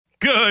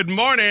Good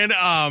morning,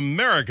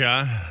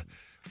 America.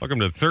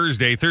 Welcome to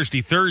Thursday,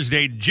 Thirsty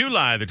Thursday,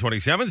 July the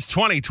 27th,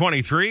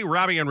 2023.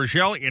 Robby and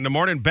Rochelle in the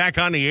morning, back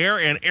on the air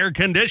and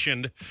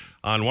air-conditioned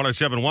on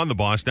 107.1 The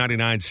Boss,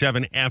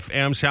 99.7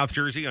 FM, South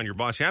Jersey on your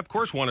Boss app. Of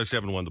course,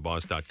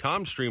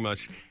 107.1theboss.com. Stream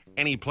us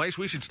any place.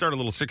 We should start a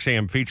little 6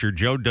 a.m. feature.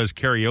 Joe does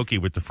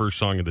karaoke with the first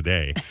song of the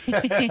day.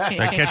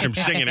 I catch him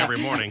singing every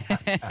morning.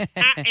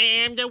 I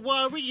am the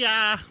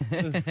warrior.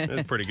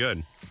 That's pretty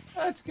good.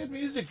 That's good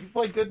music. You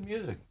play good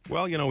music.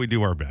 Well, you know, we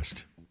do our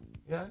best.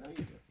 Yeah, I know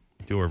you do.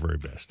 Do our very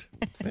best.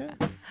 Yeah.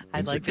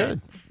 I like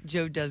it.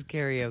 Joe does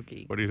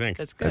karaoke. What do you think?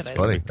 That's good. That's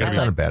funny. That's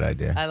not a bad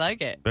idea. I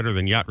like it. Better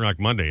than Yacht Rock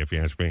Monday, if you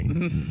ask me.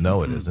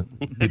 No, it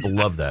isn't. People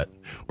love that.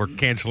 We're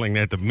canceling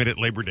that the minute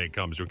Labor Day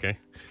comes, okay?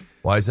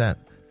 Why is that?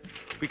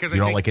 Because you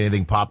don't like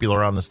anything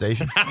popular on the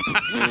station?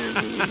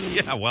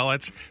 Yeah, well,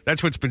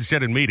 that's what's been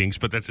said in meetings,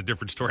 but that's a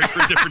different story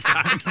for a different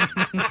time.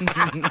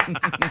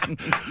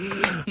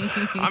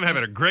 I'm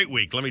having a great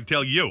week, let me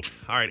tell you.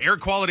 All right, air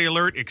quality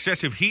alert,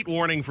 excessive heat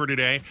warning for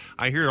today.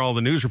 I hear all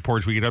the news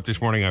reports we get up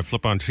this morning. I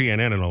flip on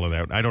CNN and all of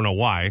that. I don't know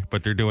why,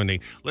 but they're doing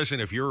listen,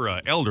 if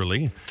you're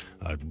elderly,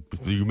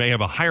 you may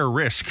have a higher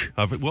risk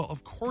of it. Well,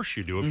 of course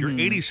you do. If you're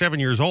 87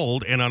 years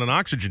old and on an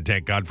oxygen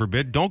tank, God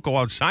forbid, don't go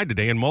outside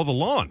today and mow the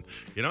lawn.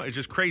 You know, it's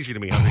just crazy to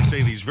me how they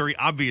say these very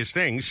obvious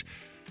things.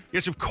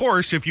 Yes, of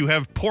course, if you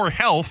have poor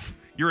health,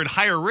 you're at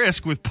higher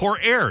risk with poor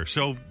air.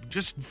 So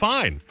just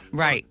fine.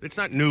 Right. It's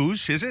not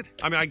news, is it?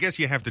 I mean, I guess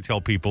you have to tell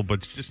people,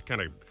 but it's just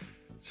kind of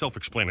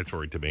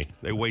self-explanatory to me.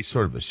 They waste.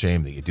 Sort of a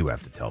shame that you do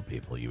have to tell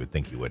people. You would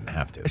think you wouldn't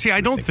have to. See,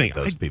 I don't think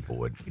those people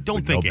would. I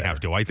don't think you have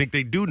to. I think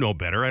they do know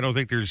better. I don't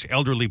think there's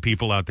elderly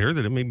people out there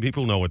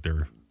people know what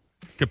their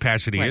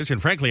capacity is.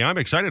 And frankly, I'm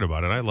excited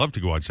about it. I love to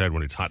go outside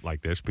when it's hot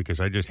like this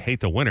because I just hate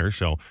the winter.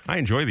 So I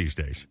enjoy these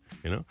days,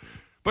 you know.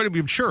 But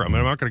I'm sure, I'm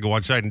not going to go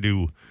outside and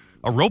do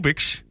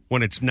aerobics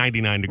when it's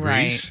 99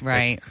 degrees.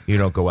 Right. You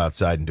don't go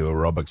outside and do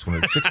aerobics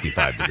when it's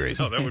 65 degrees.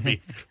 No, that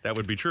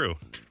would be true.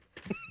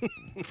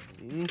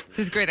 This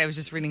is great. I was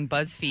just reading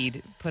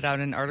BuzzFeed put out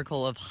an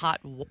article of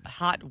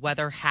hot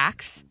weather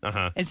hacks.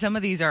 And some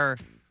of these are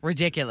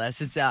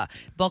ridiculous. It's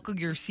buckle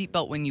your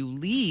seatbelt when you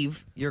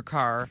leave your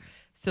car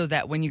so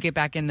that when you get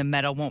back in, the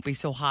metal won't be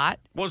so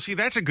hot. Well, see,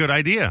 that's a good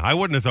idea. I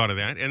wouldn't have thought of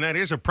that. And that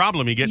is a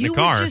problem you get in the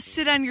car. You would just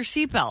sit on your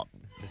seatbelt.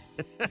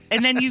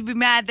 And then you'd be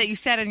mad that you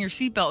sat on your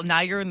seatbelt. And now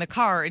you're in the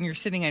car and you're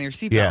sitting on your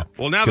seatbelt. Yeah.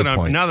 Well, now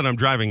that I'm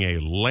driving a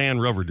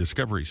Land Rover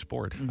Discovery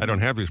Sport, I don't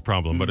have this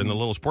problem. But in the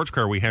little sports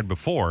car we had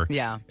before,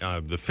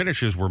 the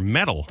finishes were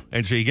metal,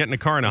 and so you get in the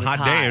car on a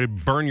hot day, and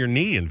it'd burn your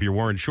knee if you're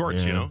wearing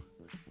shorts. You know.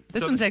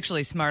 This one's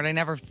actually smart. I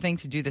never think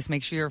to do this.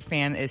 Make sure your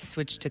fan is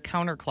switched to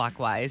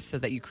counterclockwise so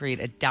that you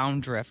create a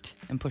downdrift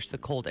and push the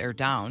cold air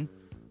down.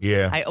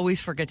 Yeah. I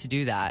always forget to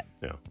do that.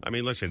 Yeah. I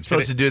mean, listen. You're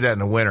supposed to do that in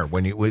the winter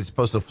when we're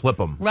supposed to flip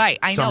them. Right.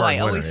 I know. I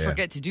always winter,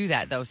 forget to do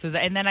that, though.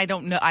 And then I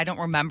don't know. I don't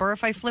remember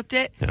if I flipped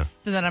it. Yeah.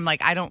 So then I'm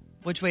like,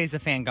 which way is the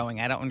fan going?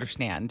 I don't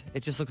understand.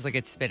 It just looks like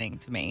it's spinning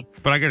to me.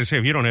 But I got to say,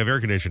 if you don't have air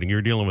conditioning,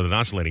 you're dealing with an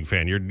oscillating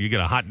fan. You get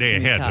a hot day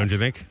ahead, don't you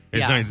think?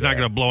 It's not going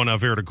to blow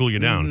enough air to cool you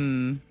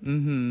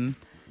down.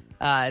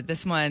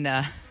 This one,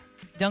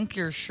 dunk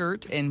your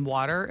shirt in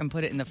water and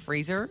put it in the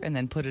freezer and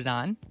then put it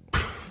on.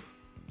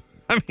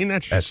 I mean,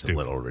 that's a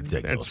little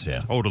ridiculous.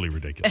 That's totally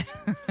ridiculous.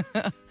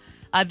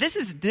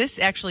 This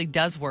actually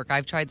does work.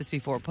 I've tried this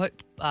before.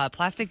 Put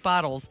plastic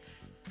bottles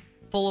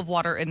full of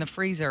water in the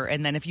freezer,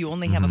 and then if you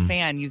only have a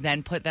fan, you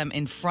then put them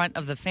in front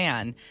of the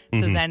fan.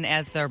 So then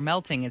as they're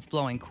melting, it's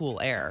blowing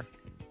cool air.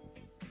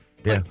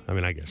 Yeah. I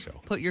mean, I guess so.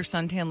 Put your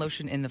suntan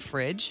lotion in the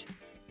fridge.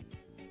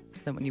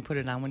 Then when you put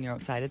it on when you're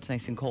outside, it's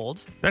nice and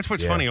cold. That's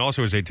what's funny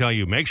also is they tell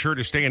you, make sure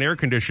to stay in air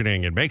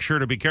conditioning and make sure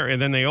to be careful.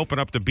 And then they open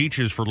up the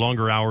beaches for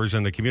longer hours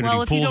and the community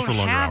pools for longer hours. Well, if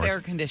you don't have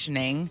air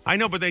conditioning. I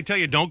know, but they tell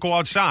you don't go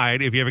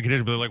outside if you have a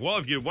condition. But they're like, well,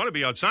 if you want to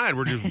be outside,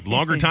 we're just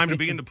longer time to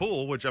be in the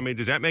pool. Which, I mean,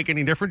 does that make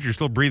any difference? You're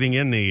still breathing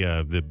in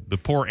the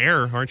poor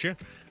air, aren't you?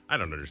 I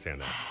don't understand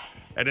that.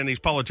 And then these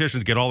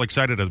politicians get all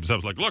excited at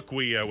themselves, like, look,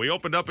 we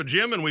opened up a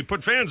gym and we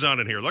put fans on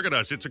in here. Look at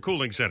us. It's a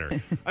cooling center.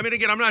 I mean,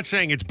 again, I'm not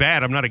saying it's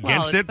bad. I'm not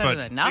against it.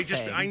 But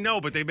I know,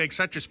 but they make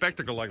such a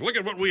spectacle, like, look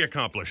at what we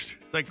accomplished.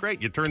 It's like,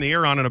 great, you turn the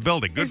air on in a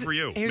building. Good for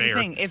you, Here's Mayor. the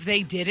thing. If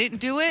they didn't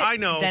do it,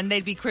 then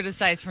they'd be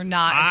criticized for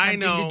not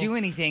attempting to do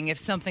anything if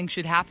something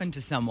should happen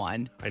to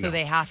someone. So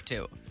they have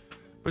to.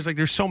 It's like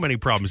there's so many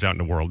problems out in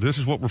the world. This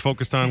is what we're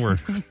focused on.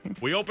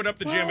 We open up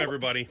the gym,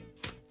 everybody.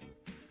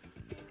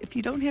 If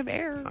you don't have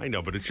air. I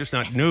know, but it's just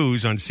not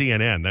news on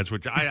CNN. That's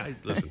what I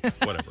listen,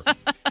 whatever.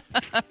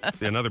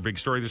 See, another big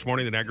story this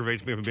morning that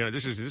aggravates me from being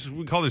this is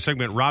we call this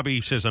segment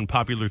Robby says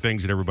unpopular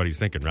things that everybody's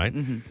thinking, right?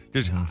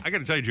 I got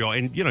to tell you, Joe,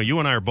 and you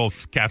and I are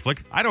both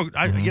Catholic.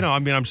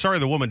 I'm sorry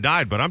the woman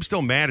died, but I'm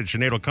still mad at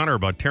Sinead O'Connor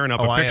about tearing up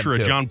a picture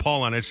of John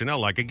Paul on SNL.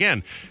 Like,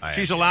 again,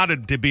 she's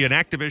allowed to be an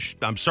activist.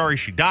 I'm sorry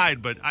she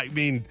died, but I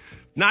mean,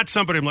 not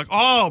somebody I'm like,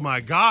 oh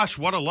my gosh,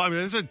 what a love.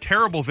 It's a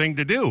terrible thing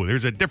to do.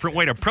 There's a different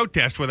way to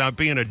protest without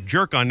being a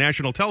jerk on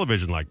national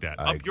television like that.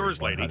 Up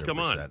yours, lady. Come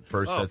on.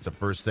 That's the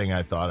first thing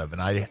I thought of,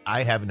 and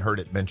I haven't heard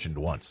it mentioned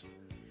once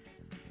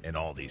in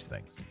all these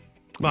things.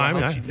 Well,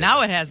 I mean,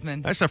 Now it has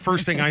been. that's the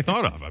first thing I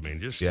thought of. I mean,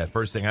 just Yeah,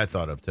 first thing I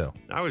thought of, too.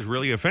 I was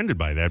really offended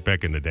by that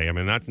back in the day. I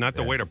mean, not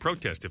the way to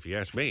protest, if you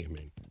ask me. I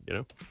mean,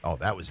 Oh,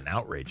 that was an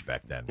outrage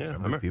back then. Yeah,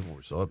 Remember? People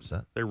were so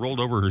upset. They rolled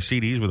over her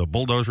CDs with a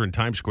bulldozer in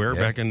Times Square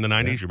back in the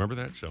 90s. You remember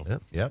that? So.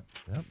 Yep.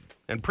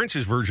 And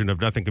Prince's version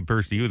of Nothing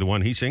Compares to You, the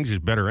one he sings, is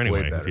better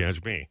anyway, if you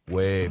ask me.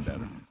 Way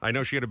better. I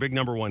know she had a big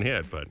 #1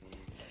 hit, but...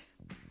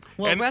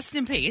 Well, rest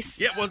in peace.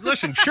 Yeah, well,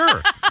 listen,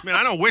 sure. I mean,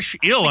 I don't wish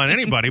ill on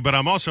anybody, but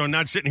I'm also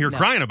not sitting here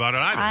crying about it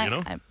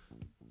either,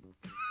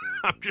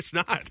 I'm just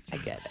not. I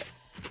get it.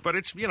 But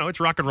it's, it's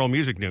rock and roll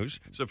music news.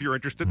 So if you're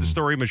interested, the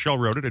story, Michelle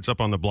wrote it. It's up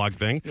on the blog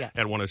thing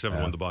at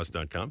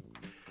 1071theboss.com.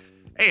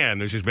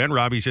 And this is Ben.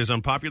 Robby says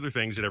unpopular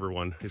things that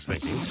everyone is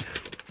thinking.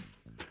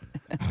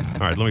 All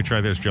right, let me try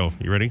this, Joe.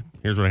 You ready?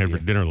 Here's what I had for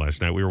dinner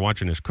last night. We were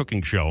watching this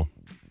cooking show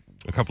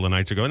a couple of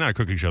nights ago. Not a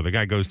cooking show. The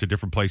guy goes to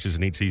different places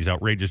and eats these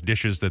outrageous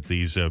dishes that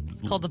these...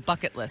 It's called the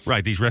bucket list.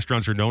 Right, these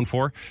restaurants are known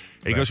for.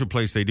 And he goes to a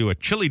place, they do a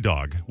chili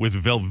dog with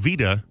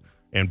Velveeta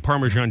and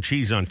Parmesan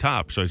cheese on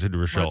top. So I said to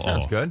Rochelle,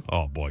 sounds good.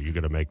 Oh, boy, you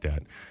got to make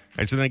that.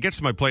 And so then it gets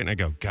to my plate, and I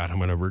go, God, I'm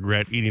going to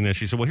regret eating this.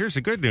 She said, well, here's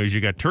the good news. You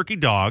got turkey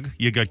dog.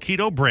 You got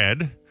keto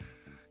bread.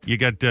 You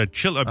got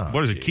chili.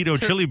 What is it? Keto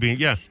chili bean.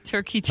 Yeah.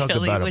 Turkey Talk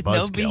chili about a with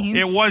no buzzkill. beans.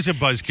 It was a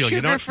buzzkill.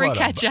 Sugar-free What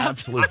ketchup.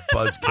 absolute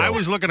buzzkill. I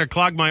was looking to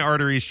clog my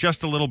arteries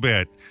just a little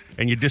bit,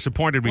 and you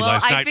disappointed me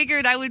last I night.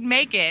 figured I would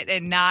make it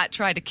and not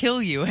try to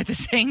kill you at the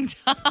same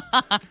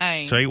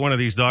time. So I eat one of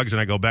these dogs, and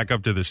I go back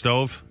up to the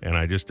stove, and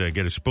I just get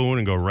a spoon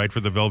and go right for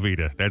the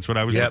Velveeta. That's what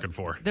I was looking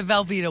for. The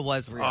Velveeta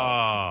was real.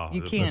 Oh,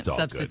 you can't that's all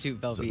substitute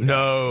good. Velveeta.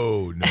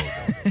 No.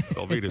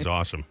 Velveeta's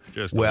awesome.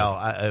 Just Well,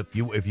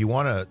 if you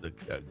want to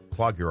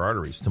clog your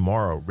arteries,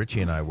 tomorrow,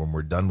 Richie and I, when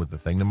we're done with the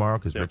thing tomorrow,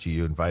 because Richie,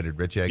 you invited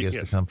Richie, I guess,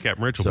 Yes. to come.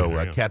 Captain Rich will So be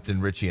there, yeah. Captain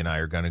Richie and I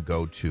are going to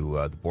go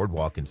to the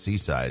boardwalk in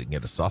Seaside and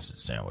get a sausage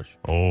sandwich.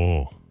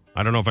 Oh,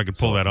 I don't know if I could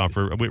pull that off.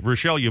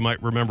 Rochelle, you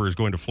might remember, is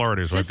going to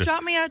Florida. So Just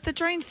drop me at the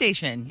train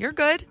station. You're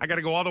good. I got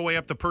to go all the way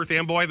up to Perth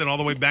Amboy, then all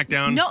the way back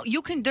down. No,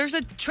 you can. There's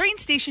a train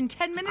station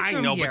 10 minutes I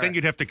from know, here. but then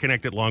you'd have to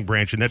connect at Long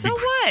Branch, and that'd So be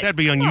what? that'd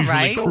be All unusually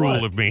right.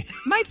 cruel of me.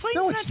 My plane's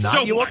No, not it's not.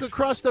 So You walk what?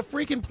 across the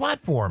freaking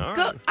platform. All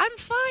Go, right. I'm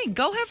fine.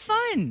 Go have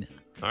fun.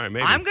 All right,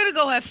 maybe. I'm gonna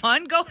go have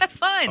fun. Go have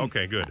fun.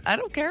 Okay, good. I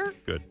don't care.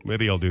 Good.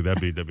 Maybe I'll do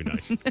that. That'd be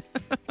nice.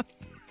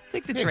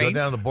 Take the Yeah, train. go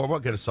down to the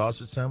boardwalk, get a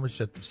sausage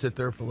sandwich, sit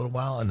there for a little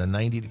while in the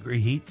 90-degree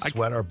heat,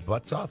 sweat our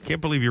butts off.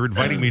 Can't believe you're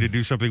inviting me to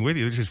do something with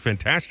you. This is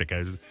fantastic.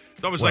 It's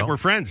almost like we're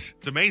friends.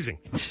 It's amazing.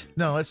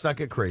 No, let's not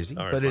get crazy.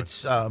 All right, but fine.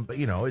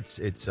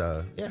 it's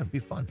it'd be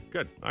fun.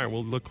 Good. All right,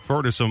 we'll look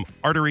forward to some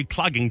artery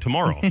clogging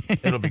tomorrow.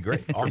 It'll be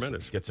great. Awesome.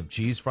 Tremendous. Get some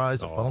cheese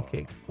fries, a funnel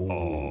cake.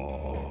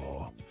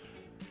 Ooh.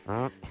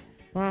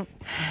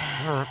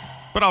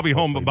 But I'll be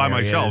home by Marianne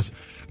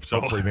myself. So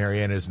Hopefully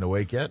Marianne isn't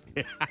awake yet.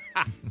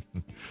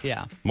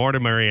 Yeah. more to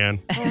Marianne.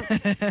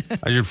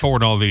 I should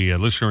forward all the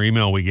listener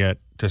email we get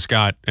to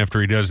Scott after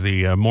he does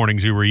the Morning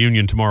Zoo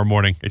reunion tomorrow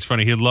morning. It's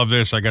funny. He'd love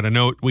this. I got a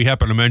note. We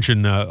happen to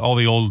mention all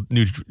the old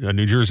New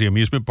Jersey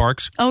amusement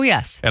parks. Oh,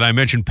 yes. And I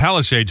mentioned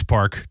Palisades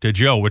Park to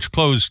Joe, which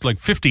closed like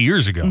 50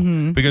 years ago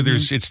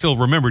because it's still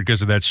remembered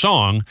because of that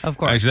song. Of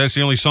course. Actually, that's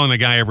the only song the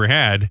guy ever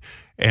had.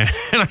 And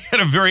I had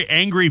a very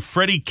angry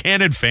Freddie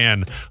Cannon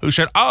fan who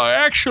said, oh,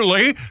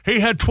 actually, he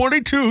had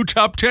 22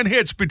 top 10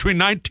 hits between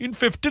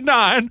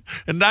 1959 and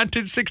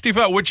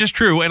 1965, which is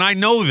true. And I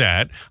know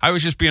that. I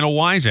was just being a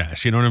wise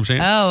ass. You know what I'm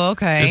saying? Oh,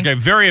 okay. This guy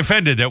very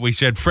offended that we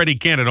said Freddie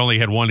Cannon only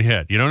had one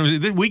hit. You know what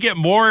I'm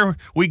saying?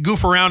 We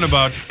goof around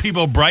about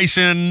Peebo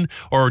Bryson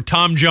or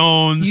Tom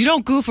Jones. You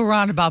don't goof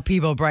around about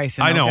Peebo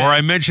Bryson. I know, okay? or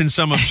I mentioned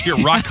some obscure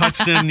Rock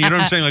Hudson. You know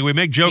what I'm saying? Like we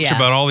make jokes Yeah.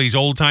 about all these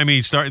old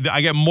timey stars.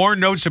 I get more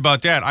notes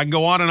about that. I can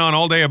go on and on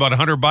all day about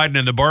Hunter Biden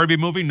and the Barbie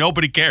movie.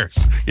 Nobody cares.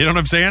 You know what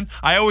I'm saying?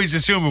 I always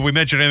assume if we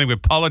mention anything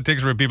with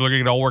politics where people are going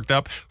to get all worked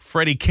up,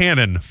 Freddie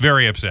Cannon,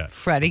 very upset.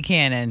 Freddie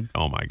Cannon.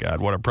 Oh my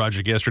God, what a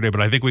project yesterday.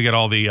 But I think we got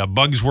all the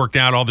bugs worked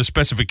out, all the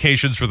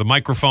specifications for the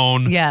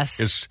microphone. Yes.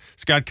 As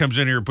Scott comes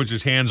in here and puts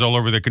his hands all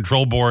over the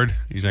control board.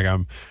 He's like,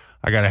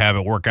 I got to have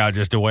it work out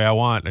just the way I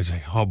want. And I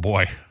say, oh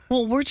boy.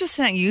 Well, we're just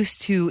not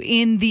used to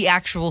in the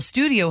actual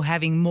studio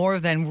having more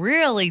than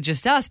really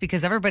just us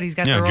because everybody's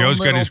got their own Joe's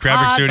little got his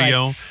graphic pod,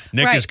 studio. like-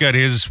 Nick has got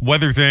his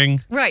weather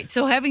thing. Right.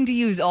 So having to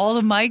use all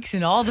the mics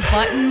and all the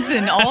buttons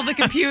and all the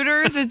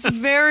computers, it's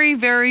very,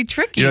 very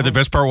tricky. You know, the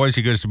best part was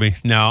he goes to me,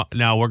 now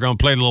we're going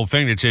to play the little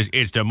thing that says,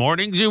 it's the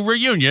Morning Zoo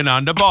reunion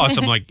on the boss.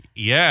 I'm like,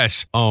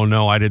 yes. Oh,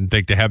 no, I didn't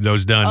think to have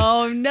those done.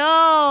 Oh,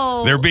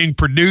 no. They're being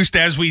produced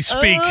as we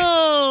speak.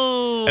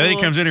 Oh. And then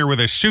he comes in here with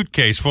a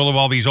suitcase full of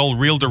all these old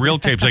reel-to-reel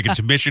tapes like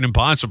it's Mission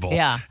Impossible.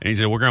 Yeah. And he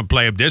said, we're going to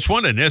play this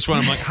one and this one.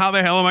 I'm like, how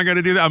the hell am I going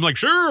to do that? I'm like,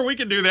 sure, we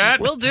can do that.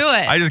 We'll do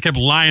it. I just kept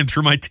lying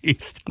through my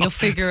teeth. You'll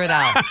figure it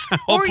out. Or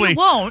Hopefully. you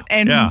won't,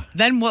 and Yeah.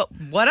 then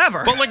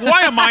whatever. But like,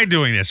 why am I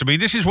doing this? I mean,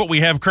 this is what we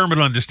have Kermit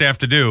on the staff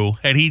to do,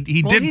 and he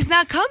did. He's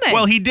not coming.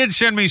 Well, he did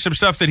send me some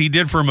stuff that he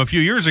did for him a few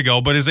years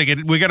ago, but it's like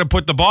we got to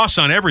put the boss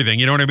on everything.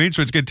 You know what I mean?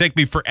 So it's going to take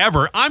me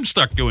forever. I'm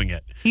stuck doing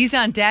it. He's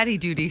on daddy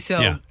duty, so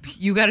Yeah.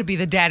 you got to be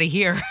the daddy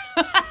here.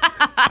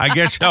 I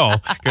guess so,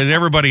 because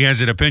everybody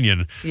has an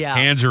opinion. Yeah.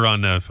 Hands are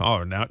on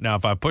the, now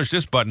if I push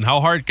this button,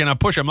 how hard can I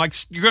push? I'm like,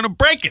 you're going to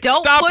break it.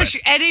 Don't Stop push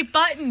it. any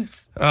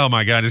buttons. Oh,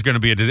 my God, it's going to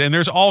be and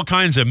there's all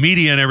kinds of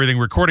media and everything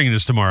recording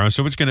this tomorrow,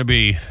 so it's going to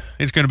be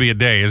a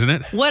day, isn't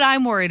it? What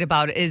I'm worried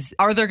about is,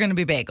 are there going to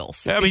be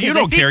bagels? Yeah, but you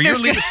don't care. You're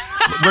leaving.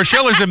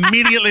 Rochelle is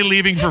immediately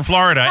leaving for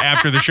Florida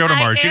after the show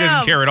tomorrow. She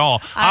doesn't care at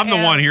all. I'm the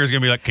one here who's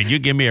going to be like, can you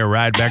give me a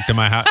ride back to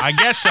my house? I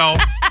guess so.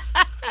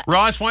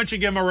 Ross, why don't you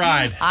give him a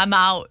ride? I'm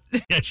out.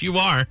 Yes, you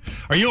are.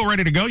 Are you all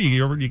ready to go?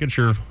 You get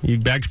your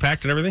bags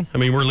packed and everything? I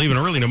mean, we're leaving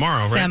early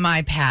tomorrow, right?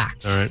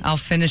 Semi-packed. All right. I'll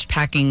finish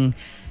packing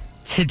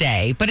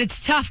today. But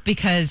it's tough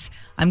because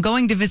I'm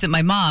going to visit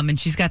my mom, and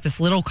she's got this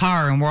little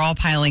car, and we're all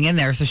piling in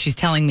there. So she's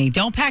telling me,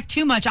 don't pack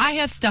too much. I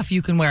have stuff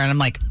you can wear. And I'm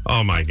like,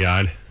 oh, my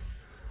God.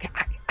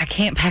 I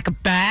can't pack a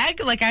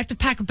bag. Like, I have to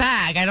pack a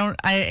bag.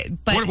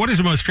 But What is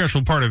the most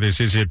stressful part of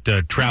this? Is it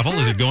travel?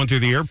 Is it going through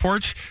the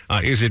airports?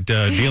 Is it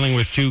dealing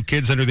with two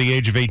kids under the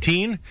age of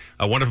 18,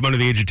 one of them under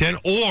the age of 10,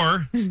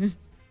 or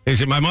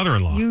is it my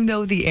mother-in-law? You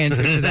know the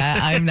answer to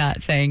that. I'm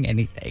not saying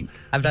anything.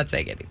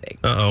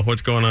 Uh-oh,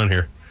 what's going on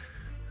here?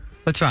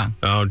 What's wrong?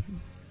 Oh,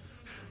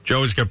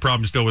 Joe's got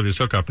problems still with his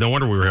hookup. No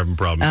wonder we were having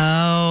problems.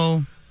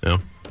 Oh. No.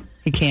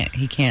 He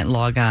can't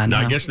log on. No,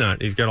 huh? I guess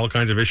not. He's got all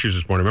kinds of issues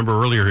this morning.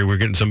 Remember earlier we were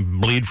getting some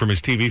bleed from his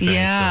TV thing.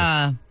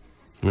 Yeah.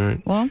 So. All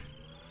right. Well,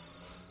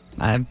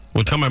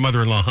 Well, tell my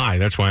mother-in-law hi.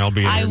 That's why I'll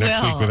be in here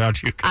next will. week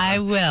without you. I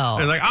will.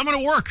 I'm like, I'm going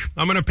to work.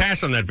 I'm going to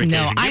pass on that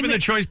vacation. No, Given the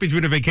choice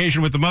between a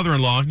vacation with the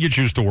mother-in-law, you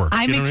choose to work.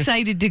 I'm you know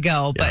excited to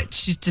go, but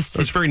she's just...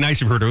 It's very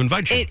nice of her to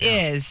invite you. It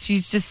is.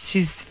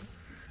 She's...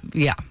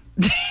 Yeah.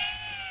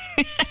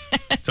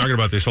 Talking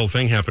about this whole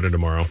thing happening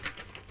tomorrow.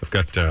 I've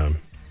got...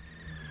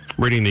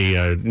 reading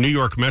the New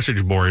York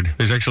message board.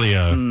 There's actually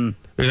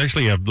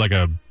a like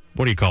a,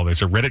 what do you call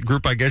this? A Reddit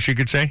group, I guess you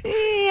could say?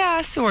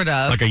 Yeah, sort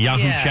of. Like a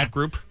Yahoo chat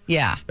group?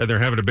 Yeah. And they're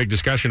having a big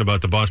discussion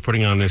about the boss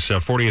putting on this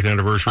 40th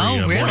anniversary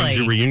morning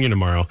zoo reunion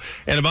tomorrow.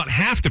 And about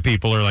half the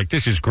people are like,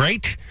 this is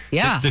great.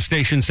 Yeah. The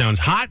station sounds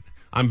hot.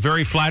 I'm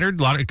very flattered.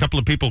 A couple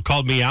of people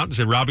called me out and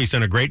said, Robbie's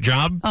done a great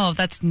job. Oh,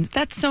 that's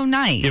so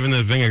nice. Giving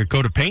the thing a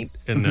coat of paint.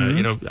 And,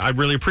 I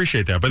really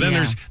appreciate that. But then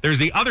there's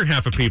the other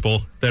half of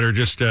people that are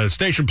just,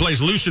 station plays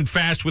loose and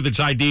fast with its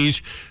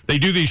IDs. They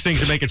do these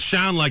things to make it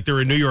sound like they're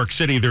in New York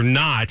City. They're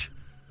not.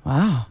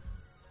 Wow.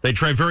 They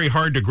try very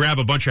hard to grab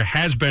a bunch of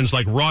has-beens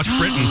like Ross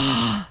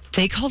Britton.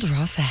 They called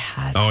Ross a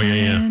has-been? Oh,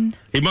 yeah.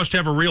 He must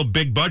have a real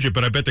big budget,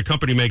 but I bet the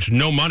company makes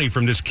no money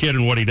from this kid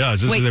and what he does.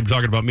 This is them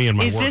talking about me and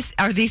my work.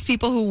 Are these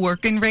people who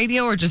work in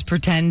radio or just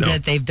pretend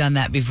that they've done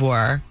that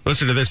before?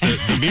 Listen to this.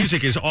 The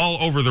music is all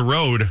over the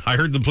road. I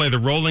heard them play the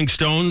Rolling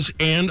Stones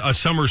and a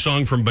summer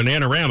song from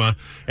Bananarama,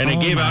 and they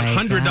gave out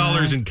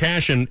 $100 in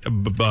cash and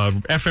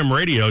FM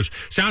radios.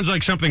 Sounds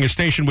like something a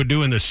station would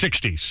do in the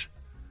 60s.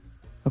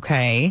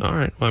 Okay. All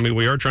right. Well, I mean,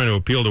 we are trying to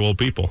appeal to old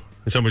people.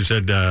 Somebody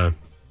said,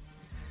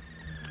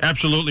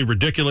 absolutely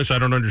ridiculous. I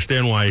don't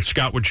understand why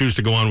Scott would choose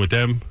to go on with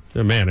them.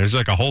 Man, there's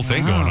like a whole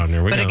thing going on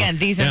there. But again,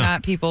 these are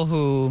not people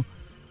who...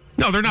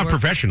 No, they're not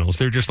professionals.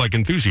 They're just like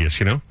enthusiasts,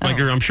 you know? Like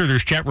I'm sure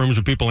there's chat rooms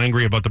with people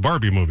angry about the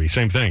Barbie movie.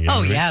 Same thing. You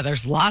know yeah,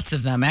 there's lots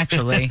of them,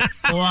 actually.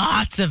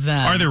 Lots of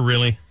them. Are there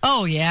really?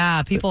 Oh,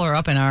 yeah. People are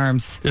up in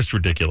arms. Just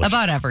ridiculous.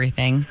 About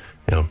everything.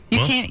 Yeah.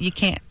 You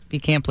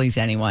can't please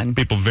anyone.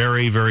 People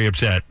very, very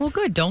upset. Well,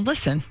 good. Don't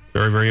listen.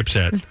 Very, very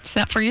upset. It's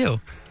not for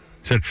you.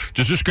 Said,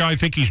 does this guy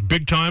think he's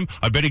big time?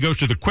 I bet he goes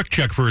to the Quick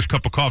Check for his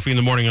cup of coffee in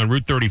the morning on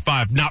Route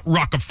 35, not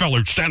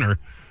Rockefeller Center.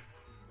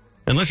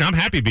 And listen, I'm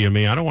happy being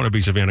me. I don't want to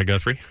be Savannah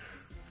Guthrie.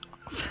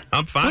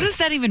 I'm fine. What does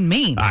that even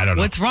mean? I don't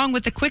know. What's wrong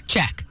with the Quick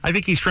Check? I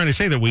think he's trying to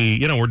say that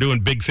we're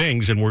doing big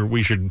things and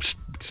we should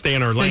stay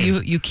in our lane.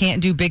 So you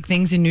can't do big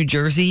things in New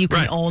Jersey. You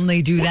can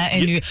only do that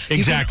in New York.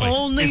 Exactly.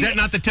 Is that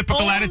not the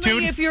typical attitude?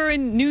 Only if you're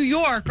in New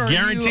York or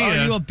are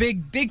you a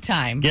big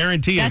time.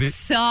 Guarantee you. That's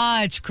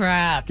such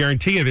crap.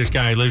 Guarantee you this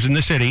guy lives in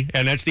the city,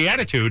 and that's the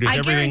attitude. I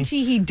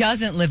guarantee he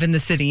doesn't live in the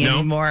city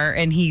anymore,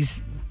 and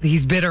he's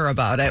bitter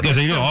about it.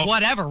 For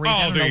whatever reason.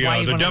 I don't know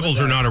why the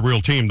Devils are not a real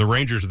team. The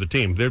Rangers are the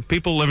team.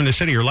 People live in the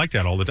city are like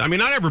that all the time. I mean,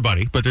 not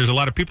everybody, but there's a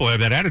lot of people who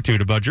have that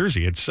attitude about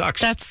Jersey. It sucks.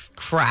 That's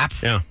crap.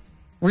 Yeah.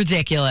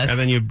 Ridiculous. And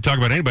then you talk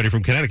about anybody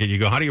from Connecticut, you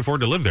go, how do you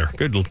afford to live there?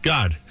 Good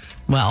God.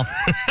 Well,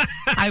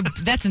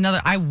 that's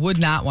another. I would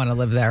not want to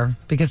live there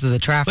because of the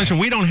traffic. Listen,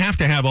 we don't have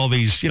to have all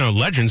these,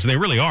 legends. They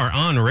really are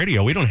on the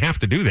radio. We don't have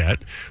to do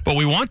that, but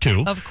we want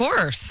to. Of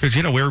course. Because,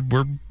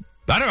 we're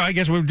I don't know. I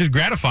guess we're just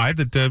gratified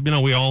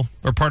that, we all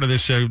are part of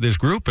this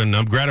group, and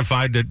I'm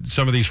gratified that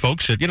some of these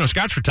folks that,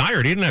 Scott's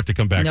retired. He didn't have to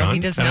come back on. No, he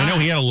does and not. I know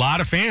he had a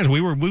lot of fans. We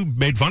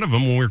made fun of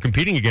him when we were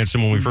competing against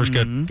him when we first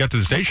got to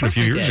the station a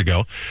few years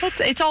ago.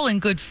 It's all in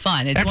good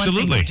fun. It's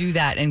Absolutely. one thing to do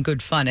that in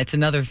good fun. It's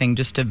another thing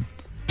just to...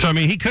 So, I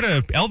mean,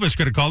 Elvis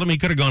could have called him. He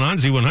could have gone on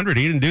Z100.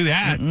 He didn't do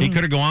that. He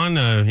could have gone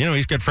on,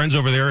 he's got friends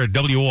over there at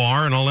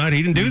WOR and all that.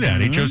 He didn't do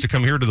that. He chose to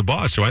come here to the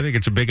boss. So I think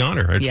it's a big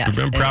honor.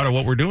 I'm proud of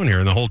what we're doing here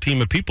and the whole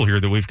team of people here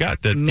that we've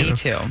got. Me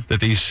too. That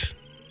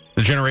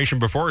the generation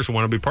before us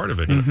want to be part of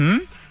it.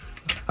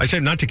 I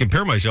said not to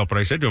compare myself, but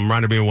I said to him,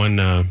 reminded me when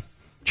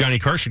Johnny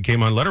Carson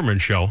came on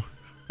Letterman's show,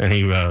 and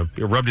he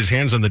rubbed his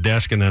hands on the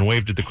desk and then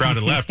waved at the crowd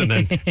and left. And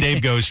then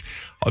Dave goes,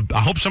 I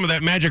hope some of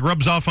that magic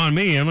rubs off on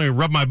me. I'm going to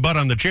rub my butt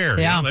on the chair.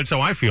 Yeah. You know, that's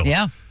how I feel.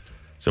 Yeah.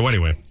 So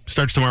anyway,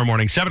 starts tomorrow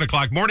morning, 7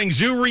 o'clock, morning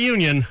zoo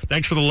reunion.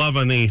 Thanks for the love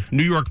on the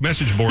New York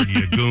message board,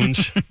 you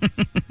goons.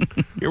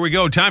 Here we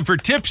go. Time for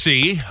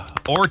Tipsy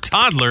or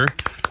Toddler.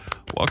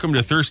 Welcome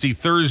to Thirsty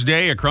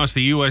Thursday across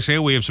the USA.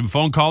 We have some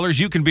phone callers.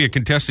 You can be a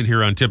contestant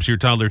here on Tipsy or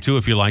Toddler, too,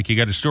 if you like. You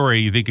got a story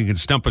you think you can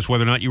stump us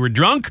whether or not you were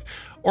drunk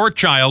or a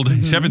child.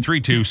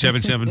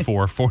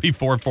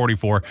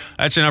 732-774-4444.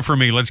 That's enough for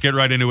me. Let's get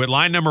right into it.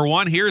 Line number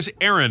 1, here's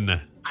Aaron.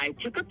 I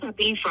took a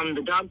puppy from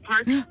the dog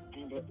park, and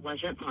it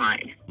wasn't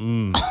mine.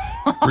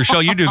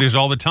 Rochelle, you do this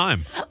all the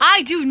time.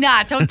 I do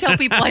not. Don't tell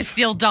people I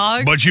steal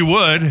dogs. But you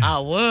would. I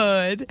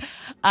would.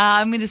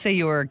 I'm going to say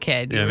you were a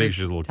kid. Yeah, I think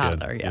she's a little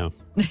toddler, kid. Yeah.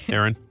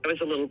 Aaron? I was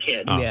a little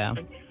kid. Yeah.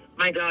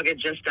 My dog had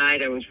just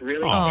died. I was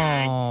really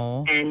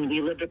Oh. sad. And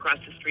we lived across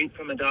the street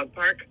from a dog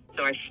park.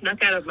 So I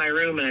snuck out of my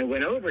room and I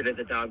went over to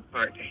the dog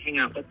park to hang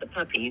out with the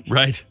puppies.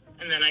 Right.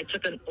 And then I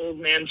took an old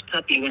man's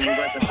puppy when he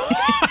wasn't home.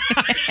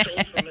 I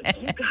stole from an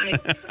old guy.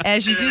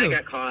 As you and then do. I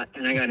got caught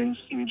and I got in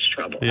huge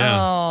trouble. Yeah.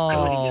 I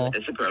wouldn't Oh. do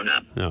it as a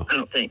grown-up. No. I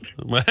don't think.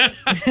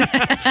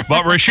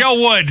 But Rochelle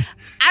would.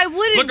 I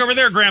wouldn't. Look over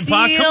there,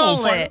 Grandpa. Come on,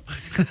 steal it.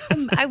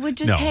 I would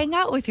just No. hang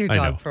out with your I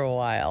know. dog for a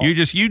while.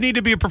 You need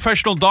to be a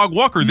professional dog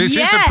walker. This is a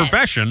Yes.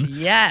 profession.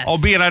 Yes.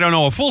 Albeit I don't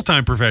know a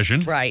full-time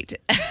profession. Right.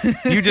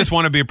 You just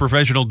want to be a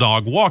professional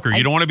dog walker.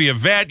 You don't want to be a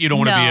vet. You don't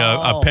want to be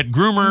a No. pet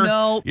groomer.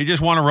 Nope. You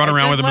just want to run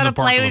around with just them in the wanna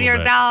park play a with little your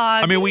bit.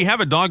 dog. I mean, we have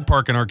a dog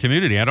park in our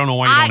community. I don't know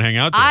why you don't hang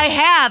out there. I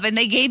have, and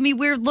they gave me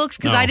weird looks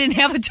because No. I didn't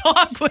have a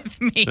dog with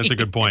me. That's a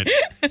good point.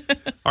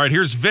 All right,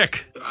 here's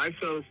Vic. I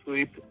fell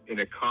asleep in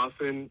a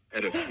coffin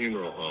at a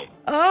funeral home.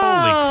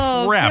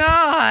 Oh, Holy crap.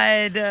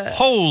 God.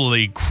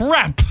 Holy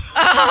crap.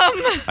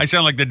 I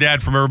sound like the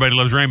dad from Everybody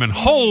Loves Raymond.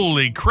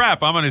 Holy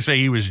crap. I'm going to say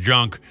he was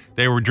drunk.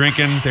 They were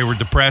drinking. They were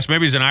depressed.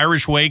 Maybe it's an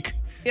Irish wake.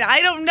 Yeah,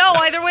 I don't know.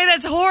 Either way,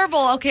 that's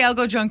horrible. Okay, I'll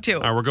go drunk too.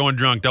 All right, we're going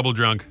drunk, double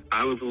drunk.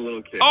 I was a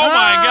little kid. Oh,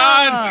 my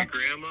God. My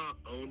grandma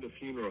owned a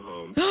funeral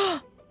home,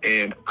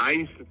 and I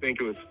used to think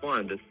it was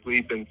fun to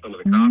sleep in some of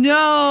the coffins. No.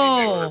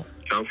 I mean, they were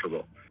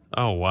comfortable.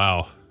 Oh,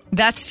 wow.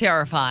 That's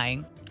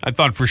terrifying. I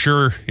thought for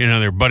sure,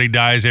 their buddy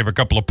dies, they have a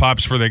couple of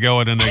pops before they go,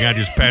 and then the guy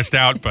just passed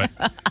out. But,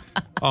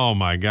 oh,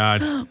 my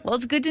God. Well,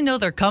 it's good to know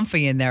they're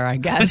comfy in there, I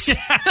guess.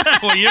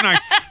 Well, you're not.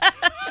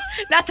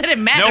 Not that it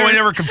matters. No one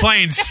ever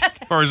complains, as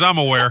far as I'm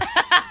aware.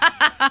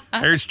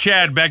 There's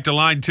Chad, back to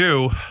line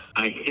 2.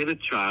 I hit a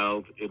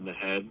child in the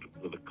head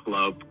with a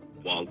club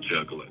while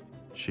juggling.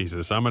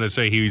 Jesus, I'm going to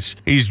say he's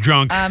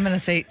drunk. I'm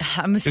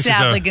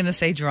sadly going to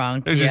say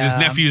drunk. This is his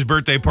nephew's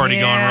birthday party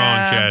gone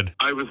wrong, Chad.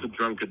 I was a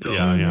drunk adult.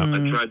 Yeah.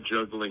 I tried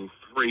juggling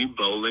 3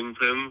 bowling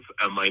pins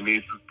at my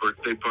niece's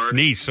birthday party.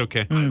 Niece,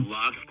 okay. I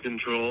lost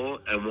control,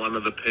 and one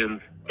of the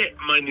pins hit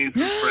my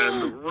niece's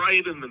friend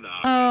right in the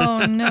knob.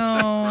 Oh,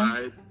 no.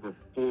 Cried for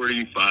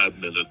 45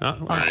 minutes.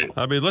 Right.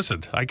 I mean,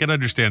 listen, I can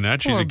understand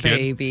that. She's Poor a kid.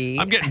 baby.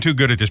 I'm getting too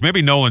good at this.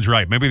 Maybe Nolan's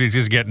right. Maybe this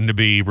is getting to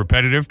be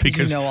repetitive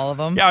because you know all of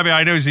them? Yeah, I mean,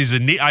 I know he's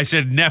I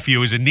said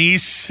nephew. He's a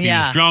niece.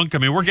 Yeah. He's drunk. I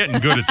mean, we're getting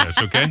good at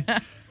this. Okay,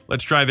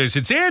 let's try this.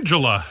 It's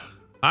Angela.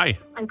 Hi.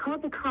 I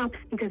called the cops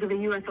because of a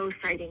UFO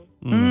sighting.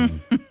 I'm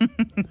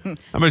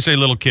going to say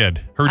little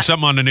kid. Heard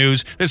something on the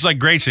news. This is like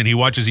Grayson. He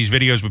watches these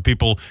videos with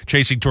people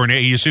chasing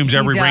tornadoes. He assumes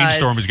every does.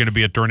 rainstorm is going to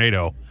be a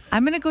tornado.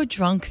 I'm going to go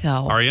drunk,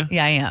 though. Are you?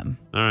 Yeah, I am.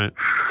 All right.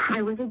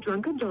 I was a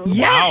drunk adult.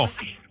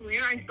 Yes. I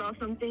swear I saw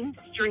something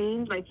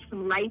strange, like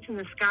some lights in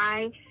the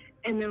sky.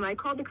 And then I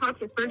called the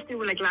cops. At first, they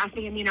were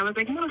laughing at me, and I was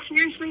like, "No,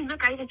 seriously,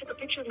 look, I even took a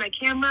picture with my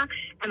camera."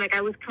 And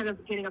I was kind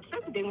of getting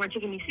upset that they weren't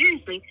taking me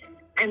seriously.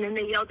 And then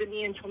they yelled at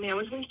me and told me I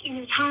was wasting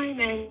their time,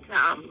 and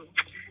I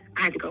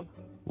had to go.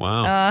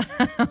 Wow. Oh,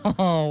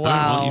 All right, wow.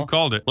 well, you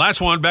called it.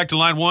 Last one, back to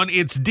line 1.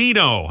 It's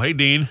Dino. Hey,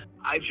 Dean.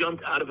 I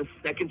jumped out of a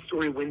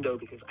second-story window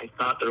because I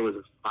thought there was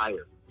a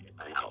fire in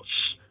my house.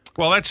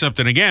 Well, that's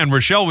something. Again,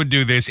 Rochelle would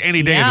do this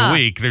any day of Yeah. the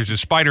week. There's a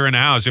spider in the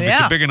house. If it's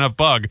a Yeah. big enough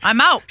bug,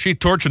 I'm out. she's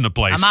torching the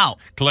place. I'm out.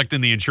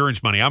 Collecting the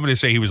insurance money. I'm going to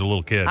say he was a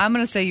little kid. I'm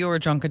going to say you were a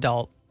drunk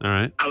adult. All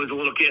right. I was a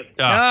little kid.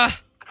 Ugh.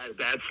 I had a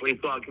bad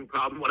sleepwalking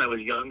problem when I was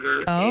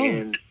younger, Oh.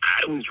 and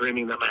I was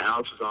dreaming that my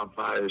house was on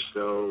fire,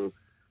 so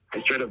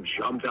I straight up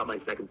jumped out my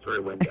second-story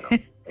window,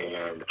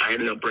 and I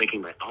ended up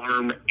breaking my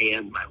arm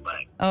and my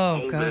leg.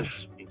 Oh, All gosh.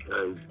 this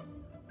because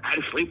I had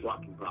a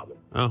sleepwalking problem.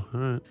 Oh, all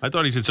right. I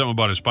thought he said something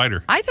about a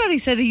spider. I thought he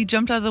said he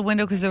jumped out of the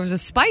window because there was a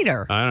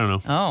spider. I don't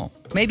know. Oh,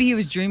 maybe he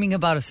was dreaming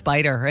about a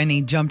spider and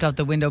he jumped out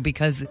the window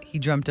because he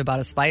dreamt about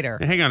a spider.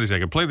 Hey, hang on a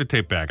second. Play the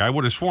tape back. I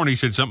would have sworn he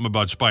said something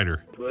about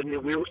spider. I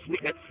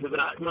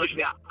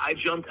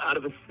jumped out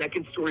of a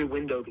second-story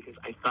window because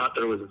I thought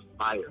there was a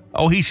fire.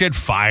 Oh, he said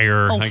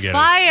fire. Oh, I get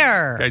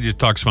fire. it. Guy just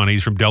talks funny.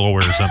 He's from Delaware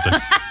or something.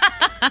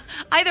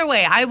 Either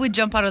way, I would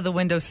jump out of the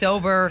window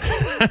sober,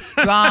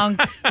 drunk,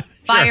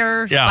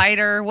 fire, Yeah.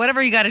 spider,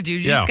 whatever you got to do. You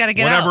just got to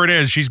get out. Whatever it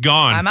is, she's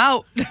gone. I'm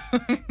out.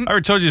 I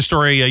already told you the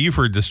story. You've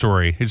heard the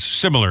story. It's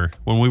similar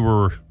when we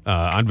were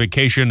on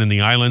vacation in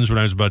the islands when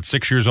I was about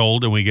 6 years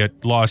old and we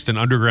get lost in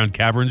underground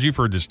caverns. You've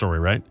heard this story,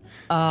 right?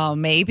 Oh,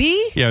 maybe?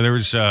 Yeah, there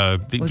was...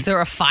 Was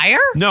there a fire?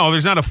 No,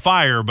 there's not a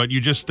fire, but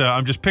you just...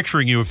 I'm just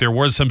picturing you if there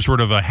was some sort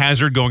of a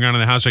hazard going on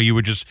in the house, so you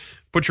would just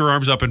put your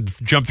arms up and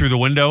jump through the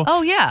window.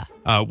 Oh, yeah.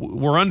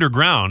 We're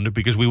underground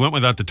because we went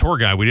without the tour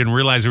guide. We didn't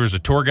realize there was a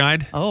tour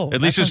guide. Oh,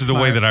 at least this is the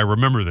way that I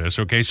remember this.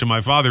 Okay, so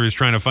my father is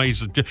trying to find. He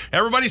said,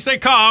 "Everybody, stay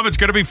calm. It's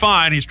going to be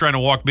fine." He's trying to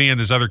walk me and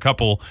this other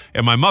couple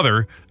and my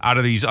mother out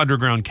of these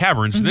underground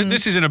caverns.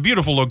 This is in a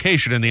beautiful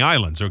location in the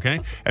islands. Okay,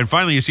 and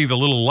finally you see the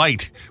little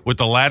light with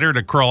the ladder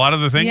to crawl out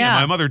of the thing. Yeah.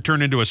 And my mother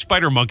turned into a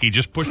spider monkey,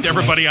 just pushed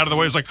everybody out of the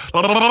way. It was like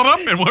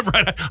and went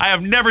right. I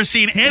have never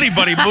seen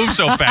anybody move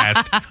so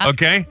fast.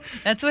 Okay,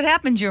 That's what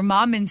happens. Your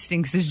mom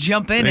instincts is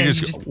jump in and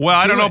just well,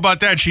 I don't know it.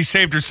 about that. She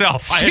saved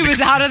herself. She was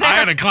out of there? I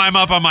had to climb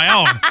up on my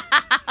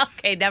own.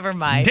 Okay, never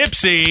mind.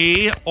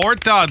 Tipsy or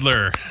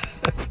toddler.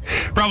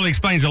 Probably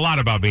explains a lot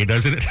about me,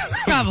 doesn't it?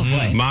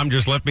 Probably. Mom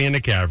just left me in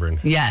the cavern.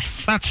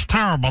 Yes. That's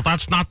terrible.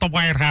 That's not the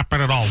way it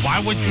happened at all.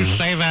 Why would you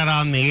say that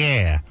on the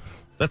air?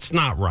 That's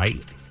not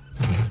right.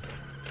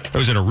 I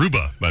was in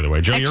Aruba, by the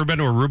way. Joe, you ever been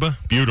to Aruba?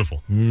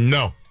 Beautiful.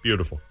 No.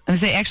 Beautiful. I would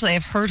say, actually,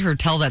 I've heard her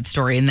tell that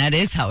story, and that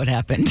is how it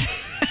happened.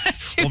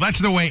 Well, that's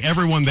the way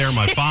everyone there,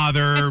 my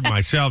father,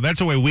 myself, that's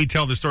the way we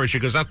tell the story. She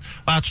goes,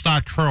 that's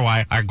not true.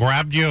 I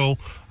grabbed you,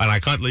 and I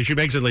can't, she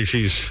makes it like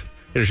she's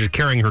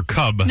carrying her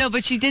cub. No,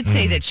 but she did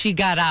say that she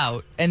got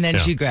out, and then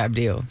she grabbed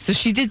you. So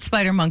she did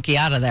spider monkey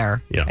out of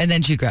there, and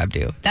then she grabbed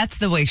you. That's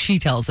the way she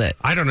tells it.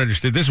 I don't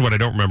understand. This is what I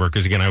don't remember,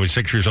 because, again, I was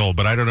 6 years old,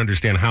 but I don't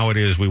understand how it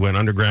is we went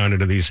underground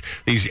into these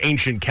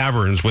ancient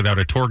caverns without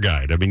a tour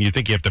guide. I mean, you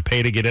think you have to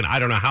pay to get in. I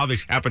don't know how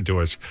this happened to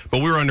us,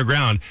 but we were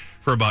underground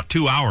for about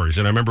 2 hours,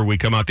 and I remember we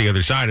come out the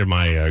other side, and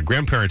my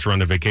grandparents were on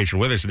the vacation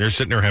with us, and they're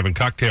sitting there having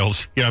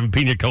cocktails, having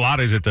pina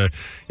coladas at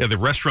the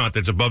restaurant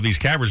that's above these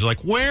caverns. They're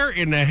like, where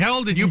in the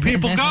hell did you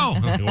people go?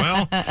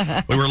 Well,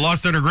 we were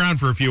lost underground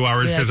for a few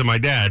hours because of my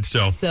dad,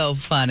 So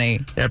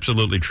funny.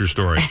 Absolutely true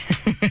story.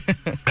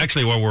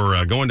 Actually, while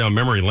we're going down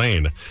memory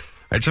lane,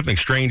 I had something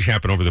strange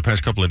happen over the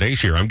past couple of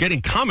days here. I'm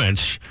getting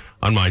comments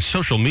on my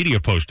social media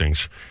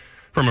postings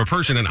from a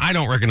person, and I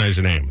don't recognize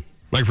the name.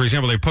 Like, for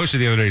example, they posted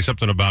the other day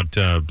something about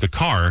the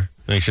car.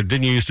 And they said,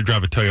 didn't you used to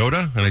drive a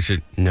Toyota? And I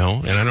said, no.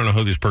 And I don't know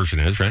who this person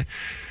is, right?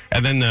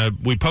 And then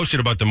we posted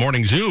about the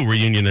Morning Zoo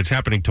reunion that's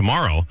happening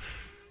tomorrow.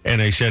 And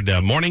they said,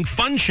 Morning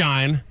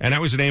Funshine. And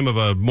that was the name of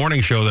a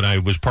morning show that I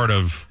was part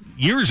of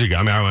years ago.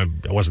 I mean,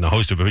 I wasn't the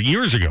host of it, but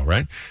years ago,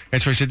 right?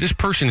 And so I said, this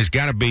person has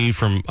got to be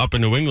from up in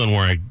New England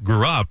where I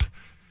grew up.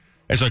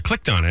 As I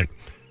clicked on it,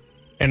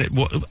 and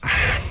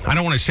I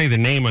don't want to say the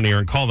name on here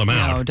and call them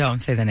out. No, don't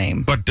say the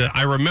name. But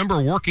I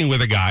remember working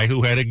with a guy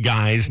who had a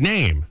guy's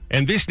name.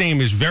 And this name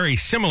is very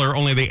similar,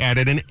 only they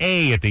added an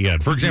A at the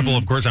end. For example,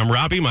 of course, I'm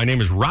Robby. My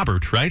name is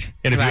Robert, right?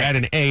 And if you add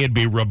an A, it'd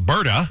be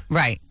Roberta.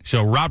 Right.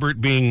 So Robert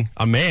being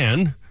a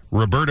man,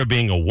 Roberta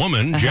being a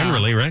woman,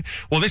 generally, right?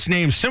 Well, this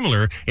name's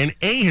similar, and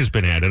A has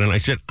been added. And I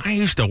said, I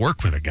used to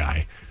work with a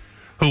guy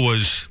who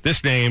was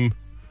this name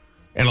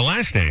and a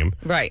last name.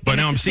 Right. But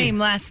and now I'm it's the seeing same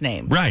last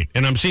name. Right.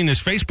 And I'm seeing this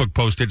Facebook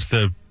post. It's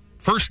the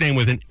first name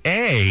with an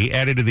A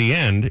added to the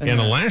end and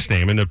the last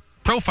name. And the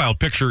profile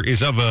picture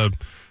is of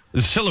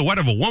the silhouette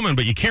of a woman,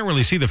 but you can't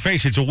really see the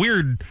face. It's a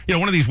weird,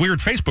 one of these weird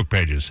Facebook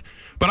pages.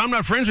 But I'm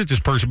not friends with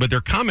this person, but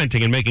they're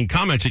commenting and making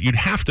comments that you'd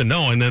have to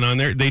know. And then on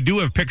there, they do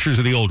have pictures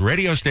of the old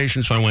radio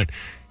station. So I went,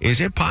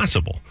 is it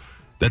possible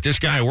that this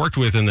guy I worked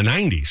with in the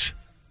 90s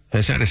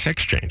has had a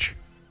sex change?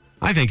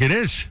 I think it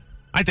is.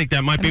 I think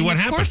that might be what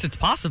happened. Of course, it's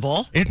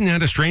possible. Isn't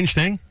that a strange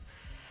thing?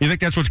 You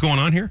think that's what's going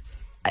on here?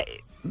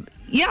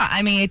 Yeah,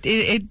 I mean,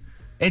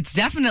 it's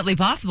definitely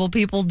possible.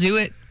 People do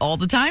it all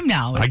the time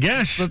now. I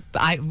guess.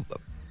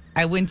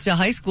 I went to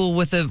high school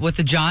with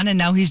a John, and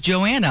now he's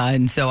Joanna,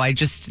 and so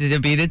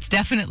it's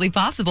definitely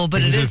possible.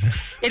 But it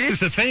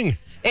is a thing.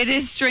 It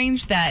is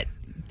strange that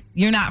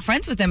you're not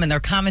friends with them and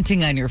they're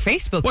commenting on your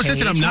Facebook page. Well,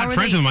 since I'm not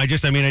friends with them, I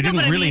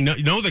didn't really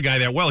know the guy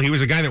that well. He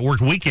was a guy that worked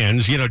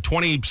weekends,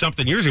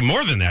 20-something years ago,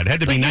 more than that. It had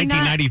to be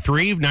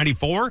 1993,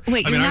 94.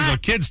 Wait, I was a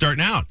kid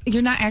starting out.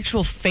 You're not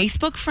actual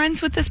Facebook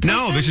friends with this person?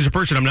 No, this is a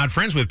person I'm not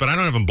friends with, but I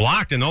don't have them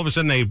blocked. And all of a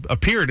sudden they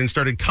appeared and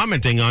started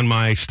commenting on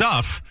my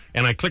stuff.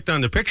 And I clicked on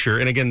the picture.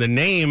 And again, the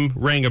name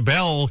rang a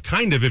bell,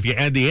 kind of, if you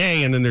add the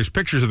A. And then there's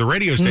pictures of the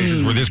radio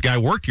stations where this guy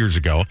worked years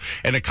ago.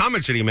 And the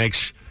comments that he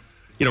makes,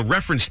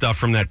 reference stuff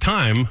from that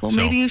time. Well,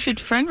 maybe you should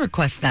friend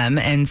request them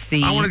and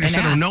see. I wanted to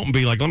send a note and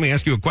be like, let me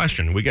ask you a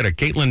question. We got a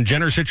Caitlyn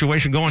Jenner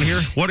situation going here.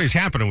 What is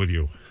happening with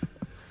you?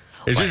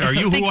 Are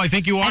you who I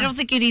think you are? I don't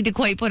think you need to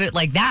quite put it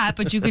like that,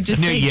 but you could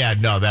just say.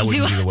 That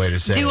wouldn't be the way to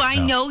say it. Do I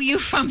know you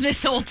from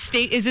this old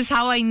state? Is this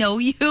how I know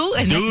you?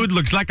 Dude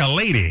looks like a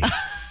lady.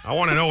 I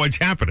want to know what's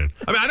happening.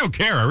 I mean, I don't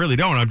care. I really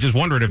don't. I'm just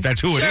wondering if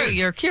that's who it is. Sure,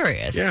 you're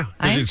curious. Yeah.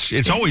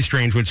 It's always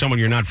strange when someone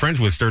you're not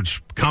friends with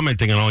starts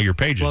commenting on all your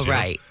pages. Well,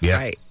 right. Yeah.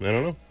 Right. I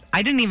don't know.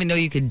 I didn't even know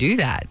you could do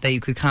that you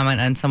could comment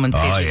on someone's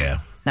page. Oh, yeah.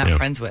 not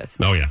friends with.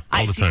 Oh, yeah. All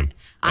I the see- time.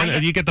 I-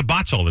 And you get the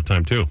bots all the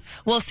time, too.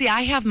 Well, see,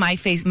 I have my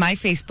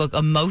Facebook,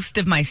 most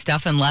of my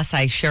stuff, unless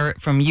I share it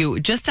from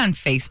you, just on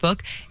Facebook,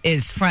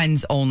 is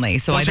friends only.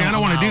 So Well, I see, don't I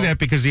don't want to do allow- that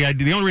because the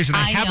only reason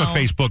I have know. a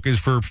Facebook is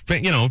for,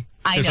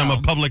 because I'm a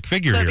know. public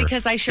figure But here.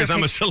 because I share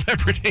I'm a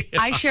celebrity.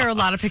 I share a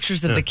lot of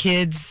pictures of the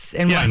kids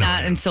and Yeah, I know,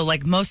 whatnot, yeah. and so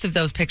like most of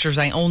those pictures,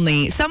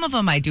 some of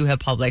them I do have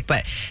public,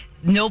 but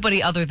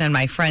nobody other than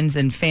my friends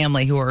and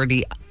family who are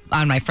already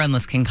on my friend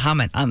list can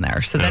comment on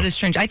there. So that is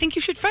strange. I think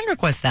you should friend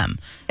request them.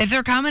 If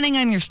they're commenting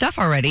on your stuff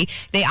already,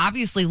 they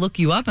obviously look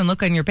you up and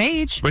look on your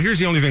page. But here's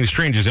the only thing that's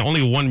strange is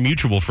only one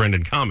mutual friend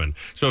in common.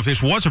 So if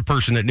this was a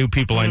person that knew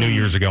people I knew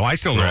years ago, I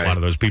still know a lot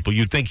of those people.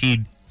 You'd think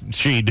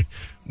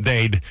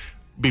they'd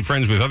be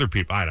friends with other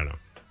people. I don't know.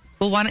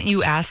 Well, why don't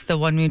you ask the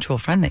one mutual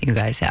friend that you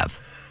guys have?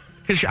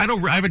 Because I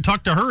haven't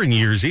talked to her in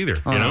years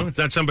either. You know, it's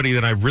not somebody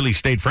that I've really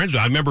stayed friends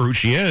with. I remember who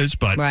she is,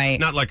 but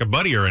not like a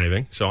buddy or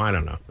anything. So I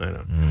don't know.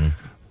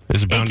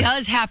 This is It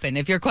does happen.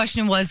 If your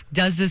question was,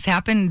 does this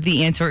happen?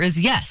 The answer is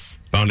yes.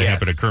 bound to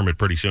happen to Kermit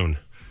pretty soon.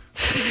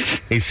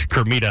 He's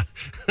Kermita.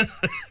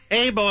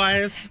 Hey,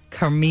 boys.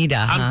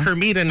 Kermita, I'm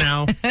Kermita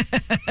now.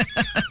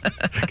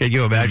 Can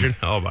you imagine?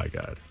 Oh, my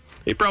God.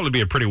 He'd probably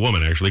be a pretty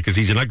woman, actually, because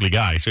he's an ugly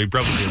guy, so he'd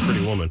probably be a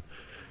pretty woman.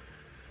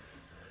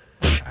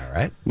 All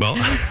right. Well,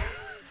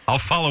 I'll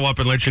follow up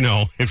and let you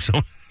know if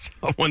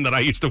someone that I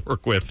used to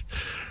work with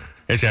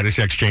has had a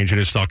sex change and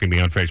is stalking me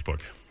on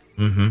Facebook.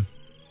 Mm-hmm.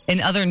 In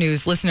other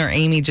news, listener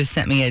Amy just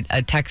sent me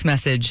a text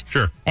message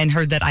and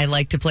heard that I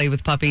like to play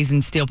with puppies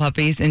and steal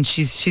puppies, and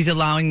she's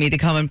allowing me to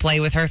come and play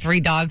with her 3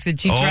 dogs, and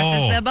she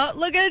dresses them up.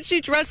 Look at it, she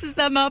dresses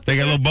them up. They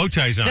got little bow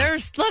ties on.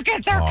 Look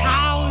at their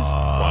cows.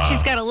 Wow.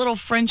 She's got a little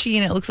Frenchie,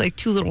 and it looks like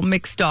 2 little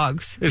mixed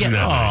dogs. Isn't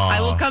that nice?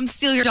 I will come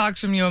steal your dogs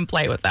from you and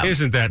play with them.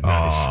 Isn't that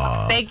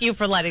nice? Thank you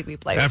for letting me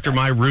play with After them.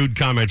 my rude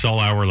comments all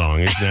hour long.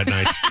 Isn't that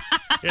nice?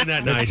 Isn't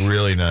that nice? That's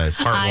really nice.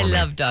 I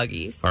love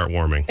doggies.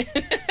 Heartwarming.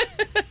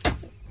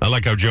 I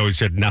like how Joey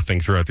said nothing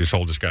throughout this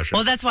whole discussion.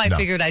 Well, that's why I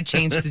figured I'd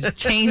change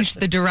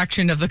the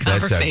direction of the That's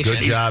conversation. a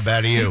good job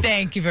out of you.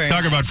 Thank you very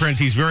Talk much. about friends.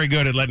 He's very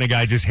good at letting a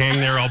guy just hang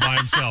there all by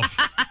himself.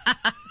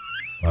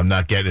 I'm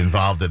not getting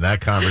involved in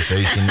that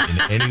conversation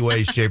in any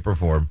way, shape, or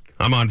form.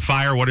 I'm on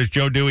fire. What does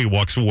Joe do? He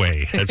walks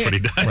away. That's what he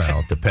does.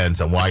 Well, it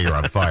depends on why you're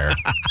on fire.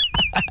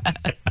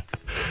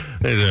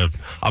 There's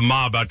a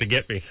mob out to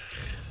get me.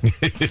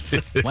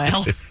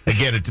 Well,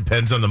 again, it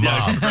depends on the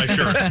mob. Yeah,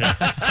 sure.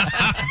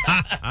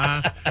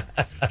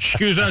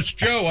 Excuse us,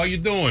 Joe. How you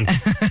doing?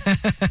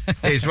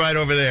 He's right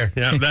over there.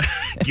 Yeah,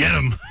 get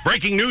him.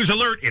 Breaking news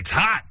alert. It's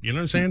hot. You know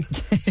what I'm saying?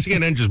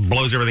 CNN just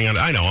blows everything out.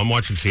 I know. I'm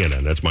watching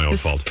CNN. That's my own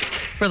fault.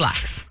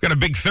 Relax. Got a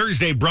big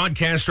Thursday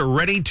broadcast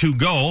ready to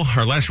go.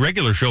 Our last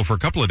regular show for a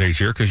couple of days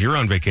here because you're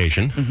on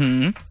vacation.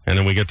 Mm-hmm. And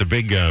then we get the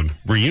big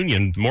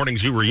reunion, Morning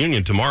Zoo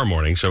reunion tomorrow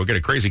morning. So we get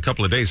a crazy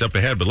couple of days up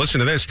ahead. But listen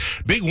to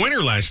this. Big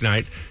winner last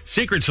night.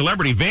 Secret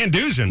celebrity Van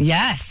Dusen.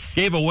 Yes.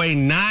 Gave away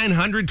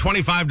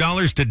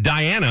 $925 to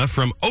Diana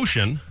from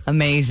Ocean.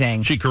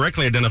 Amazing. She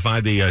correctly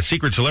identified the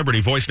secret celebrity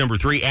voice number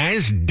 3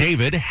 as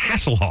David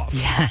Hasselhoff.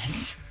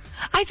 Yes.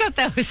 I thought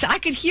I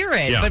could hear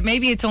it, Yeah. but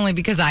maybe it's only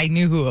because I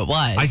knew who it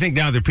was. I think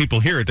now that people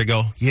hear it, they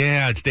go,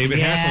 yeah, it's David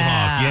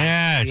Hasselhoff.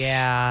 Yes.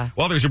 Yeah.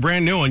 Well, there's a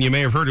brand new one. You may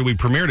have heard it. We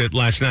premiered it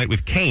last night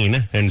with Kane,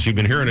 and so you've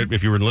been hearing it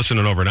if you were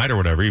listening overnight or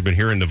whatever. You've been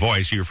hearing the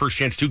voice. Your first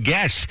chance to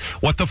guess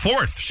what the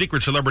 4th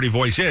secret celebrity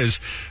voice is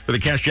for the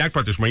cash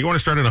jackpot this morning. You want to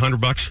start at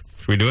 $100?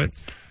 Should we do it?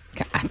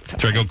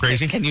 Should I go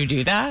crazy? Can you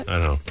do that? I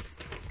don't know.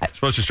 I'm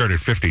supposed to start at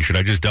 50. Should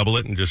I just double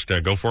it and just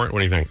go for it? What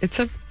do you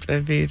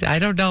think? I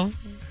don't know.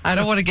 I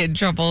don't want to get in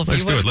trouble.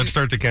 Let's do it. Let's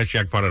start the cash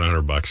jackpot at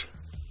 $100.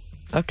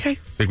 Okay.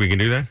 Think we can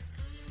do that?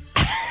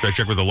 Should I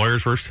check with the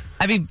lawyers first?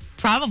 I mean,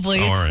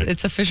 probably all right.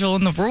 it's official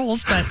in the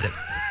rules, but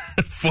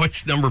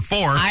Voice number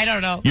 4. I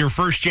don't know. Your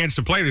first chance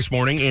to play this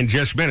morning in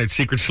just minutes.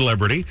 Secret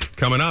celebrity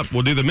coming up.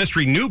 We'll do the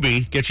mystery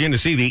newbie. Get you in to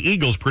see the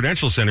Eagles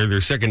Prudential Center,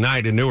 their second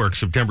night in Newark,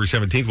 September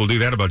 17th. We'll do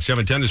that about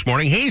 7:10 this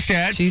morning. He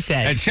said. She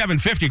said. At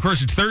 7:50. Of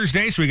course, it's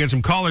Thursday, so we got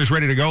some callers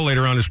ready to go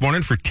later on this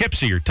morning for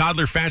Tipsy or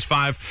Toddler Fast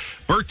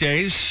 5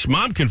 birthdays,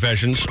 mom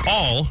confessions,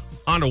 all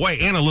on the way,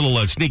 and a little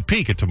sneak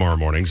peek at tomorrow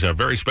morning's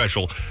very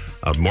special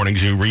Morning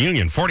Zoo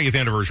reunion. 40th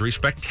anniversary.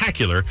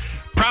 Spectacular.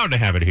 Proud to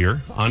have it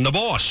here on The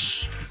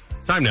Boss.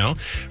 Time now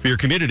for your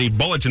community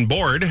bulletin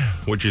board,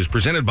 which is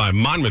presented by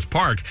Monmouth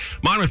Park.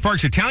 Monmouth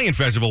Park's Italian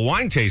Festival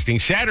wine tasting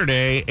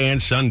Saturday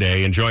and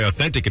Sunday. Enjoy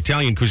authentic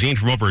Italian cuisine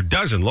from over a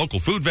dozen local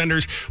food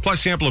vendors,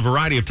 plus sample a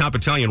variety of top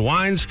Italian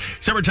wines.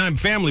 Summertime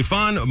family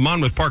fun.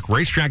 Monmouth Park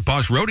Racetrack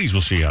Boss Roadies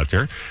will see you out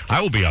there.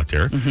 I will be out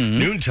there.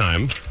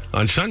 Noontime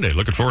on Sunday.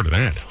 Looking forward to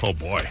that. Oh,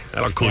 boy.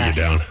 That'll cool you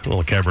down. A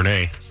little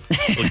Cabernet.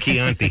 A little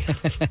Chianti.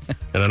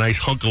 And a nice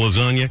hunk of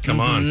lasagna.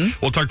 Come on.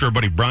 We'll talk to our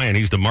buddy Brian.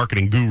 He's the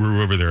marketing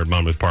guru over there at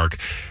Monmouth Park.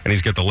 And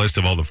he's got the list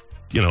of all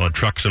the,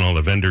 trucks and all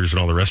the vendors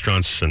and all the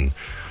restaurants and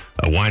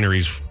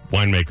wineries,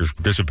 winemakers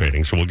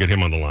participating. So we'll get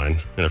him on the line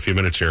in a few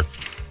minutes here.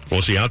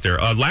 We'll see you out there.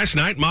 Last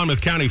night,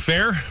 Monmouth County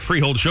Fair,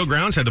 Freehold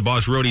Showgrounds, had the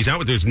Boss Roadies out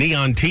with those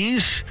neon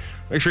tees.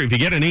 Make sure if you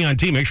get a neon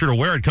tee, make sure to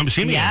wear it. Come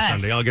see me on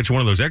Sunday. I'll get you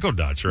one of those Echo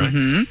Dots, right?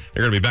 Mm-hmm.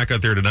 They're going to be back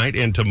out there tonight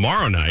and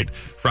tomorrow night,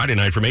 Friday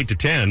night from 8 to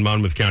 10,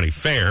 Monmouth County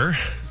Fair.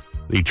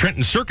 The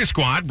Trenton Circus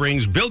Squad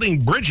brings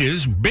Building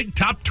Bridges Big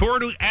Top Tour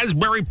to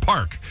Asbury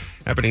Park.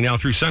 Happening now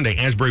through Sunday.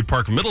 Asbury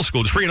Park Middle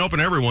School. It's free and open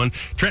to everyone.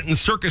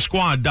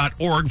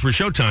 TrentonCircusSquad.org for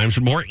showtimes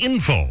for more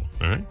info. All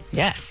right?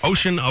 Yes.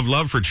 Ocean of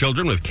Love for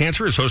Children with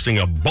Cancer is hosting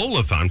a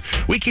bowl-a-thon.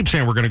 We keep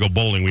saying we're going to go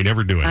bowling. We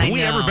never do it. Have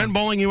we ever been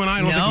bowling, you and I?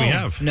 I don't think we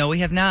have. No, we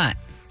have not.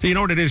 So you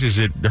know what it is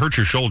it hurts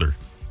your shoulder.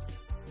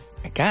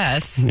 I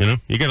guess. You know,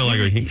 you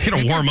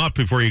gotta warm up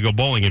before you go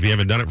bowling if you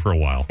haven't done it for a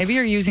while. Maybe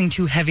you're using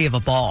too heavy of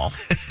a ball.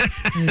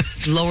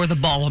 Just lower the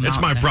ball amount.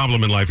 That's my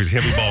problem in life is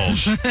heavy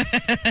balls.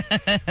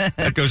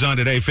 That goes on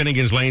today.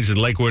 Finnegan's Lanes in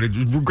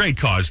Lakewood. Great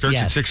cause. Starts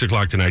at 6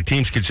 o'clock tonight.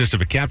 Teams consist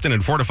of a captain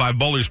and 4 to 5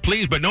 bowlers,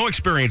 please, but no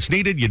experience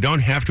needed. You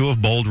don't have to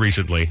have bowled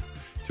recently.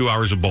 2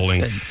 hours of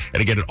bowling. Good.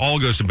 And again, it all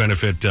goes to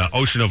benefit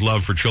Ocean of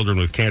Love for Children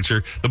with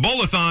Cancer. The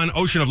Bowl-a-thon,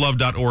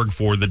 oceanoflove.org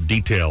for the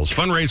details.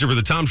 Fundraiser for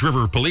the Toms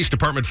River Police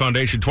Department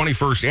Foundation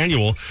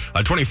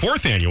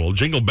 24th annual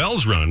Jingle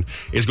Bells Run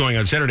is going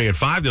on Saturday at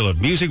 5. They'll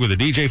have music with a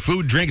DJ,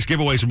 food, drinks,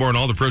 giveaways, and more, and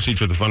all the proceeds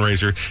for the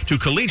fundraiser to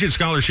collegiate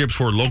scholarships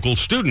for local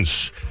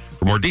students.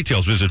 For more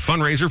details, visit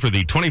fundraiser for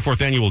the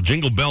 24th annual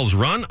Jingle Bells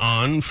Run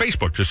on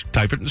Facebook. Just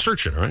type it and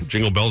search it, all right?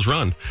 Jingle Bells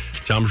Run,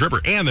 Toms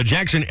River. And the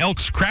Jackson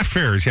Elks Craft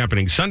Fair is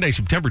happening Sunday,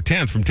 September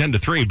 10th from 10 to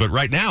 3. But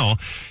right now,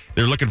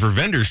 they're looking for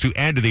vendors to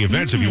add to the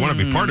event. So if you want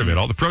to be part of it,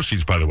 all the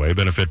proceeds, by the way,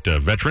 benefit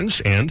veterans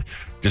and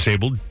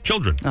disabled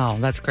children. Oh,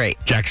 that's great.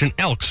 Jackson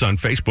Elks on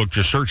Facebook.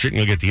 Just search it and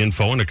you'll get the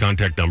info and the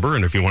contact number.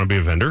 And if you want to be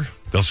a vendor,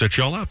 they'll set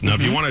you all up. Now,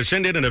 if you want to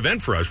send in an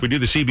event for us, we do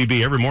the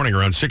CBB every morning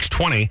around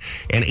 6:20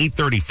 and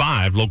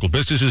 8:35. Local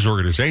businesses,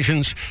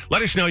 organizations.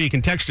 Let us know. You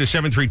can text us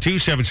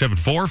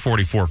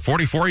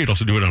 732-774-4444. You'd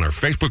also do it on our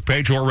Facebook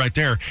page or right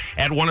there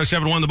at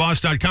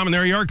 1071theboss.com. And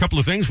there you are. A couple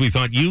of things we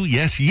thought you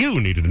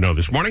needed to know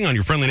this morning on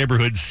your friendly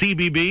neighborhood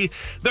CBB,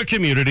 the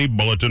Community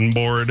Bulletin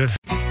Board.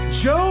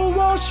 Joe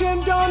Walsh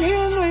and Don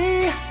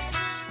Henley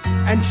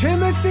and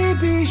Timothy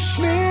B.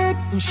 Schmidt.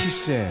 And she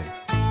said,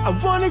 I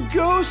want to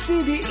go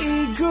see the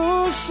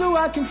Eagles so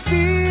I can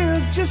feel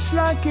just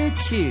like a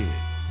kid.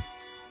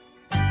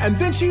 And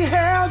then she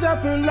held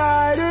up her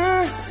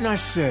lighter and I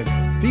said,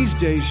 these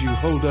days you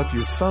hold up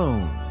your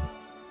phone.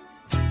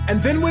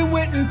 And then we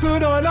went and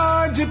put on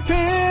our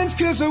Depends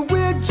cause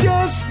we're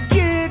just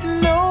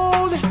getting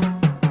old.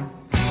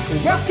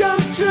 Welcome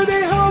to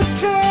the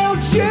Hotel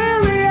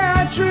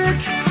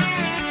Geriatric,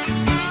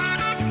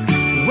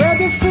 where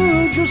the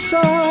foods are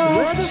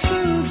soft,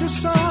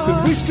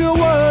 but we still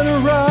want to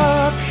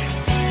rock.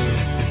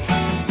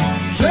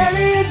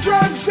 Plenty of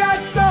drugs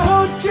at the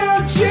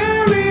Hotel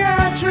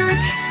Geriatric,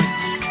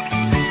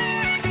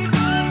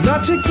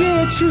 not to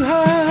get you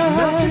high,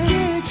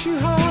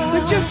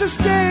 but just to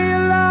stay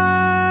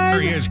alive.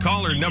 There he is,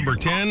 caller number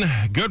 10.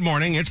 Good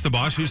morning, it's the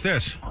boss. Who's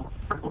this?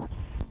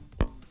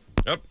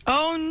 Yep.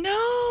 Oh,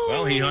 no.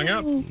 Well, he hung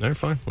up. They're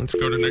fine. Let's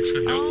go to the next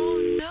guy. Oh,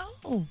 no.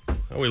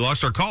 Oh, we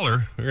lost our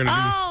caller. We're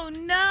gonna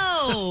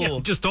no.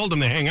 Just told him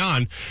to hang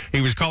on.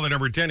 He was caller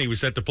number 10. He was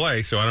set to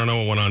play, so I don't know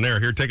what went on there.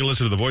 Here, take a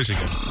listen to the voice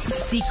again.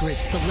 Secret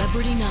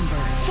celebrity number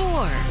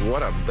 4.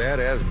 What a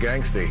badass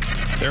gangsty.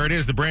 There it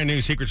is, the brand new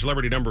secret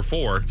celebrity number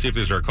 4. Let's see if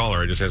this is our caller.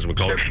 I just had someone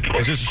call.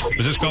 Is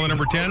this caller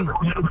number 10?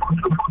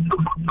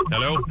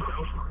 Hello?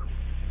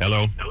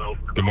 Hello?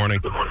 Good morning.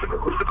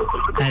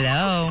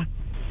 Hello.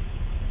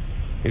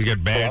 He's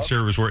got bad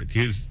service.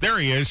 There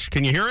he is.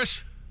 Can you hear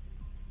us?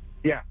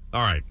 Yeah.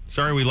 All right.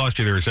 Sorry we lost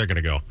you there a second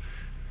ago.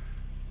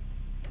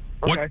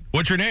 Okay.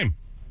 What's your name?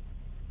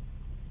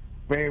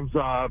 My name's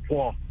Paul.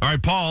 All right,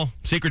 Paul,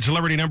 secret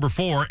celebrity number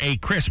 4, a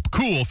crisp,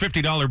 cool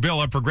 $50 bill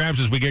up for grabs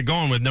as we get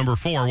going with number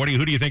 4.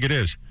 Who do you think it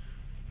is?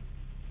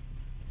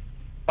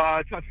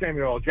 It's not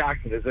Samuel L.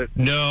 Jackson, is it?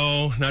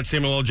 No, not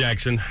Samuel L.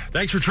 Jackson.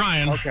 Thanks for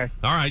trying. Okay.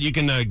 All right, you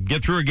can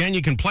get through again.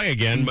 You can play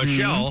again.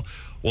 Michelle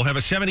will have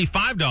a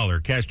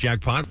 $75 cash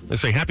jackpot.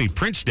 Let's say Happy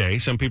Prince Day.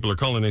 Some people are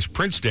calling this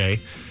Prince Day.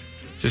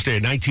 It's this day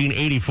in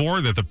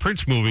 1984 that the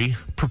Prince movie,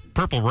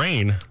 Purple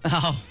Rain,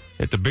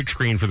 hit the big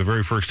screen for the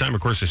very first time.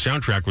 Of course, the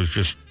soundtrack was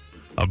just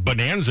a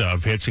bonanza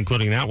of hits,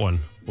 including that one,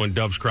 When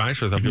Doves Cry.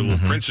 So I thought a little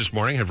Prince this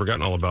morning. Had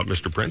forgotten all about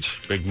Mr. Prince.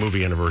 Big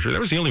movie anniversary. That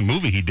was the only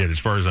movie he did as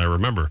far as I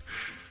remember.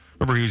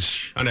 Remember he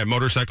was on that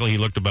motorcycle. He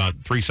looked about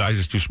 3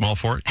 sizes too small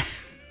for it.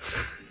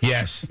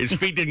 Yes. His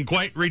feet didn't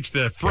quite reach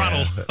the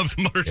throttle of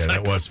the motorcycle.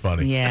 Yeah, that was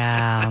funny.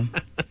 Yeah.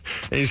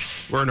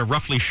 He's wearing a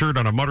roughly shirt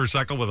on a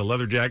motorcycle with a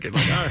leather jacket.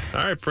 Like,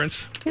 all right,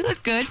 Prince. You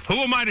look good. Who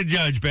am I to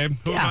judge, babe?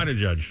 Who am I to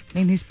judge? I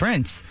mean, he's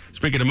Prince.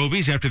 Speaking of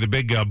movies, after the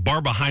big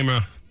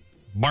Barbenheimer.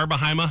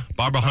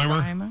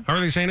 How are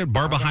they saying it?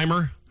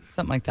 Barbenheimer?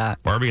 something like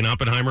that. Barbie and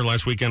Oppenheimer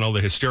last weekend, all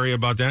the hysteria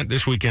about that.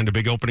 This weekend, a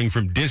big opening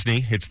from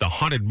Disney. It's the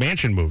Haunted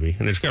Mansion movie,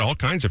 and it's got all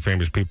kinds of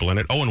famous people in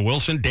it. Owen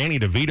Wilson, Danny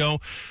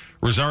DeVito,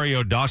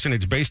 Rosario Dawson.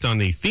 It's based on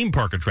the theme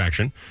park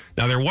attraction.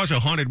 Now, there was a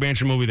Haunted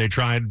Mansion movie they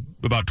tried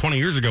about 20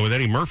 years ago with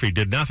Eddie Murphy.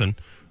 Did nothing.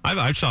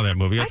 I saw that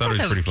movie. I thought it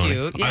was pretty funny.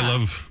 Cute, yeah.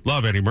 I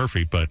love Eddie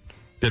Murphy, but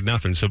did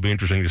nothing. So it'll be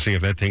interesting to see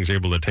if that thing's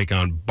able to take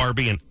on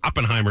Barbie and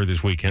Oppenheimer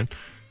this weekend.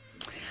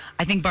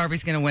 I think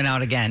Barbie's going to win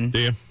out again. Do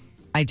you?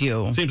 I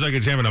do. Seems like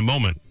it's having a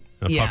moment,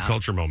 a pop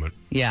culture moment.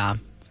 Yeah.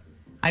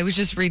 I was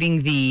just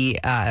reading the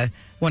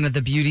one of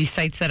the beauty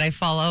sites that I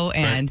follow,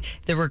 and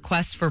the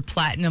request for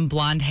platinum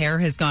blonde hair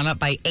has gone up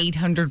by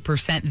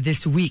 800%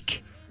 this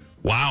week.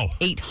 Wow.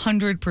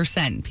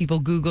 800%. People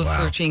Google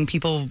searching,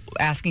 people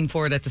asking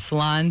for it at the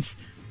salons.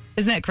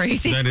 Isn't that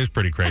crazy? That is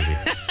pretty crazy.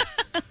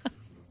 They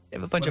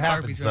have a bunch of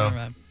Barbies running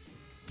around.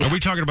 Are we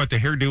talking about the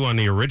hairdo on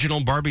the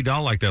original Barbie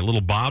doll, like that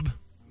little bob?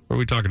 What are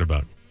we talking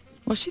about?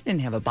 Well, she didn't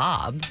have a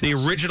bob. The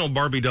original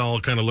Barbie doll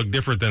kind of looked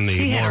different than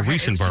the more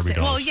recent Barbie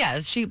dolls. Well, yeah,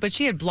 she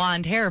had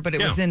blonde hair, but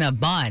it was in a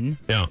bun.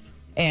 Yeah.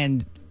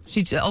 And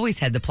she always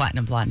had the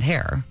platinum blonde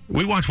hair.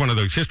 We watched one of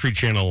those History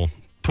Channel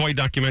toy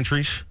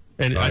documentaries.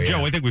 And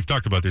Joe, I think we've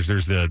talked about this.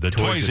 There's the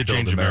toys that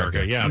changed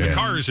America. Yeah, the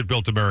cars that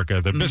built America,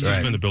 the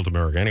businessmen that built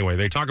America. Anyway,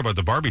 they talk about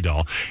the Barbie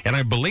doll, and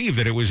I believe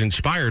that it was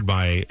inspired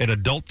by an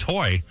adult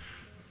toy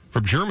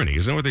from Germany.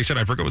 Isn't that what they said?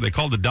 I forget what they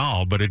called the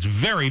doll, but it's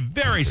very,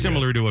 very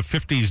similar to a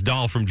 50s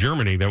doll from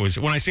Germany. That was,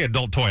 when I say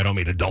adult toy, I don't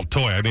mean adult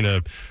toy. I mean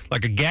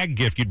like a gag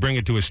gift. You'd bring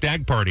it to a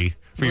stag party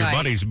for your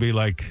buddies and be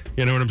like,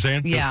 you know what I'm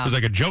saying? Yeah. It was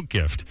like a joke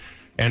gift.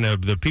 And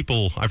the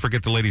people, I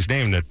forget the lady's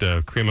name that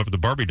came up with the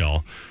Barbie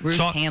doll. Ruth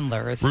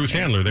Handler. Ruth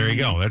Handler, there you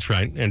go. That's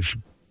right. And she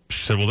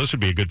said, well, this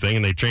would be a good thing.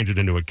 And they changed it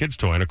into a kid's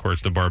toy. And, of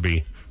course, the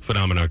Barbie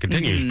phenomenon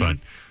continues. But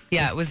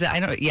yeah, it was.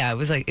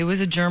 It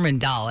was a German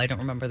doll. I don't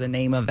remember the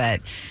name of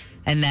it.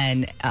 And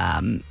then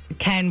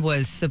Ken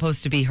was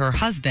supposed to be her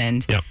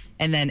husband. Yep.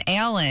 And then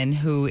Alan,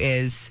 who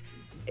is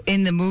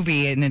in the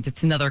movie, and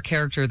it's another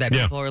character that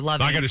people are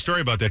loving. I got a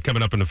story about that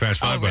coming up in the Fast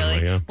Five, by the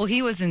way. Yeah. Well,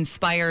 he was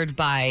inspired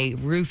by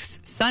Ruth's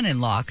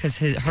son-in-law because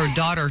her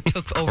daughter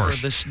took over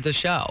the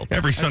show.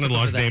 Every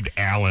son-in-law is named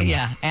Alan.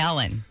 Yeah,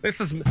 Alan.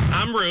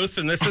 I'm Ruth,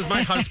 and this is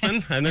my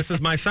husband, and this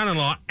is my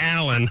son-in-law,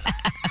 Alan.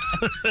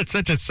 That's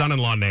such a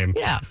son-in-law name.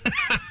 Yeah.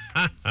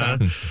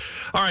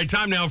 All right,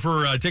 time now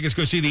for tickets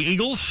to go see the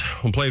Eagles.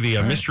 We'll play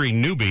the Mystery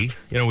Newbie.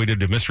 You know, we did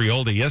the Mystery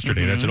Oldie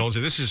yesterday. That's an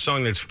oldie. This is a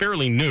song that's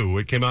fairly new.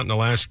 It came out in the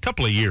last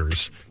couple of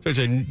years. So it's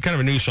a kind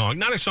of a new song.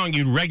 Not a song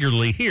you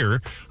regularly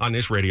hear on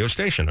this radio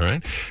station, all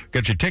right?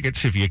 Got your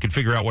tickets if you could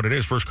figure out what it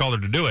is. First caller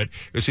to do it.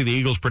 Go see the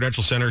Eagles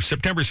Prudential Center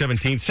September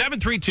 17th,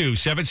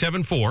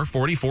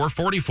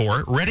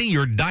 732-774-4444. Ready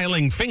your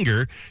dialing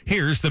finger.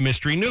 Here's the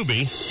Mystery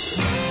Newbie.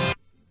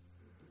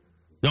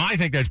 No, I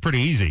think that's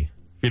pretty easy.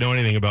 If you know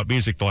anything about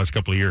music the last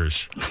couple of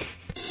years.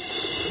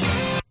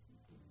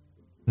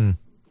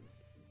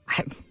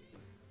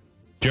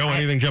 Joe,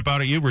 anything jump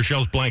out at you?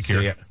 Rochelle's blank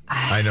here. See,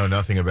 I know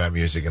nothing about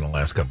music in the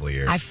last couple of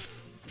years. I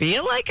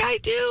feel like I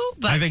do,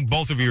 but I think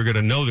both of you are going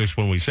to know this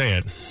when we say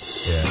it.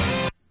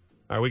 Yeah.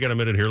 All right, we got a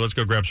minute here. Let's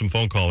go grab some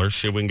phone callers,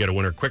 see if we can get a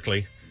winner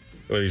quickly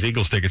with these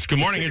Eagles tickets. Good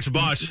morning, it's the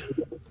boss.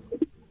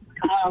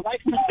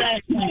 Life in the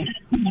Fast Lane.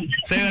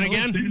 Say that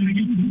again?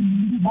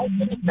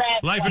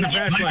 Life in the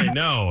Fast Lane.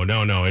 No.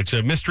 It's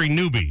a Mystery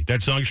Newbie.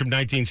 That song's from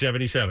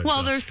 1977.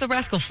 well, there's the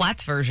Rascal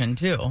Flatts version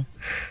too.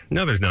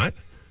 No, there's not.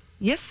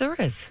 Yes, there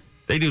is.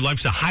 They do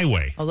Life's a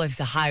Highway. Oh, Life's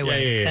a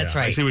Highway. Yeah. That's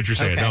right. I see what you're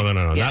saying. Okay.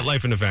 No. Yeah. Not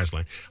Life in the Fast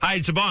Lane. Hi,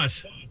 it's the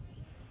boss.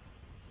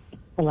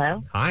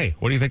 Hello. Hi.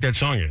 What do you think that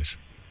song is?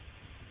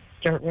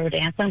 Dirt Road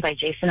Anthem by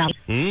Jason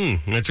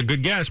Aldean. That's a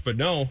good guess, but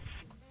no. Want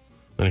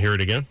to hear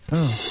it again?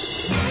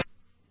 Oh.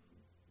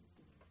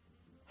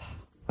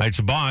 Hi, it's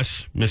the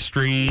boss.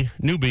 Mystery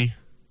Newbie.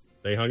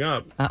 They hung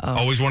up. Uh-oh.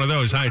 Always one of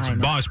those. Hi, it's the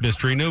boss.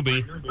 Mystery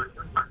Newbie.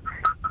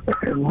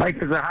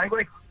 Life is a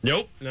highway?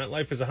 Nope, not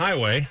Life is a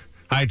Highway.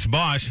 Hi, it's the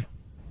boss.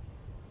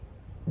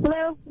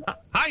 Hello.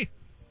 Hi.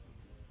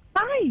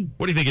 Hi.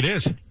 What do you think it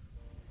is?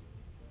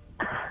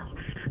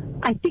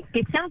 I think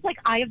it sounds like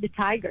Eye of the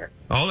Tiger.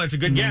 Oh, that's a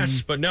good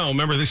guess, but no.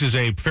 Remember, this is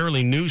a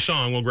fairly new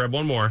song. We'll grab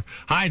one more.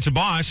 Hi, it's the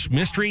boss.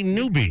 Mystery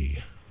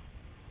Newbie.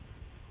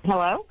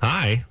 Hello.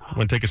 Hi.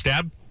 Want to take a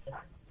stab?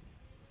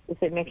 Is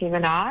it Nicki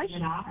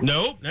Minaj?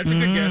 Nope, that's a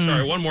good guess. All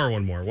right, one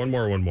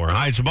more.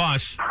 Hi, it's the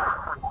boss.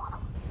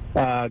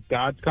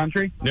 God's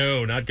Country?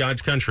 No, not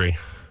God's Country.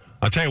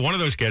 I'll tell you one of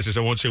those guesses. I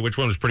won't say which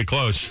one was pretty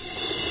close.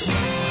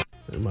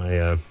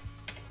 My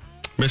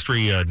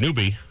Mystery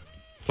Newbie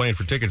playing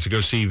for tickets to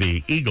go see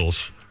the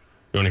Eagles.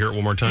 You want to hear it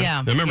one more time?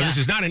 Yeah. Now remember, this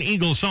is not an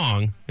Eagles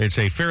song. It's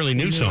a fairly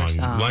new song.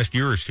 Last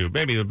year or two.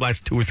 Maybe the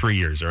last 2 or 3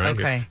 years, all right?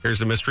 Okay. Here's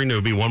the Mystery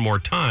Newbie one more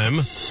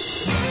time.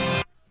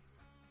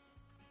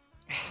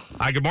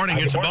 Hi, good morning.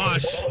 It's the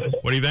boss.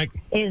 What do you think?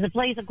 Is it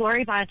Blaze of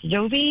Glory by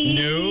Jovi?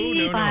 No.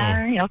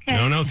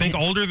 Okay. No. Think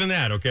older than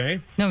that, okay?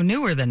 No,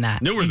 newer than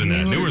that. Newer than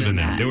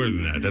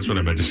that. That's what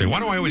I meant to say. Why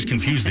do I always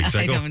confuse these?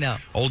 I don't know.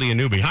 Oldie and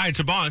newbie. Hi, it's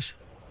the boss.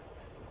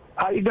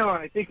 How you doing?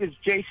 I think it's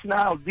Jason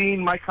Aldean,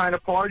 My Kind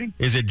of Party.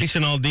 Is it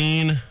Jason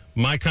Aldean,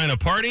 My Kind of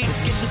Party?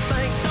 Let's get this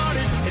thing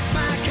started. It's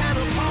my kind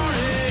of party.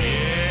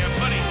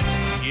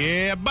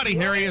 Yeah, buddy.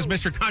 There he is,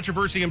 Mr.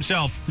 Controversy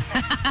himself.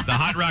 The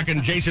hot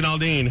rockin' Jason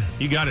Aldean.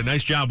 You got it.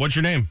 Nice job. What's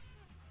your name?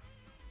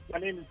 My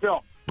name is Bill.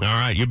 All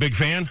right. You a big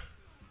fan?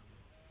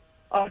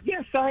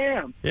 Yes, I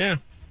am. Yeah.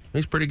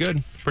 He's pretty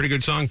good. Pretty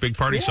good song. Big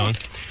party song.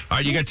 All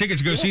right. You got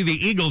tickets to go see the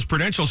Eagles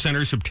Prudential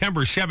Center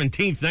September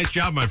 17th. Nice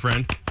job, my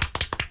friend.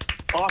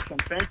 Awesome.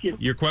 Thank you.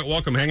 You're quite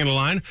welcome. Hang on the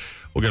line.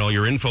 We'll get all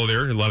your info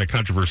there. A lot of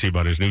controversy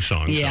about his new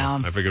song. Yeah.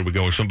 So I figured we'd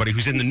go with somebody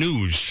who's in the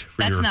news.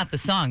 That's not the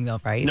song, though,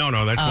 right? No,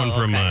 that's one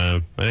from,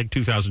 I think,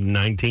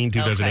 2019,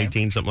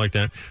 2018, something like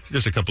that. It's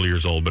just a couple of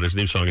years old, but his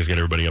new song is getting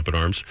everybody up in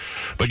arms.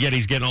 But yet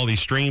he's getting all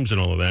these streams and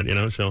all of that,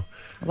 so.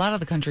 A lot of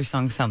the country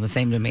songs sound the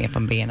same to me, if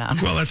I'm being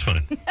honest. Well, that's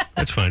fine.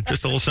 That's fine.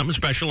 Just a little something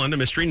special on the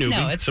Mystery Newbie.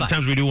 No, it's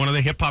Sometimes fine. we do one of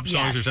the hip-hop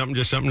songs or something,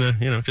 just something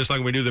to, just like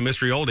when we do the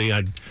Mystery Oldie,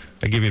 I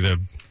give you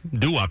the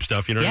doo-wop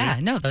stuff, you know what I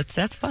mean? Yeah, no,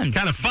 that's fun.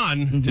 Kind of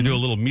fun to do a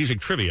little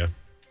music trivia.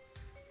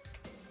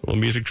 All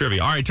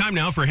right, time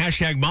now for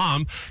hashtag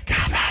mom.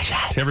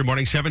 It's every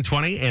morning,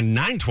 7:20 and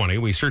 9:20.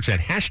 We search that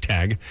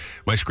hashtag.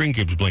 My screen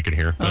keeps blinking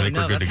here. I think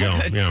we're good to go.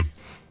 Good. Yeah.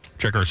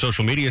 Check our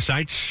social media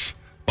sites,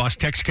 Boss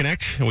Text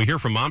Connect, and we hear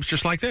from moms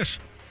just like this.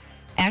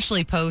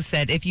 Ashley Poe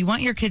said, if you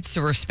want your kids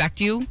to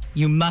respect you,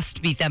 you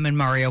must beat them in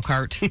Mario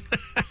Kart.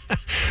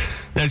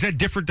 Now, is that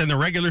different than the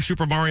regular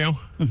Super Mario?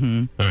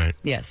 Mm-hmm. All right.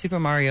 Yeah, Super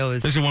Mario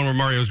is... This is the one where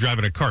Mario's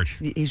driving a cart.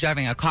 He's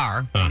driving a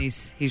car, and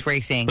he's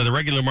racing. But the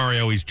regular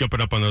Mario, he's jumping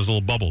up on those little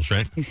bubbles,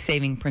 right? He's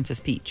saving Princess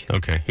Peach.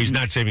 Okay. He's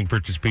not saving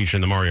Princess Peach in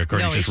the Mario Kart.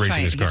 No, he's just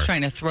racing his car. He's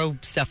trying to throw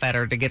stuff at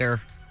her to get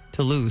her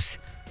to lose.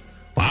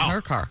 Wow. In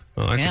her car.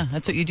 Oh,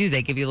 that's what you do.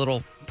 They give you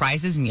little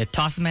prizes and you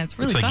toss them, and it's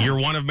really It's like fun. year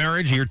 1 of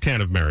marriage, year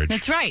 10 of marriage.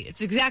 That's right.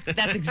 That's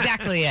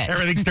exactly it.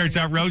 Everything starts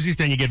out rosy,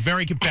 then you get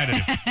very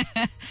competitive.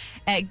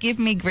 At Give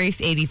Me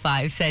Grace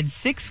 85 said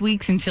 6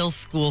 weeks until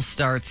school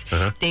starts.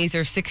 Days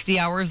are 60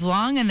 hours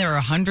long, and there are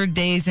 100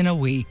 days in a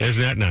week.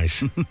 Isn't that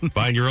nice?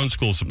 Buying your own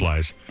school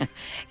supplies.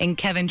 And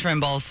Kevin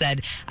Trimble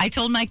said, I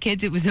told my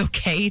kids it was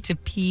okay to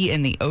pee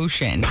in the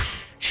ocean.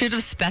 Should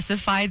have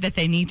specified that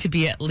they need to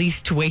be at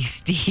least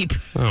waist deep.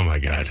 Oh, my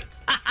God.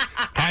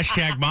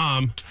 Hashtag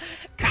mom.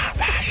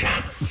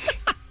 Confessions.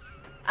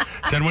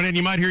 Send one in.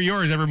 You might hear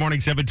yours every morning,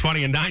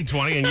 7:20 and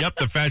 9:20. And yep,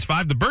 the Fast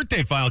Five, the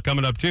birthday file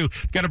coming up, too.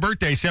 Got a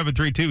birthday,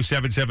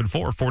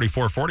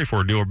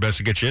 732-774-4444. Do our best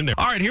to get you in there.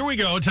 All right, here we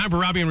go. Time for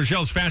Robby and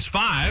Rochelle's Fast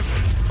Five.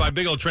 5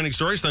 big old trending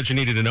stories thought you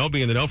needed to know.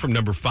 Be in the know from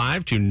number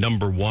 5 to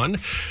number 1.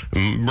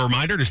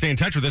 Reminder to stay in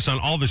touch with us on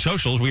all the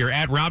socials. We are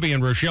at Robby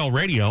and Rochelle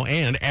Radio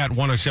and at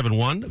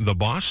 1071 The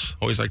Boss.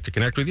 Always like to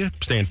connect with you,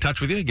 stay in touch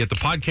with you, get the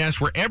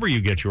podcast wherever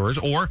you get yours,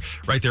 or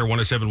right there,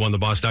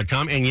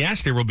 1071theboss.com. And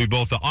yes, there will be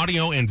both the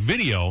audio and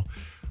video.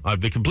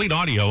 The complete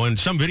audio and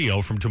some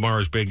video from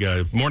tomorrow's big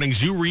morning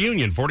zoo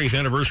reunion, 40th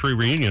anniversary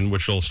reunion,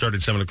 which will start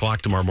at 7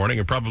 o'clock tomorrow morning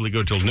and probably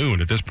go till noon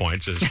at this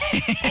point. There's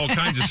all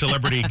kinds of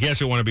celebrity guests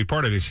who want to be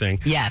part of this thing.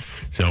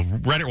 Yes. So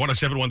right at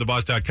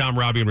 1071theboss.com,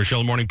 Robby and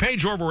Rochelle morning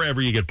page, or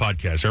wherever you get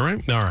podcasts, all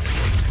right? All right.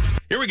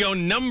 Here we go.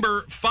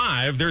 Number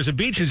 5, there's a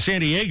beach in San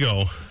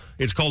Diego.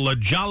 It's called La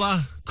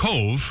Jolla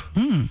Cove.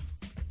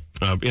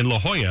 In La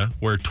Jolla,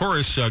 where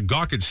tourists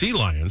gawk at sea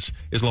lions.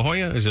 Is La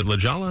Jolla, is it La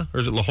Jolla, or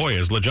is it La Jolla?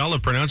 Is La Jolla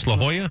pronounced La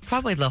Jolla?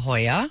 Probably La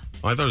Jolla.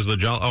 Oh, I thought it was La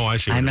Jolla. Oh, I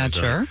see. I'm not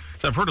sure.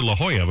 I've heard of La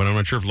Jolla, but I'm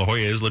not sure if La Jolla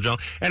is La Jolla.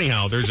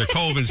 Anyhow, there's a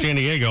cove in San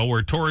Diego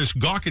where tourists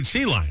gawk at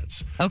sea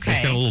lions. Okay.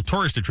 It's got a little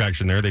tourist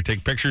attraction there. They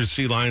take pictures of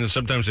sea lions.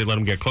 Sometimes they let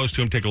them get close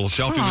to them, take a little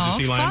selfie with the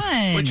sea lion,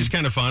 fun. which is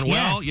kind of fun.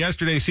 Yes. Well,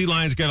 yesterday, sea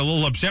lions got a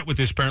little upset with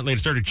this, apparently, and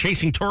started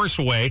chasing tourists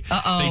away.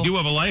 They do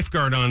have a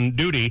lifeguard on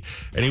duty,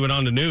 and he went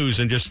on the news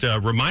and just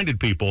reminded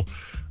people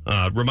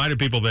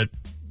that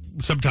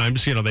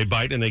sometimes, they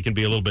bite and they can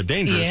be a little bit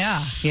dangerous. Yeah,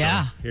 So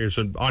yeah. Here's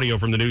some audio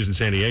from the news in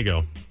San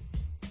Diego.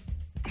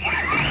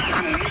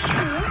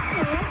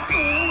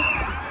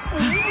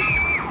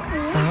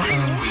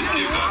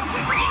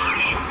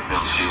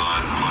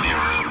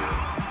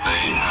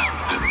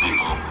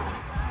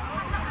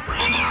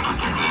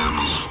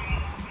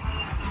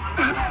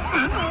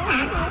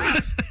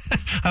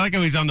 I like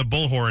how he's on the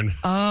bullhorn.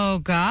 Oh,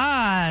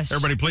 gosh.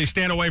 Everybody, please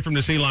stand away from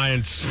the sea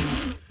lions.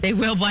 They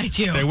will bite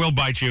you. They will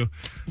bite you.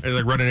 They're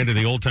like running into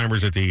the old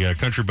timers at the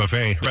country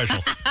buffet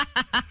special.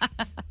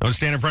 Don't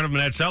stand in front of them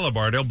in that salad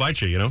bar. They'll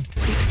bite you,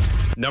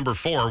 Number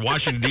 4,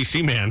 Washington,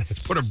 D.C. man has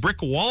put a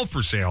brick wall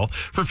for sale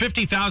for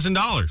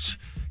 $50,000.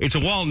 It's a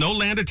wall, no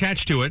land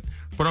attached to it,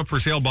 put up for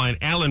sale by an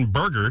Alan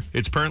Berger.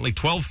 It's apparently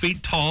 12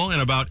 feet tall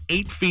and about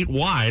 8 feet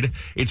wide.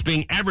 It's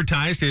being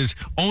advertised as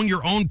Own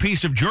Your Own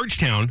Piece of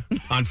Georgetown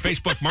on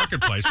Facebook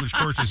Marketplace, which, of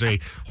course, is a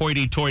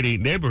hoity-toity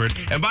neighborhood.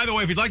 And by the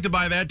way, if you'd like to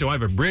buy that, do I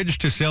have a bridge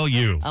to sell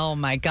you? Oh,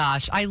 my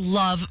gosh. I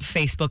love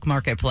Facebook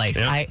Marketplace.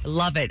 Yep. I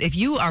love it. If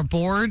you are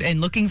bored and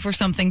looking for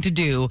something to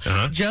do,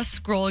 just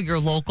scroll your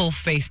local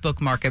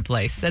Facebook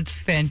Marketplace. That's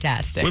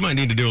fantastic. We might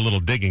need to do a little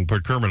digging,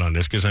 put Kermit on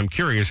this, because I'm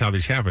curious how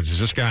this happens. Is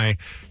this guy,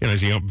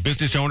 is he a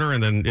business owner and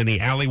and then in the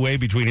alleyway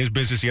between his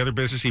business, the other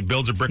business, he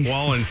builds a brick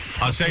wall, and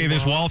I'll sell you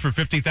this wall for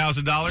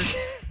 $50,000.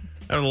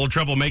 Had a little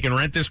trouble making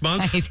rent this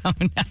month. I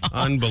don't know.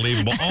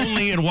 Unbelievable.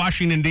 Only in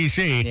Washington,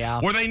 D.C.,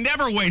 where they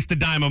never waste a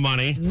dime of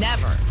money.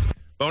 Never.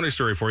 Bonus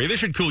story for you. This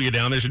should cool you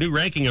down. There's a new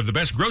ranking of the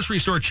best grocery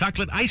store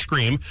chocolate ice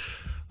cream.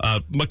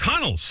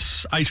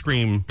 McConnell's ice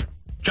cream,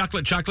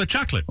 chocolate,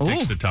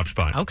 takes the top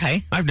spot.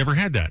 Okay. I've never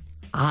had that.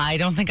 I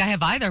don't think I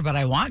have either, but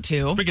I want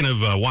to. Speaking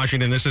of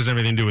Washington, this has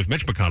everything to do with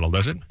Mitch McConnell,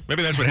 does it?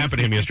 Maybe that's what happened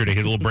to him yesterday. He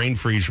had a little brain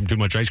freeze from too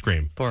much ice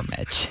cream. Poor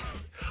Mitch.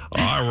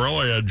 I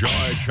really enjoy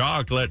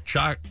chocolate.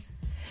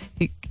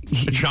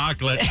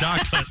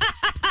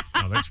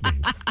 Oh, that's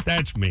mean.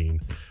 That's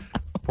mean.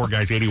 Poor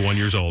guy's 81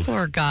 years old.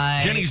 Poor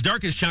guy. Jenny's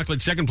Darkest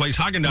Chocolate, second place.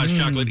 Haagen-Dazs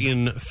chocolate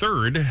in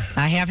third.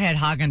 I have had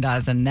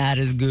Haagen-Dazs, and that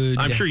is good.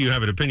 I'm sure you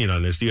have an opinion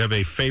on this. Do you have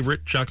a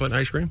favorite chocolate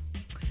ice cream?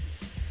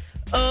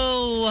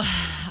 Oh,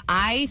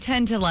 I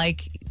tend to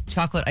like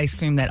chocolate ice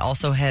cream that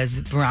also has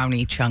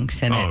brownie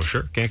chunks in it. Oh,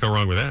 sure. Can't go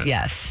wrong with that.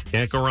 Yes.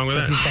 Can't go wrong with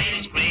that.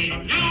 Ice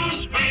cream,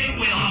 juice cream,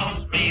 we'll all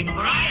scream for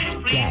ice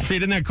cream. Yes. See,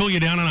 didn't that cool you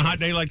down on a hot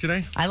day like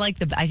today? I like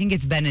I think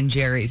it's Ben &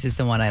 Jerry's is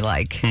the one I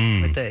like.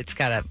 It's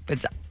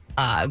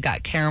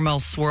got caramel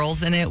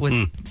swirls in it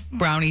with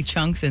brownie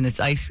chunks, and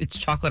it's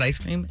chocolate ice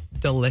cream.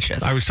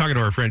 Delicious. I was talking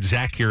to our friend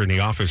Zach here in the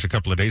office a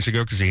couple of days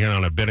ago because he had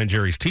on a Ben &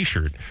 Jerry's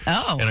T-shirt.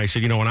 Oh. And I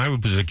said, when I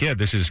was a kid,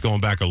 this is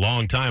going back a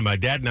long time, my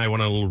dad and I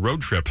went on a little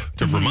road trip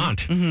to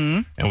Vermont,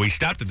 and we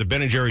stopped at the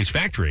Ben & Jerry's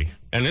factory.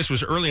 And this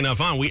was early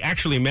enough on. We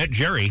actually met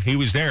Jerry. He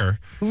was there.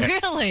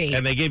 Really?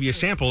 And they gave you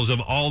samples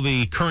of all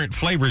the current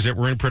flavors that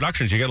were in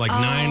productions. You get like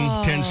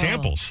 9-10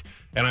 samples.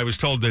 And I was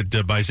told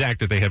that by Zach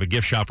that they have a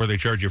gift shop where they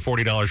charge you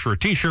 $40 for a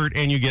T-shirt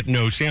and you get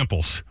no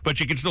samples. But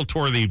you can still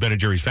tour the Ben &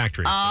 Jerry's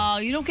factory. Oh,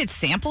 you don't get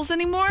samples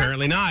anymore?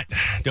 Apparently not.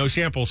 No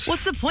samples.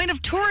 What's the point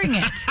of touring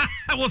it?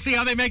 We'll see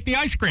how they make the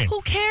ice cream.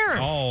 Who cares?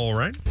 All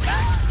right.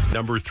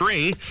 Number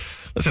 3.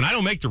 Listen, I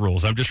don't make the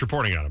rules. I'm just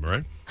reporting on them, all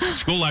right?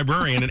 School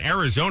librarian in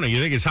Arizona.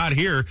 You think it's hot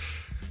here.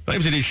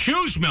 Claims that his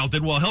shoes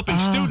melted while helping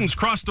students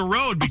cross the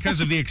road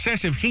because of the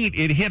excessive heat.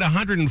 It hit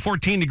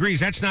 114 degrees.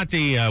 That's not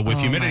the with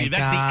humidity.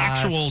 That's the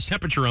actual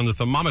temperature on the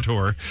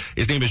thermometer.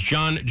 His name is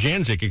John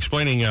Janzik,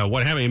 explaining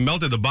what happened. He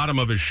melted the bottom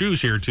of his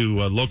shoes here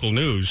to local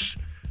news.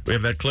 We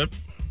have that clip.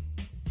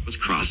 I was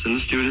crossing the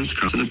students,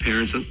 crossing the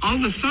parents, and all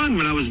of a sudden,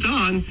 when I was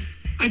done,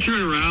 I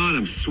turn around,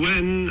 I'm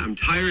sweating, I'm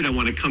tired, I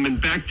want to come in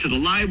back to the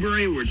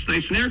library where it's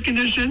nice and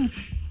air-conditioned,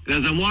 and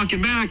as I'm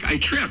walking back, I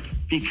trip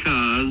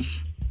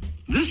because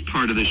this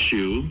part of the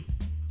shoe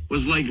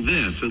was like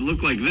this. It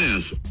looked like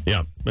this.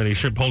 Yeah, and he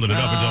should holding it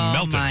up. It's all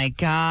melted. Oh, my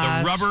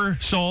gosh. The rubber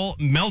sole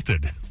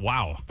melted.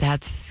 Wow.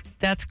 That's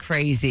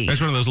crazy.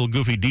 That's one of those little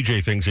goofy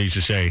DJ things they used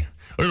to say.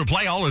 We're going to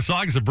play all the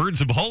songs that burn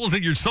some holes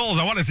in your souls.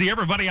 I want to see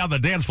everybody on the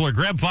dance floor.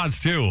 Grab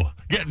pots, too.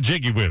 Get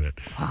jiggy with it.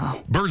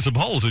 Wow. Burn some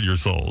holes in your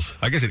souls.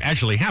 I guess it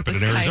actually happened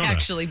This in guy Arizona.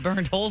 actually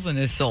burned holes in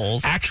his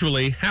souls.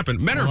 Actually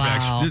happened. Matter of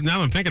fact,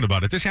 now I'm thinking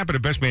about it, this happened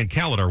to Best Man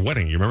Cal at our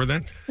wedding. You remember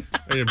that?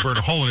 He didn't burn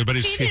a hole in it, but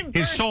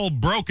his sole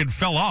broke and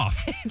fell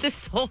off. The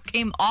sole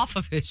came off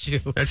of his shoe.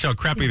 That's how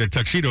crappy the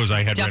tuxedos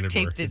I had Duct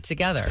rented were. taped it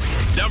together.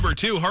 Number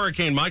 2,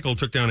 Hurricane Michael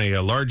took down a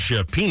large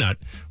peanut,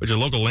 which is a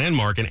local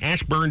landmark in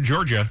Ashburn,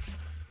 Georgia,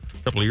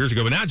 a couple of years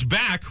ago. But now it's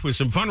back with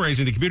some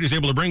fundraising. The community is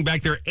able to bring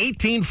back their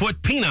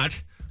 18-foot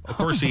peanut. Of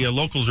course, the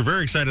locals are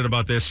very excited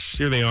about this.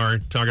 Here they are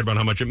talking about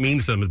how much it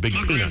means to them, a big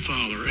My peanut.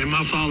 grandfather and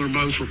my father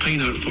both were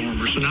peanut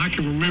farmers, and I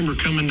can remember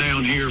coming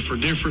down here for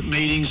different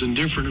meetings and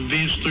different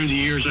events through the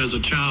years as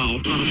a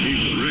child. A lot of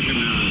people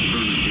recognize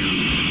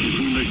Tourniquet is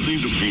when they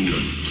see the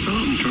peanut. Stop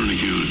and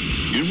Tourniquet.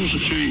 Give us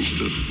a chance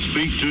to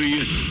speak to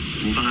you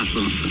and buy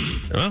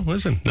something. Well,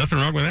 listen, nothing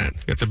wrong with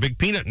that. Got the big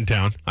peanut in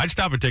town. I'd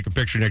stop and take a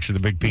picture next to the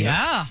big peanut.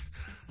 Yeah.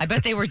 I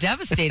bet they were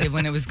devastated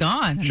when it was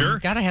gone. Sure.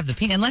 Got to have the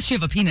peanut, unless you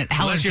have a peanut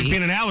allergy. Unless you have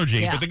peanut allergy.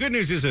 Yeah. But the good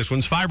news is this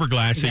one's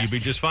fiberglass, so you'd be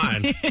just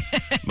fine.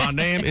 My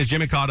name is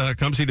Jimmy Carter.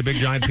 Come see the big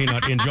giant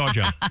peanut in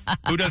Georgia.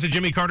 Who does a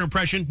Jimmy Carter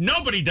impression?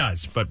 Nobody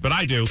does, but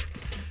I do.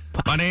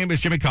 My name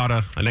is Jimmy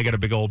Carter, and they got a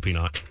big old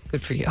peanut.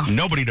 Good for you.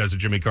 Nobody does a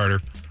Jimmy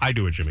Carter. I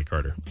do a Jimmy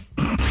Carter.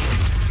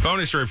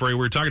 Bonus story for you.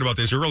 We were talking about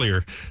this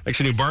earlier.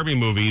 Actually, new Barbie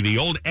movie, the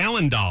old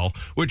Allen doll,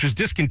 which was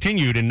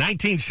discontinued in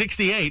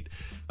 1968.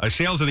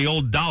 Sales of the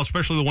old doll,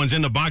 especially the ones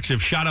in the box,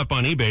 have shot up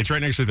on eBay. It's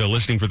right next to the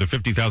listing for the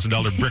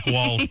 $50,000 brick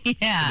wall in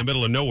the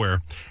middle of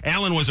nowhere.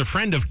 Alan was a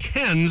friend of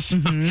Ken's.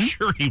 I'm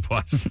sure he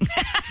was.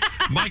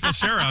 Michael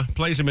Cera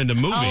plays him in the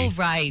movie. Oh,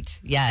 right.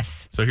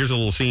 Yes. So here's a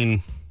little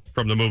scene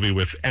from the movie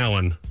with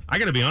Alan. I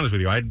got to be honest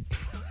with you. I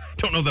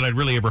don't know that I'd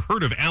really ever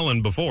heard of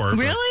Alan before.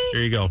 Really?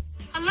 Here you go.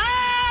 Hello?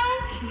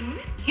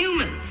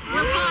 Humans.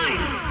 We're fine.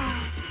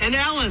 And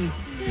Alan.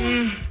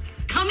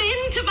 Come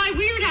into my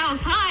weird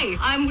house. Hi,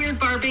 I'm Weird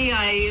Barbie.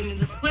 I am in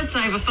the splits. I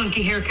have a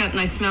funky haircut and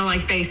I smell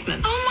like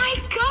basement. Oh my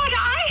God,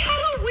 I had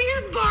a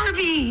weird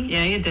Barbie.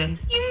 Yeah, you did.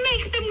 You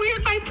make them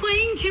weird by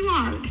playing too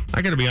hard.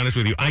 I got to be honest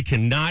with you. I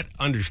cannot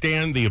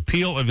understand the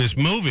appeal of this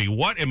movie.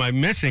 What am I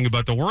missing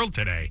about the world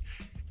today?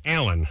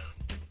 Alan.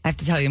 I have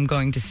to tell you, I'm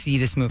going to see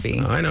this movie.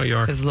 I know you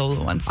are. Because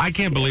Lola wants to I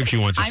can't believe she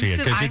wants to see it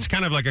because I'm- it's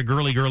kind of like a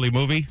girly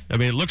movie. I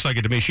mean, it looks like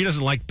it to me. She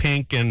doesn't like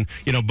pink and,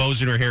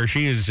 bows in her hair.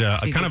 She is I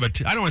don't want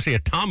to say a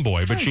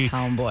tomboy, but she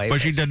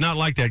did not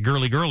like that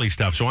girly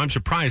stuff. So I'm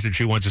surprised that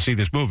she wants to see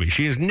this movie.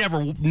 She has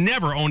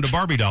never owned a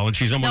Barbie doll, and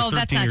she's almost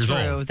 13 years old.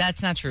 No,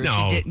 that's not true.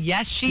 No. She did.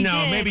 Yes, she did.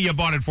 No, maybe you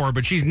bought it for her,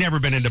 but she's never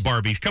been into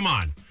Barbies. Come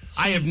on.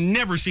 I have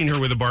never seen her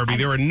with a Barbie.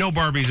 There are no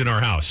Barbies in our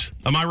house.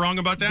 Am I wrong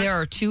about that? There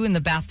are 2 in the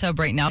bathtub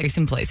right now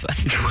Jason plays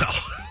with. Well,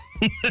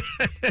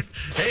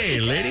 hey,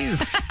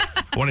 ladies,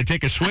 want to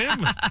take a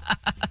swim?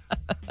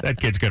 That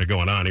kid's got it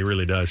going on. He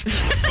really does.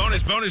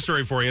 Bonus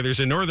story for you. There's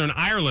a Northern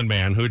Ireland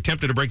man who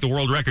attempted to break the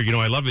world record.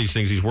 I love these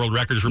things, these world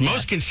records for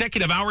most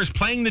consecutive hours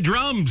playing the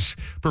drums.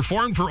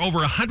 Performed for over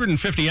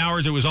 150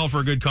 hours. It was all for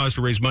a good cause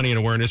to raise money and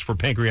awareness for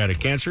pancreatic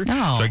cancer.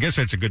 Oh. So I guess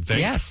that's a good thing.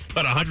 Yes.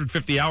 But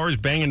 150 hours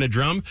banging the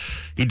drum.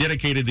 He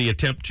dedicated the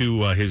attempt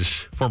to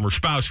his former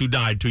spouse who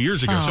died 2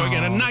 years ago. So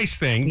again, a nice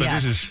thing, but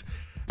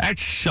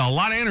that's a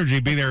lot of energy.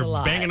 Be there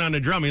banging on the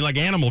drum. He's like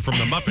Animal from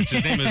the Muppets.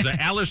 His name is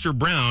Alistair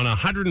Brown.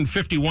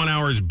 151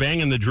 hours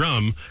banging the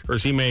drum. Of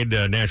course, he made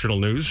national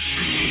news.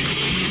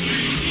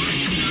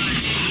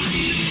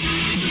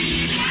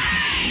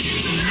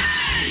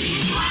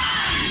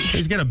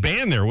 He's got a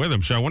band there with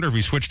him, so I wonder if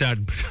he switched out.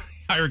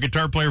 Hire a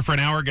guitar player for an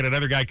hour, get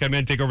another guy come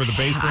in, take over the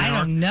bass for an hour. I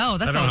don't know.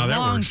 That's a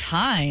long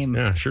time.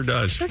 Yeah, sure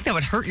does. I feel like that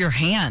would hurt your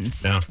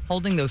hands. Yeah.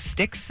 Holding those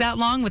sticks that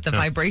long with the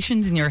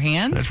vibrations in your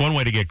hands. That's one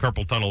way to get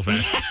carpal tunnel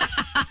fast.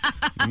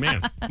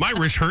 Man, my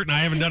wrist hurt and I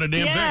haven't done a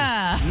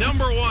damn thing.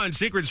 Number 1,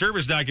 Secret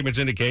Service documents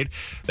indicate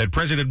that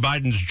President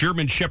Biden's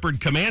German Shepherd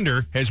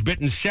commander has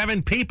bitten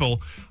 7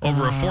 people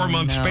over a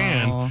 4-month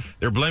span.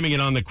 They're blaming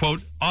it on the,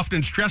 quote,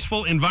 often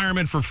stressful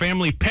environment for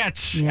family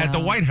pets at the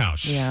White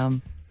House. Yeah.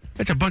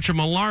 It's a bunch of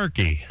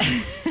malarkey.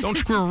 Don't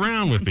screw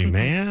around with me,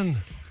 man.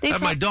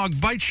 Have my dog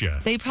bite you.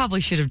 They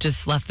probably should have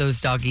just left those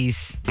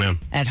doggies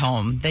at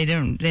home. They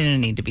didn't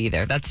need to be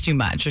there. That's too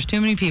much. There's too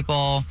many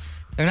people.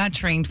 They're not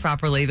trained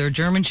properly. They're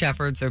German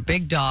Shepherds. They're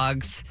big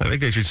dogs. I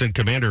think they should send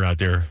Commander out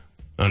there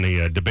on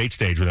the debate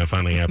stage when that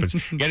finally happens.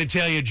 Got to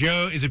tell you,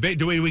 Joe,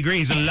 do we agree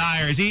he's a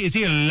liar? Is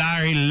he a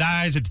liar? He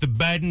lies. It's the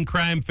Biden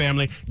crime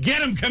family.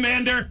 Get him,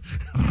 Commander.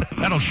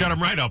 That'll shut him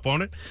right up,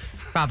 won't it?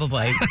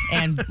 Probably.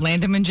 And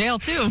land him in jail,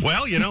 too.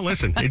 Well,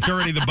 listen, it's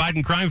already the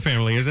Biden crime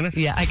family, isn't it?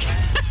 Yeah, I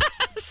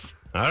guess.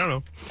 I don't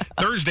know.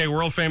 Thursday,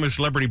 world-famous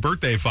celebrity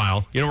birthday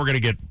file. We're going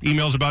to get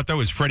emails about, though,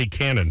 is Freddie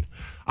Cannon.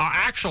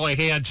 Actually,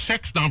 he had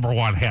 6 number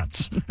 1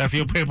 hits. If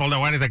you people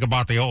know anything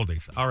about the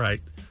oldies. All right.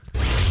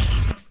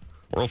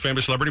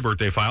 World-famous celebrity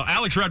birthday file.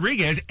 Alex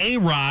Rodriguez,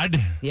 A-Rod.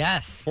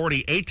 Yes.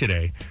 48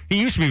 today. He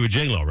used to be with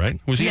J-Lo, right?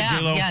 Was he at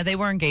J-Lo? Yeah, they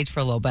were engaged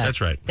for a little bit.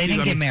 That's right. They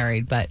didn't get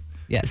married, but...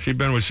 Yes. She's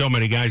been with so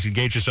many guys,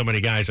 engaged to so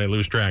many guys, I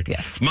lose track.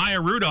 Yes. Maya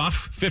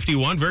Rudolph,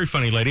 51, very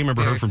funny lady.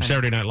 Remember her from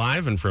Saturday Night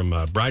Live and from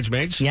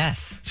Bridesmaids?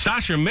 Yes.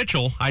 Sasha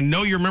Mitchell, I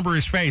know you remember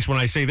his face when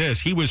I say this.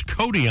 He was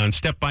Cody on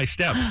Step by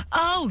Step.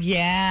 Oh,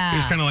 yeah. He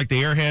was kind of like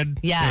the airhead.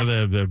 Yes.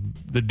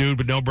 The dude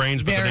with no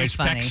brains, but very the nice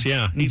funny. pecs.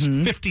 Yeah. He's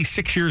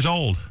 56 years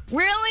old.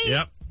 Really?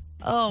 Yep.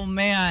 Oh,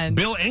 man.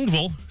 Bill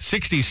Engvall,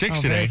 66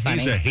 today. Very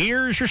He's a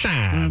Here's Your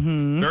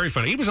Sign. Very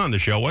funny. He was on the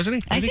show, wasn't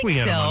he? I think we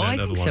had him on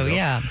that I think so,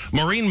 yeah.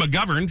 Maureen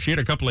McGovern, she had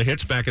a couple of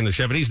hits back in the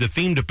 70s. The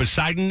theme to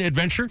Poseidon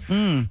Adventure.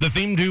 The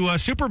theme to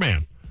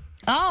Superman.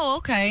 Oh,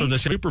 okay. From the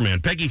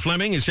Superman. Peggy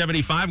Fleming is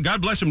 75.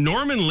 God bless him.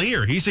 Norman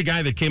Lear. He's the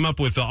guy that came up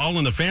with All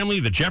in the Family,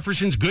 The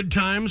Jeffersons, Good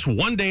Times,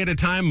 One Day at a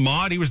Time,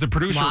 Maude. He was the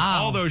producer of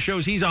all those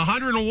shows. He's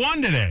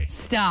 101 today.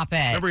 Stop it.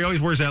 Remember, he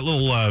always wears that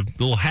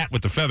little hat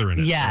with the feather in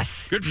it. Yes.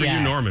 So good for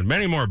you, Norman.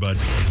 Many more, bud.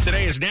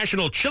 Today is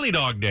National Chili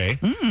Dog Day.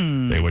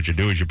 Hey, what you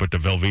do is you put the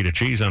Velveeta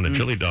cheese on the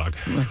chili dog.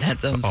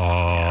 That sounds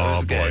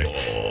boy.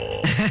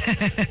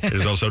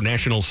 There's also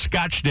National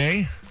Scotch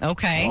Day.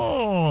 Okay.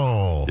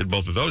 Oh. Did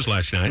both of those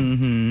last night.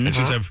 And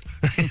since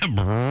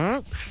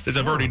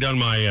I've already done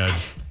my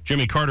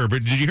Jimmy Carter,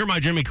 but did you hear my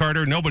Jimmy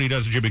Carter? Nobody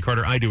does a Jimmy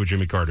Carter. I do a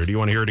Jimmy Carter. Do you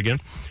want to hear it again?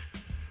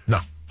 No.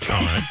 All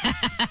right.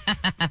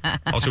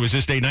 Also, it was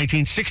this day,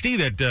 1960,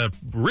 that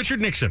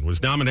Richard Nixon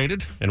was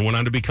nominated and went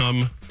on to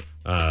become,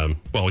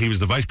 he was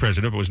the vice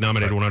president, but was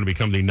nominated and went on to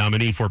become the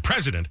nominee for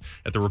president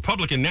at the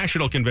Republican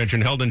National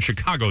Convention held in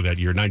Chicago that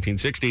year,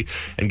 1960,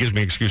 and gives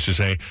me an excuse to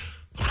say...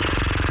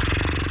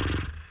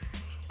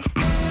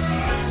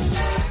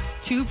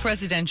 2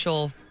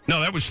 presidential...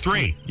 No, that was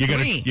 3. You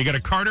got a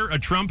Carter, a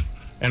Trump,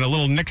 and a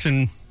little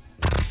Nixon...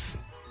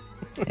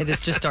 It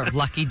is just our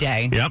lucky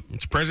day. Yep,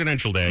 it's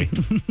Presidential Day.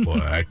 Boy,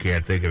 I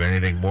can't think of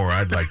anything more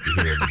I'd like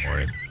to hear in the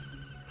morning.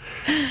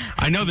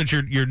 I know that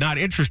you're not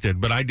interested,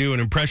 but I do an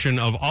impression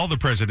of all the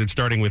presidents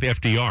starting with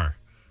FDR,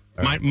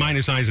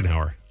 minus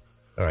Eisenhower.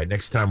 All right,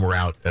 next time we're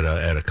out at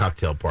a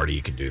cocktail party,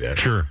 you can do that.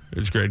 Sure,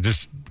 it's great.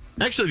 Just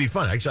actually, it'd be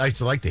fun. Actually, I used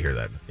to like to hear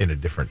that in a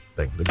different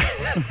thing.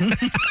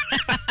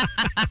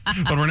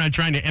 But we're not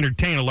trying to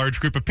entertain a large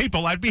group of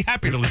people. I'd be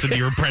happy to listen to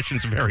your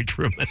impressions of Harry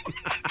Truman.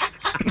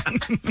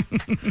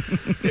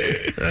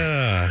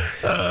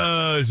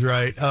 That's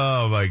right.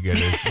 Oh, my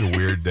goodness. It's a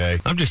weird day.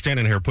 I'm just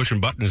standing here pushing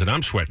buttons and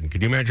I'm sweating.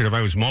 Could you imagine if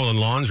I was mowing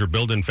lawns or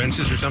building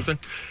fences or something?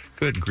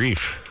 Good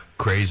grief.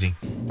 Crazy.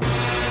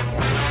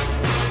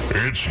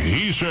 It's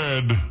He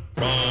Said,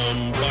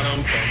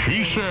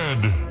 She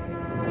Said,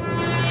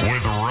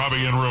 with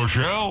Robby and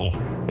Rochelle.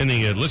 In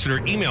the listener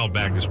email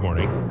bag this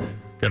morning,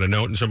 got a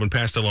note and someone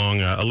passed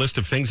along a list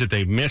of things that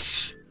they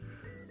miss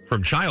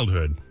from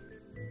childhood.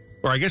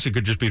 Or I guess it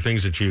could just be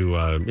things that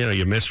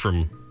you miss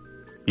from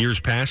years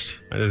past.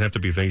 It doesn't have to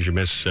be things you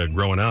miss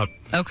growing up.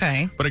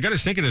 Okay. But I got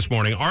us thinking this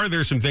morning, are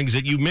there some things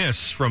that you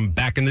miss from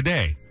back in the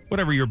day?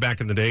 Whatever your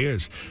back in the day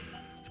is.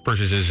 This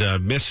person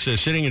says, miss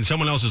sitting in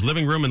someone else's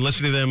living room and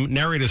listening to them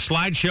narrate a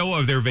slideshow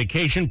of their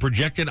vacation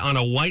projected on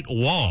a white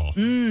wall.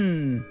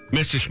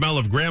 Miss the smell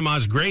of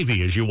grandma's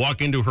gravy as you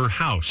walk into her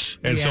house,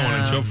 and so on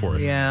and so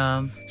forth.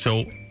 Yeah.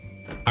 So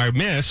I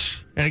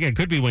miss, and again,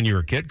 could be when you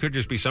were a kid, could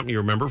just be something you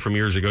remember from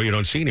years ago you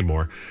don't see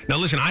anymore. Now,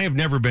 listen,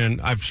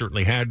 I've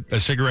certainly had a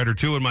cigarette or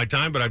two in my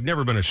time, but I've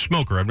never been a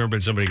smoker. I've never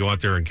been somebody to go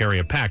out there and carry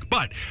a pack.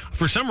 But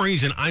for some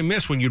reason, I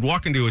miss when you'd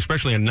walk into,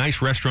 especially a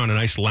nice restaurant, a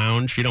nice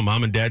lounge,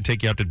 mom and dad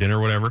take you out to dinner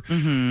or whatever.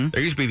 Mm-hmm.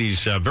 There used to be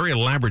these very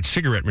elaborate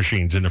cigarette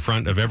machines in the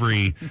front of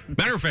every...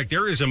 Matter of fact,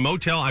 there is a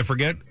motel, I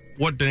forget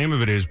what the name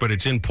of it is, but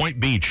it's in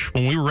Point Beach.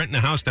 When we were renting a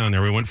house down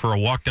there, we went for a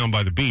walk down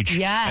by the beach.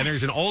 Yes. And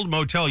there's an old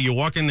motel. You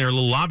walk in their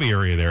little lobby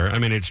area there. I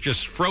mean, it's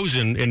just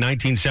frozen in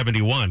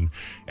 1971.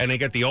 And they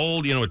got the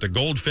old, with the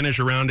gold finish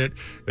around it.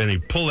 Then they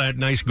pull that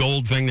nice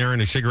gold thing there and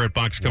the cigarette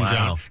box comes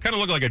out. Kind of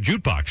look like a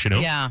jute box,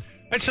 Yeah.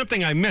 That's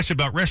something I miss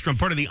about restaurant,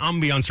 part of the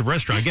ambiance of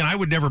restaurant. Again, I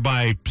would never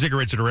buy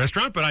cigarettes at a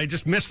restaurant, but I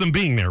just miss them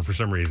being there for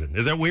some reason.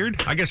 Is that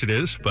weird? I guess it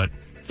is, but...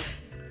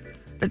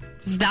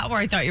 It's not where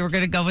I thought you were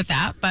going to go with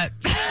that, but...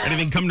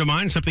 Anything come to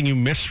mind? Something you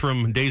miss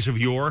from days of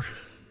yore?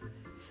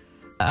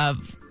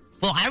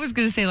 Well, I was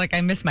going to say,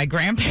 I miss my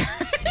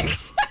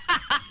grandparents.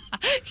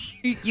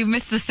 You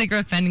miss the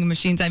cigarette vending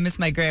machines. I miss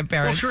my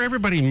grandparents. Well, sure,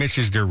 everybody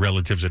misses their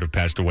relatives that have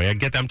passed away. I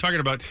get that. I'm talking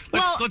about...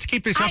 Let's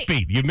keep this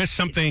upbeat. You miss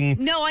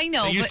something... No, I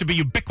know. That used to be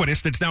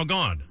ubiquitous that's now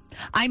gone.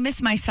 I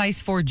miss my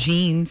size 4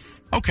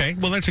 jeans. Okay,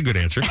 well, that's a good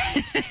answer.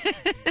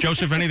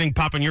 Joseph, anything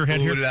pop in your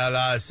head here? Ooh la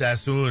la,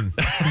 Sassoon.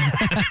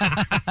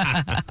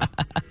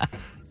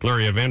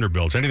 Gloria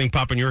Vanderbilt. Anything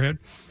pop in your head?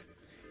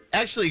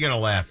 Actually, you're going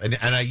to laugh. And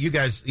you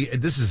guys,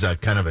 this is a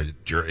kind of a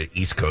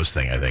East Coast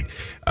thing, I think.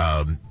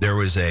 There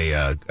was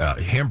a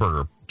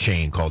hamburger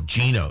chain called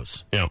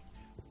Geno's. Yeah.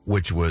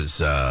 Which was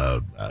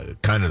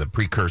kind of the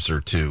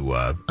precursor to,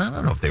 I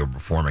don't know if they were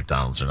before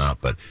McDonald's or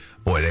not, but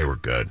boy, they were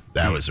good.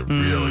 That was a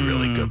really,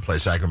 really good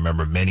place. I can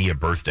remember many a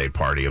birthday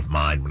party of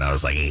mine when I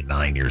was 8,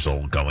 9 years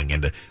old going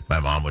into, my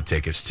mom would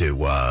take us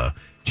to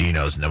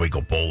Geno's and then we'd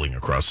go bowling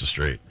across the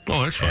street.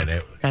 Oh, that's fun.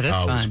 That is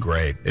fun. It was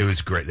great. It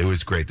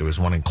was great. There was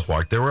one in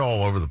Clark. They were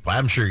all over the place.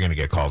 I'm sure you're going to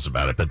get calls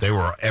about it, but they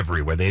were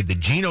everywhere. They had the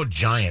Geno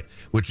Giant,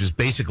 which was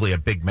basically a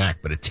Big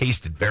Mac, but it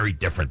tasted very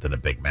different than a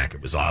Big Mac.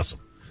 It was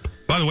awesome.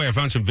 By the way, I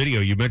found some video.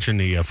 You mentioned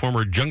the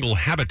former jungle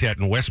habitat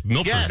in West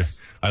Milford. Yes.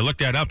 I looked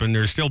that up, and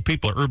there's still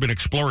people, urban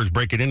explorers,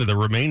 breaking into the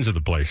remains of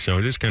the place. So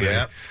it is kind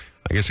of,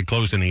 I guess it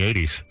closed in the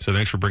 80s. So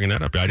thanks for bringing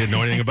that up. I didn't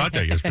know anything about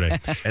that yesterday.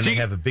 And they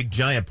have a big,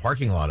 giant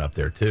parking lot up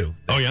there, too.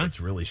 Oh, yeah? It's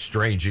really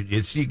strange.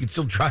 You can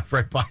still drive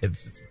right by it.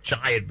 It's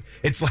giant.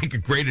 It's like a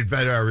great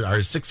adventure,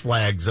 our Six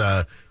Flags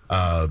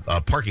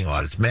parking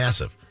lot. It's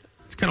massive.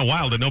 It's kind of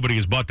wild that nobody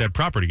has bought that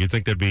property. You'd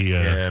think that'd be,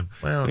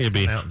 it's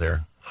be out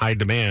there. High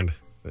demand.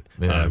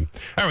 Yeah.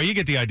 All right, you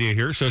get the idea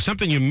here. So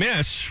something you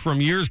miss from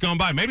years gone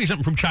by, maybe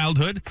something from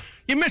childhood.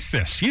 You miss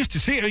this. You used to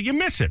see it. You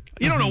miss it.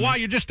 You don't know why.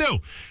 You just do.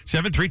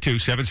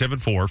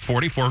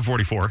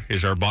 732-774-4444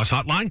 is our boss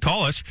hotline.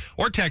 Call us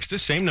or text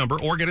us, same number,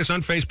 or get us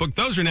on Facebook.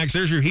 Those are next.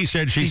 There's your he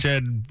said, she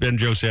said, then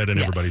Joe said, and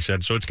everybody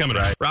said. So it's coming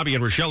up. Robby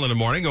and Rochelle in the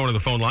morning going to the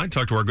phone line.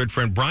 Talk to our good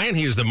friend Brian.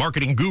 He is the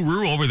marketing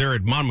guru over there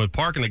at Monmouth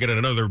Park, and they got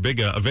another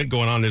big event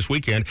going on this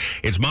weekend.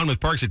 It's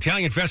Monmouth Park's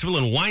Italian Festival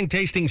and Wine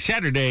Tasting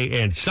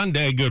Saturday and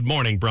Sunday. Good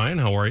morning, Brian.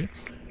 How are you?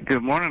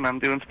 Good morning. I'm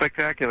doing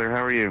spectacular.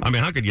 How are you? I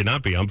mean, how could you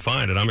not be? I'm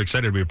fine, and I'm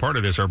excited to be a part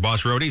of this. Our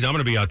boss roadies, I'm going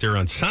to be out there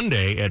on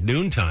Sunday at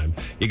noontime.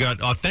 You got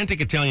authentic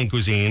Italian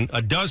cuisine,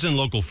 a dozen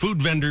local food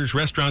vendors,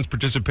 restaurants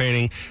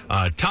participating,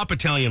 top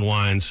Italian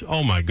wines.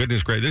 Oh, my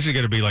goodness, great. This is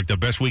going to be like the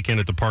best weekend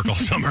at the park all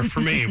summer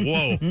for me.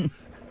 Whoa.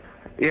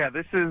 Yeah,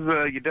 this is,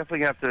 you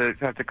definitely have to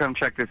come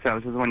check this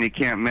out. This is one you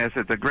can't miss.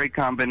 It's a great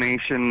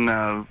combination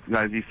of,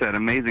 as you said,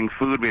 amazing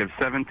food. We have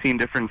 17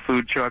 different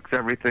food trucks,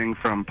 everything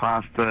from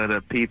pasta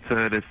to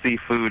pizza to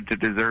seafood to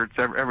desserts,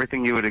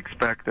 everything you would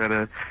expect at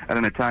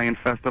an Italian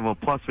festival.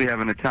 Plus, we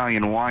have an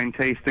Italian wine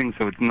tasting,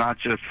 so it's not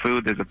just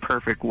food. There's a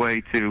perfect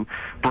way to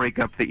break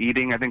up the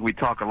eating. I think we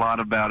talk a lot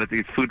about at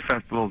these food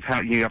festivals, how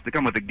you have to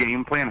come with a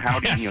game plan. How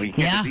do you can't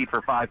just eat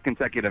for 5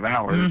 consecutive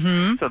hours.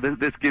 So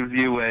this gives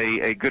you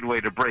a good way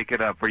to break it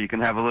up. where you can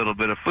have a little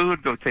bit of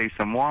food, go taste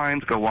some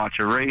wines, go watch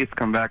a race,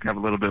 come back, have a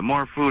little bit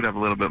more food, have a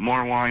little bit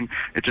more wine.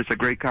 It's just a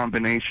great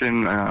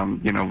combination.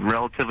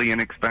 Relatively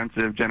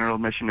inexpensive. General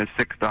admission is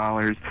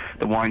 $6.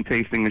 The wine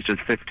tasting is just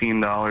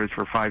 $15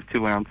 for 5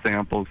 2-ounce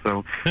samples.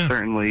 So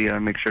certainly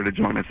make sure to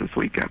join us this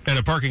weekend. And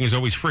the parking is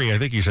always free. I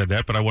think you said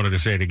that, but I wanted to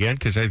say it again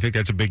because I think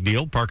that's a big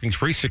deal. Parking's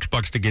free,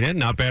 $6 to get in.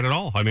 Not bad at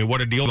all. I mean,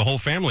 what a deal. The whole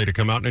family to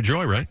come out and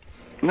enjoy, right?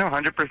 No,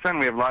 100%.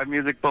 We have live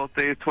music both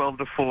days, 12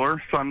 to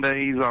 4.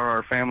 Sundays are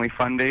our family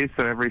fun days,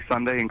 so every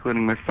Sunday,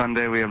 including this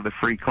Sunday, we have the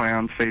free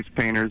clowns, face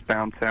painters,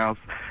 bounce house,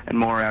 and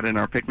more out in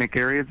our picnic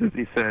areas. As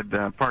you said,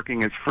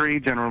 parking is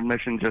free, general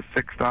admission just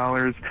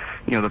 $6.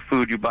 The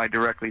food you buy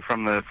directly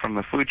from the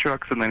food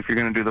trucks, and then if you're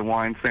going to do the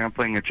wine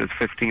sampling, it's just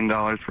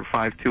 $15 for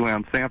 5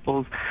 2-ounce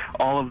samples.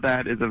 All of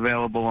that is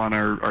available on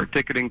our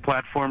ticketing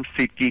platform,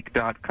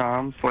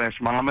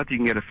 SeatGeek.com/Monmouth. You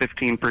can get a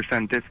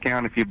 15%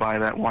 discount if you buy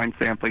that wine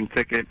sampling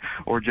ticket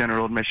or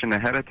general admission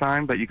ahead of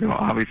time, but you can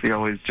obviously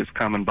always just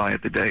come and buy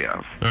it the day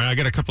of. All right, I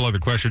got a couple other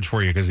questions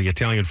for you because the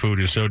Italian food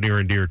is so near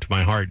and dear to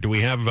my heart. Do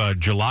we have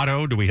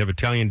gelato? Do we have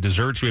Italian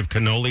desserts? We have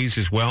cannolis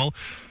as well?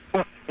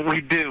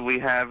 We do. We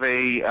have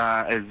a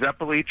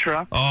Zeppeli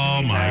truck.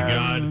 Oh,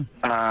 my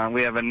God.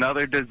 We have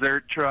another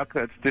dessert truck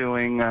that's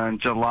doing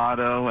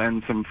gelato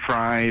and some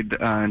fried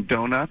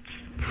donuts.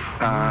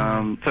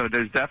 So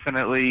there's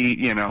definitely,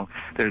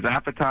 there's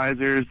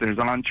appetizers, there's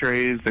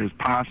entrees, there's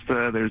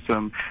pasta, I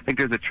think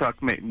there's a truck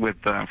with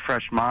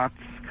fresh mozz.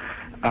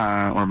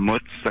 Or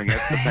mutz, I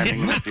guess,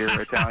 depending if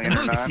you're Italian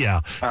or not. Yeah,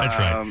 that's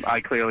right.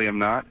 I clearly am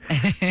not.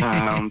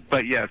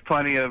 But yes,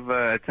 plenty of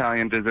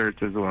Italian desserts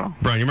as well.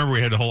 Brian, you remember we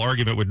had the whole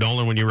argument with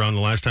Nolan when you were on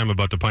the last time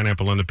about the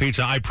pineapple on the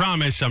pizza. I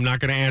promise I'm not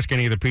going to ask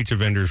any of the pizza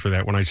vendors for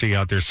that when I see you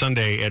out there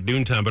Sunday at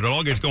noontime. But it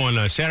all gets going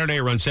Saturday,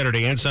 it runs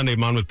Saturday and Sunday,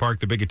 Monmouth Park,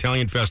 the big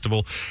Italian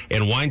festival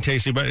and wine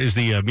tasting. But is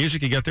the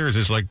music you get there, is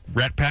this like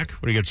Rat Pack?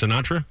 What do you get,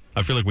 Sinatra?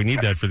 I feel like we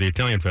need that for the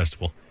Italian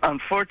festival.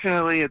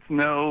 Unfortunately, it's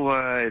no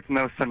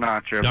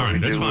Sinatra. All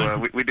right, that's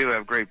fine. We do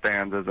have great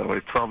bands, as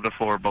always, 12 to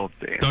 4 both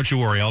days. Don't you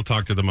worry. I'll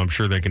talk to them. I'm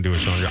sure they can do a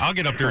song. I'll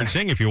get up there and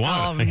sing if you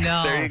want. Oh,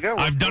 no. There you go.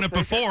 I've done it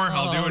before.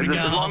 I'll do it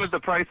again. As long as the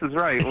price is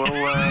right, we'll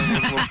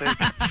take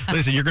it.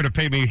 Listen, you're going to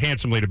pay me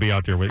handsomely to be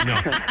out there with you.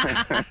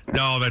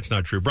 No, that's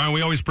not true. Brian,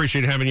 we always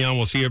appreciate having you on.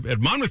 We'll see you at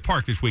Monmouth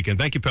Park this weekend.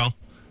 Thank you, pal.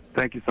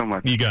 Thank you so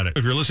much. You got it.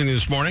 If you're listening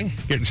this morning,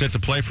 getting set to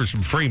play for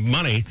some free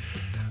money.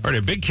 All right,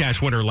 a big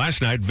cash winner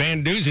last night.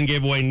 Van Duzen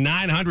gave away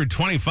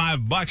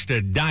 $925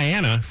 to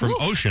Diana from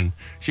Ocean.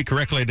 She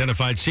correctly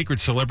identified secret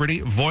celebrity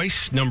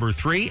voice number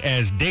 3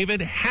 as David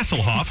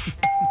Hasselhoff.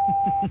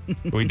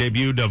 We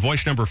debuted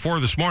voice number 4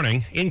 this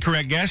morning.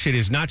 Incorrect guess. It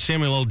is not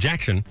Samuel L.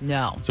 Jackson.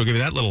 No. So I'll give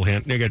you that little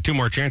hint. You got 2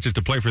 more chances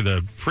to play for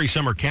the free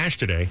summer cash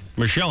today.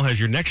 Michelle has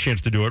your next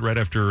chance to do it right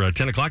after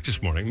 10 o'clock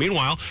this morning.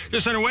 Meanwhile,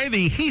 just underway,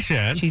 the He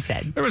Said. She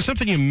said. There was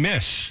something you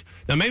miss.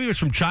 Now, maybe it's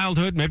from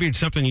childhood. Maybe it's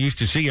something you used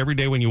to see every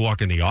day when you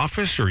walk in the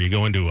office or you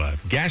go into a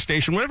gas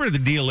station. Whatever the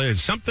deal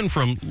is, something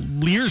from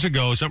years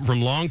ago, something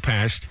from long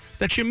past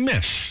that you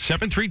miss.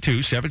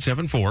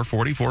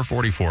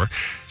 732-774-4444.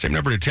 Same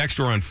number to text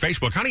or on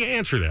Facebook. How do you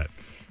answer that?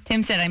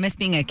 Tim said, I miss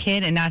being a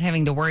kid and not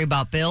having to worry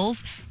about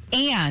bills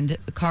and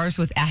cars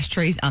with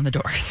ashtrays on the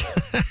doors.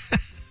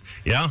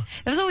 Yeah.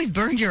 Those always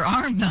burned your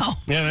arm, though.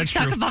 Yeah, that's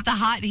Talk true. about the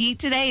hot heat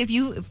today. If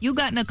you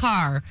got in a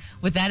car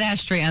with that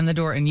ashtray on the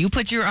door and you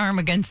put your arm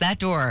against that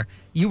door,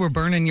 you were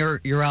burning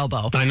your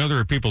elbow. I know there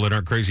are people that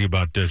aren't crazy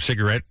about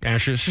cigarette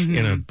ashes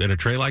in a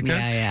tray like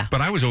that. Yeah. But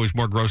I was always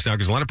more grossed out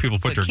because a lot of people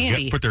put their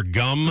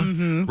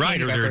gum, right,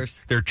 candy or wrappers.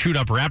 their chewed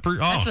up wrapper. Oh,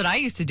 That's what I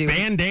used to do.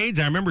 Band-Aids.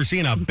 I remember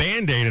seeing a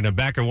Band-Aid in the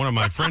back of one of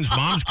my friend's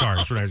mom's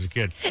cars when I was a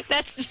kid.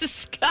 That's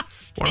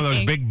disgusting. One of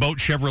those big boat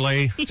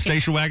Chevrolet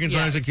station wagons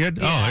when I was a kid.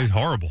 Yeah. Oh, it's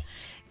horrible.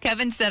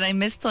 Kevin said, I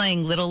miss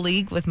playing Little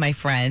League with my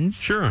friends.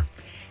 Sure.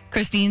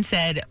 Christine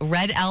said,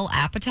 Red L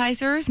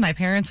appetizers. My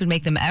parents would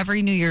make them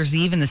every New Year's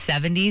Eve in the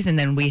 70s, and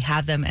then we'd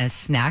have them as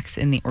snacks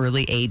in the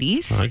early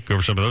 80s. All right, go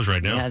over some of those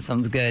right now. Yeah, that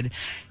sounds good.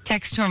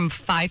 Text from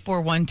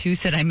 5412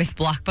 said, I miss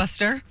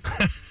Blockbuster.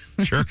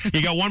 Sure.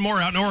 You got one more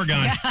out in Oregon.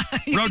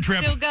 Yeah, road trip.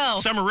 Still go.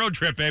 Summer road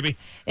trip, baby.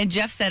 And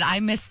Jeff said, I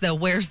miss the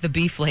Where's the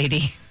Beef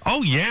lady.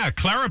 Oh, yeah.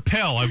 Clara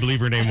Pell, I believe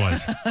her name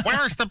was.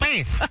 Where's the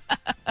beef?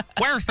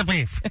 Where's the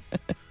beef?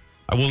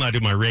 I will not do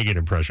my Reagan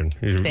impression.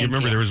 You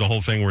remember there was a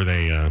whole thing where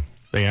they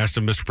asked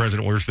him, Mr.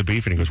 President, where's the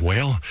beef? And he goes,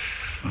 well,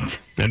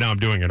 and now I'm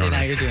doing it. And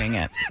now you're doing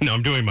it. No,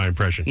 I'm doing my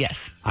impression.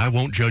 Yes. I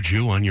won't judge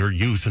you on your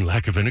youth and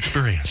lack of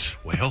inexperience.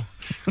 Well,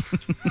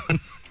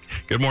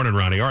 good morning,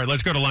 Ronnie. All right,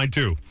 let's go to line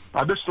 2.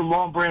 I missed the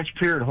Long Branch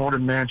Pier at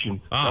Haunted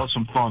Mansion. That was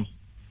some fun.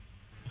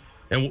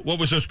 And what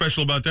was so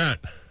special about that?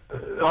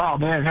 Oh,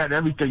 man, it had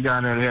everything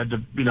down there. They had the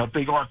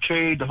big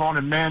arcade, the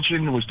Haunted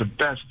Mansion. It was the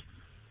best.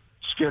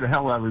 Scared the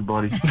hell out of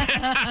everybody.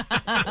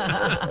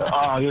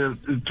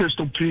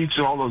 Pistol Peaks,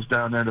 all those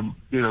down there.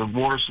 The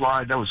water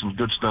slide, that was some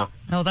good stuff.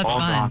 Oh, that's fun.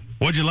 Gone.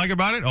 What'd you like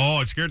about it?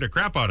 Oh, it scared the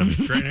crap out of me.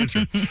 Great answer.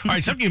 All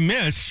right, something you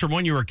miss from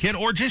when you were a kid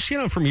or just,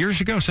 from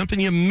years ago, something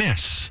you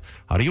miss.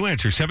 How do you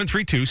answer?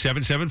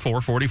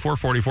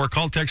 732-774-4444.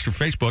 Call, text, or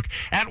Facebook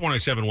at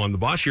 1071 The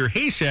Boss. Your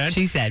He Said.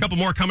 She Said. A couple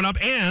more coming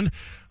up, and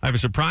I have a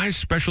surprise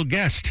special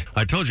guest.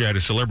 I told you I had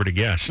a celebrity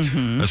guest,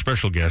 a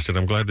special guest, and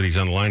I'm glad that he's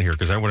on the line here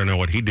because I want to know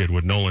what he did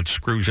when Nolan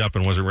screws up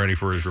and wasn't ready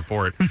for his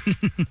report.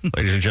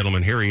 Ladies and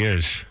gentlemen, here he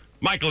is.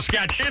 Michael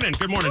Scott Shannon.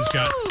 Good morning,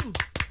 Scott.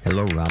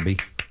 Hello, Robbie.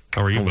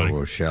 How are you, Hello, buddy?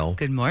 Rochelle.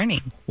 Good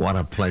morning. What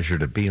a pleasure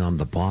to be on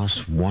The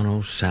Boss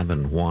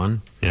 107.1.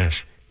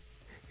 Yes.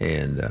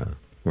 And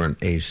we're on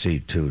AC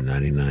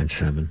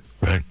 299.7.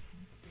 Right.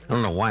 I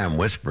don't know why I'm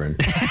whispering.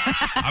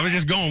 I was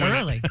just going with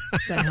Early.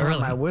 What the hell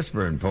am I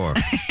whispering for?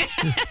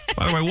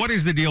 By the way, what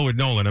is the deal with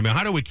Nolan? I mean,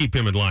 how do we keep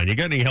him in line? You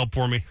got any help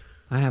for me?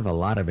 I have a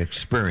lot of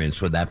experience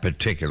with that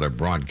particular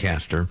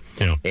broadcaster.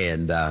 Yeah.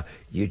 And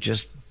you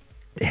just,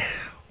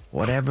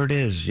 whatever it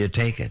is, you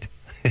take it.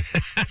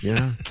 You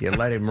know, you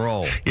let him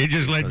roll. You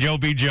just let Joe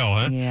be Joe,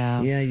 huh?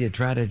 Yeah. Yeah, you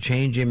try to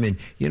change him. And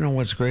you know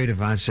what's great?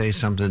 If I say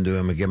something to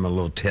him and give him a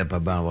little tip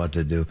about what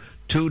to do,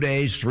 2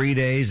 days, 3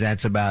 days,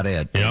 that's about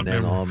it. Yep. And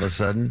then all of a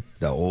sudden,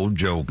 the old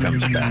Joe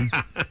comes back.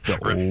 The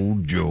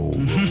old Joe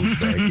rolls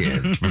back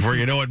in. Before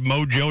you know it,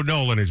 Mojo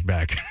Nolan is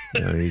back.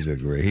 Yeah, he's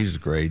great. He's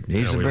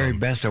the very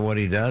best at what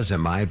he does, in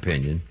my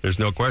opinion. There's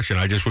no question.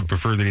 I just would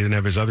prefer that he didn't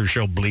have his other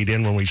show bleed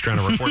in when he's trying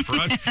to report for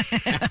us.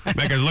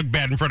 Make us look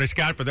bad in front of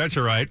Scott, but that's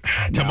all right.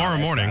 Tomorrow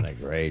morning. That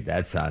sounded great.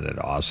 That sounded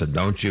awesome.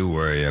 Don't you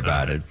worry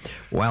about it.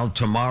 Well,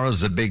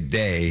 tomorrow's a big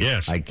day.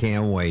 Yes. I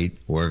can't wait.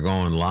 We're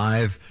going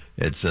live.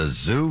 It's a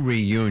zoo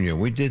reunion.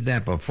 We did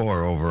that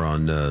before over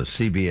on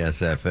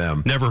CBS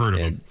FM. Never heard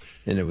of him.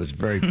 And it was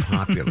very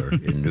popular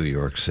in New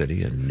York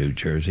City and New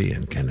Jersey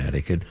and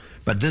Connecticut.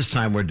 But this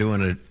time we're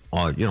doing it,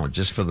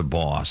 just for the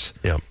boss.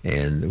 Yep.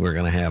 And we're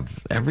going to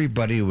have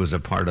everybody who was a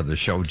part of the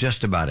show,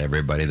 just about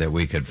everybody that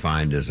we could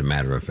find, as a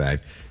matter of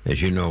fact.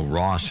 As you know,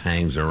 Ross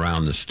hangs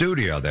around the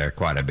studio there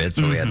quite a bit,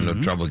 so we had no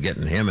trouble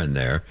getting him in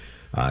there.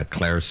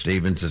 Claire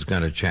Stevens is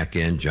going to check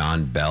in.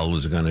 John Bell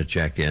is going to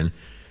check in.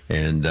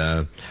 And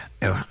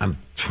I'm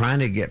trying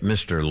to get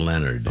Mr.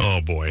 Leonard. Oh,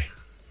 boy.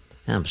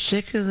 I'm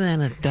sicker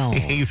than a dog.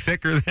 He's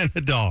thicker than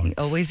a dog. He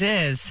always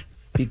is.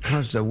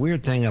 Because the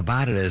weird thing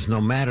about it is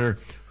no matter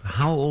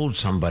how old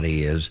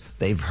somebody is,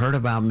 they've heard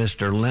about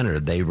Mr.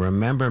 Leonard. They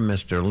remember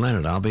Mr.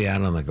 Leonard. I'll be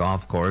out on the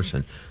golf course,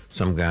 and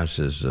some guy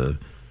says,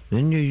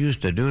 didn't you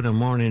used to do the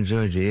morning zoo?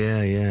 I said,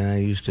 yeah, I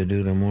used to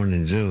do the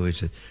morning zoo. He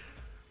said,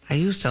 I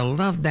used to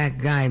love that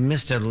guy,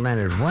 Mr.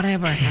 Leonard.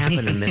 Whatever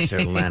happened to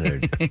Mr.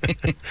 Leonard?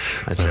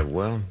 I said,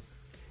 well,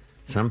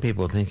 some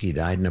people think he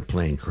died in a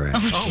plane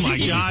crash. Oh, my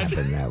God. It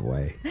happened that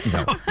way.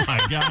 No. Oh,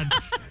 my God.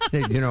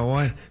 You know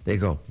what? They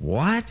go,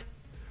 what?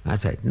 I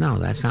said, no,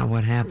 that's not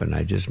what happened.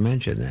 I just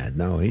mentioned that.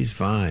 No, he's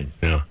fine.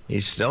 Yeah.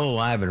 He's still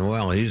alive and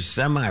well. He's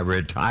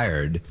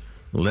semi-retired,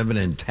 living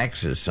in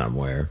Texas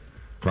somewhere.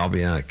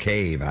 Probably in a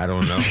cave. I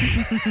don't know.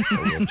 So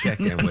we'll check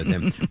in with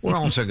him. We're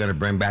also going to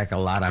bring back a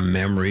lot of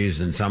memories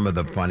and some of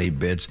the funny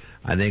bits.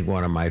 I think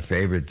one of my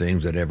favorite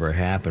things that ever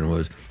happened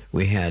was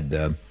we had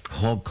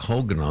Hulk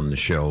Hogan on the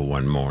show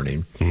one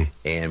morning,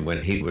 and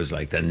when he was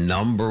like the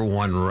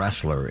 #1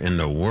 wrestler in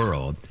the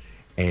world,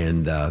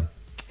 and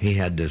he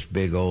had this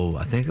big old,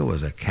 I think it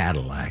was a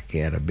Cadillac. He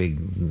had a big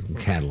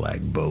Cadillac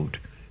boat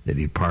that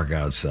he'd park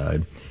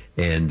outside,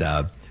 and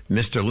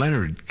Mr.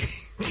 Leonard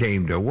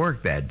came to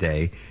work that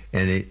day,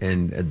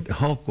 and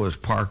Hulk was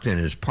parked in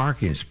his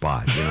parking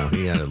spot. You know,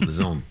 he had his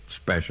own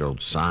special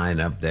sign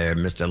up there.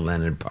 Mr.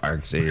 Leonard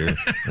parks here.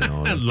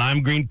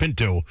 Lime green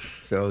Pinto.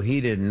 So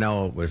he didn't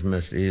know it was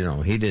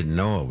he didn't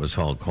know it was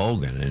Hulk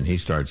Hogan, and he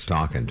starts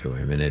talking to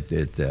him, and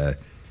it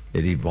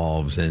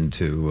evolves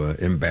into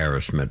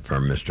embarrassment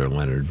for Mr.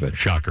 Leonard. But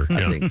shocker.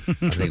 I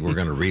think we're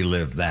going to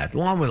relive that,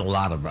 along with a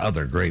lot of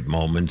other great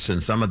moments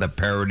and some of the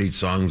parody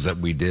songs that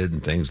we did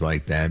and things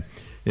like that.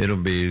 It'll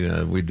be,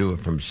 we do it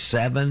from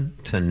 7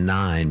 to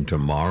 9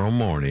 tomorrow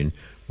morning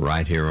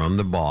right here on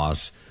The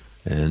Boss.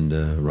 And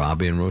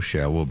Robby and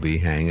Rochelle will be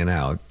hanging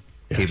out.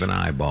 Yes. Keep an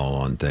eyeball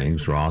on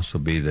things. Ross will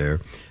be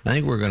there. I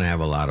think we're going to have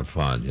a lot of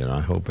fun.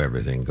 I hope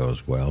everything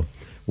goes well.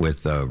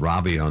 With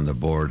Robby on the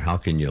board, how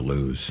can you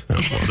lose?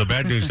 Well, the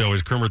bad news, though,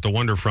 is Kermit the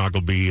Wonder Frog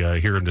will be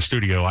here in the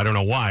studio. I don't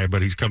know why,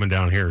 but he's coming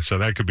down here, so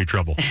that could be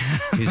trouble.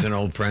 He's an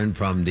old friend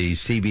from the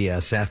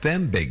CBS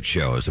FM Big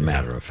Show, as a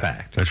matter of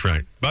fact. That's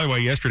right. By the way,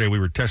 yesterday we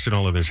were testing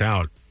all of this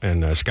out,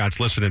 and Scott's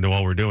listening to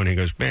what we're doing. He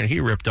goes, man, he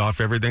ripped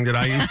off everything that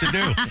I used to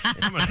do.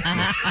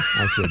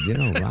 I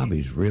said,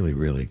 Robby's really,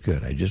 really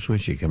good. I just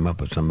wish he'd come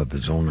up with some of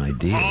his own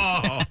ideas.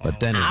 Oh, but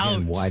then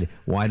again,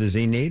 why does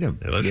he need them?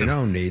 Hey, you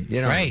don't need,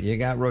 right. You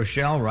got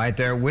Rochelle right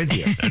there with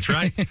you. That's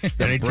right.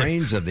 The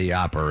brains of the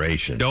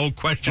operation. No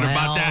question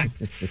about that.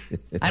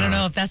 I don't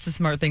know if that's the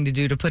smart thing to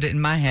do, to put it in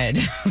my head.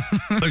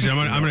 Listen,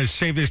 I'm going to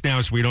save this now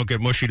so we don't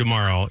get mushy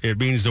tomorrow. It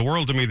means the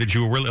world to me that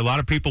you were a lot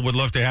of people would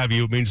love to have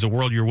you. It means the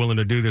world you're willing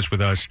to do this with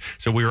us.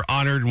 So we are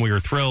honored and we are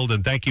thrilled,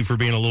 and thank you for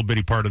being a little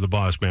bitty part of The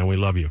Boss, man. We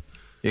love you.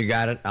 You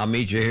got it. I'll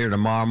meet you here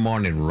tomorrow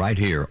morning right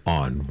here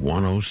on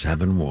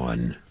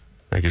 107.1.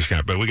 Thank you,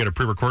 Scott. But we got a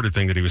pre-recorded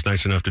thing that he was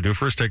nice enough to do.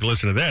 First, take a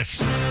listen to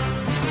this.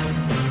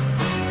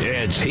 Yeah,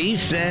 It's He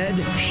Said,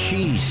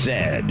 She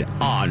Said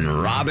on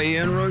Robby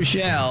and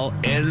Rochelle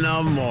in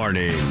the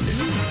morning.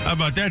 How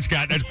about that,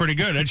 Scott? That's pretty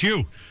good. That's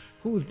you.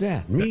 Who's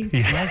that? Me?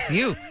 That's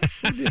you.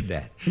 Who did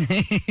that?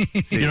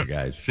 See you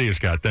guys. See you,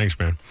 Scott. Thanks,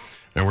 man.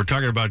 And we're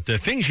talking about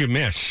things you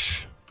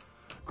miss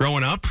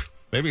growing up.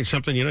 Maybe it's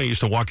something, you used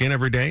to walk in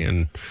every day,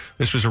 and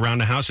this was around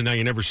the house, and now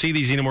you never see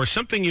these anymore.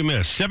 Something you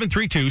miss.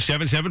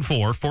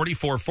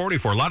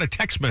 732-774-4444. A lot of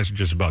text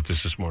messages about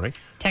this morning.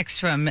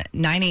 Text from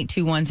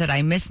 9821 said,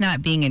 I miss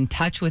not being in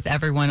touch with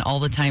everyone all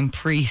the time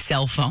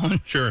pre-cell phone.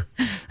 Sure.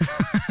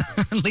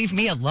 Leave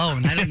me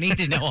alone. I don't need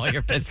to know all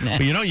your business.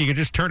 But you can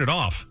just turn it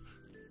off.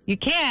 You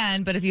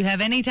can, but if you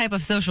have any type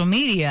of social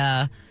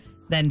media,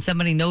 then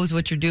somebody knows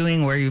what you're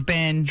doing, where you've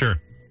been.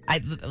 Sure.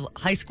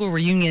 High school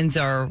reunions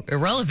are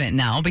irrelevant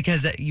now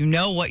because you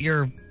know what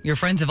your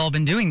friends have all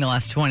been doing the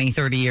last 20,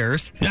 30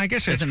 years. Yeah, I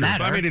guess that's Doesn't true.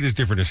 matter. I mean, it is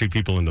different to see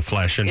people in the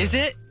flesh. And, is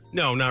it?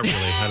 No, not really.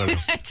 I don't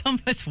know. It's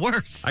almost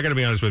worse. I got to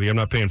be honest with you. I'm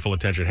not paying full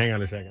attention. Hang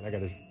on a second. I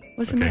got to.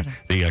 What's the matter?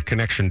 The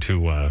connection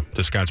to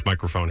Scott's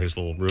microphone, his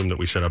little room that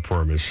we set up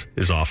for him,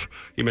 is off.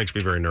 He makes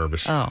me very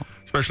nervous. Oh.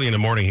 Especially in the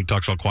morning. He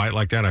talks all quiet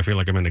like that. I feel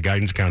like I'm in the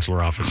guidance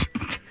counselor office.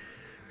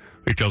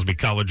 He tells me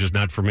college is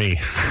not for me.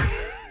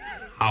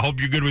 I hope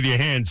you're good with your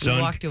hands, son.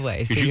 You walked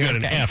away. So you you're got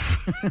an okay.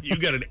 F. You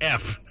got an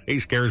F. He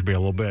scares me a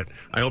little bit.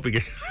 I hope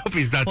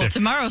he's not Well, there.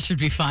 tomorrow should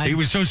be fine. He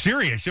was so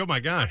serious. Oh, my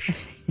gosh.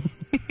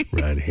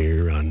 Right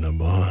here on the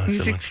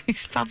box.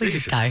 He's probably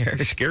just tired.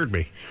 He scared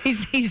me.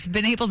 He's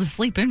been able to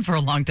sleep in for a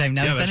long time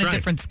now. Yeah, He's that's on a right.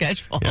 different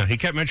schedule. Yeah, he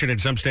kept mentioning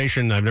some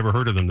station. I've never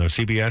heard of them, though.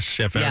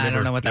 CBS, FM. Yeah, I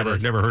don't know what that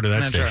is. Never heard of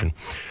that Not station.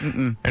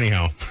 sure.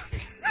 Anyhow,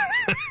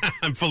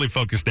 I'm fully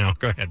focused now.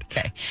 Go ahead.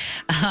 Okay.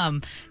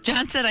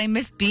 John said, I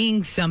miss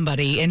being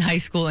somebody in high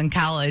school and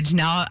college.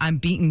 Now I'm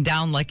beaten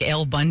down like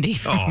Al Bundy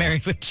from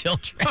Married with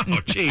Children. Oh,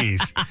 jeez.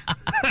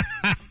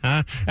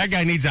 That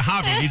guy needs a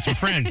hobby. Needs some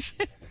friends.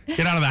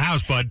 Get out of the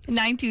house, bud.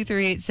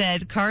 9238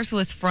 said, cars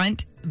with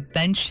front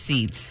bench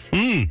seats.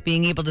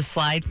 Being able to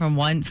slide from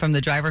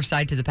the driver's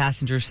side to the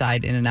passenger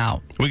side in and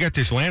out. We got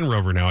this Land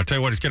Rover now. I'll tell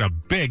you what, it's got a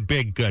big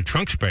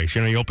trunk space.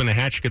 You open the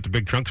hatch, you get the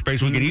big trunk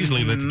space. We could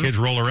easily let the kids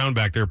roll around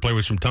back there, play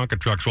with some Tonka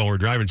trucks while we're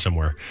driving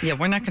somewhere. Yeah,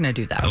 we're not going to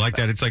do that. I like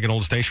that. It's like an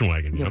old station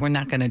wagon. Yeah, we're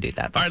not going to do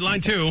that. All right,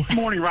 line 2. Good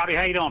morning, Robbie.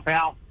 How you doing,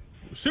 pal?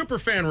 Super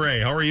fan Ray.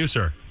 How are you,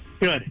 sir?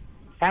 Good.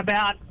 How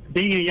about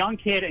being a young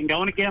kid and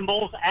going to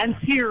Gimbals and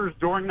Sears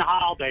during the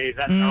holidays?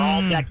 And they're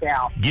all decked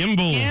out.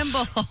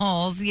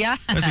 Gimbals, yeah.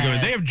 That's a good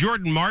one. They have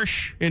Jordan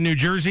Marsh in New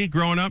Jersey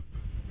growing up.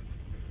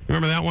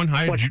 Remember that one?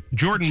 I had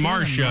Jordan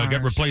Marsh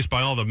got replaced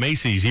by all the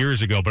Macy's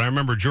years ago, but I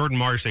remember Jordan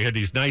Marsh, they had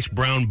these nice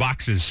brown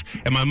boxes,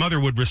 and my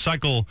mother would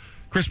recycle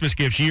Christmas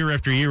gifts year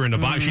after year in the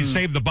box. She'd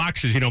save the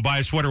boxes, buy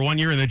a sweater one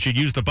year, and then she'd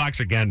use the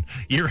box again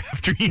year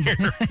after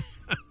year.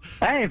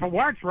 Hey, if it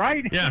works,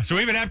 right? Yeah, so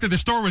even after the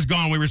store was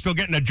gone, we were still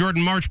getting a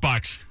Jordan Marsh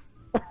box.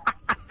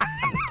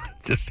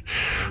 Just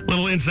a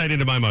little insight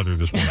into my mother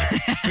this morning.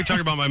 We talk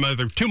about my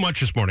mother too much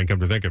this morning, come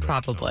to think of it.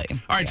 Probably.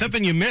 All right,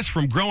 something you missed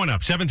from growing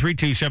up.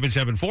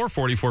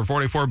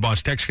 732-774-4444,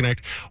 Boss Text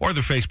Connect, or the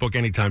Facebook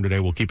anytime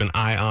today. We'll keep an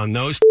eye on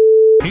those.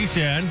 He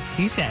said.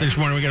 This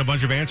morning we got a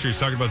bunch of answers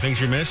talking about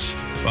things you miss,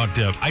 about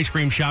ice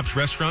cream shops,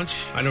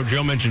 restaurants. I know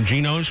Joe mentioned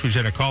Geno's, who's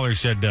had a caller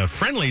said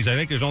Friendly's. I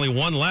think there's only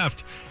one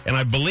left, and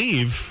I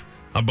believe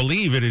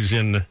it is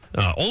in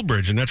Old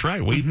Bridge, and that's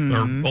right. We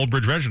are Old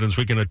Bridge residents.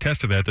 We can attest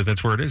to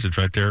that's where it is. It's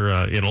right there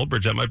in Old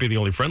Bridge. That might be the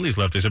only Friendly's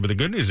left. They said, but the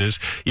good news is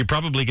you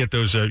probably get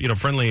those,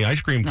 Friendly ice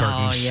cream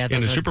cartons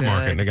in the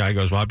supermarket. Good. And the guy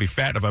goes, well, I'd be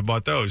fat if I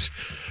bought those.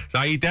 So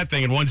I eat that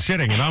thing in one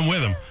sitting, and I'm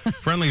with him.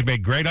 Friendly's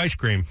make great ice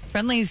cream.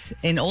 Friendly's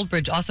in Old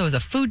Bridge also has a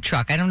food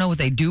truck. I don't know what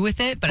they do with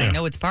it, but I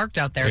know it's parked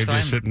out there. They're so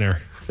just sitting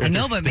there. I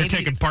know, but they're maybe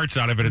taking parts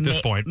out of it at this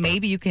point.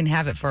 Maybe you can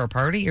have it for a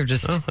party or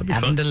just have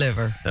them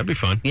deliver. That'd be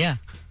fun. Yeah.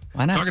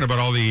 Why not? Talking about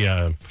all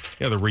the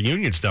the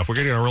reunion stuff, we're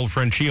getting our old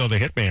friend Chio the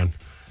Hitman,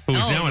 who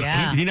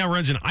is he now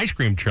runs an ice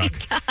cream truck. He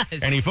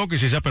does. And he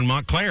focuses up in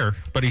Montclair,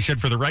 but he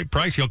said for the right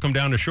price he'll come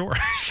down to shore.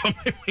 So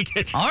we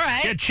get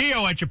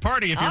Chio at your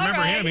party. If you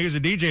remember him, he was a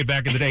DJ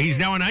back in the day. He's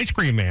now an ice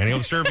cream man. He'll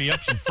serve you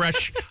up some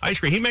fresh ice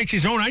cream. He makes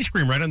his own ice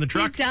cream right on the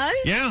truck. He does?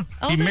 Yeah.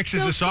 Oh, he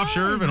mixes the soft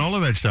serve and all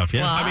of that stuff.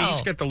 Yeah. Wow. I mean,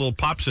 he's got the little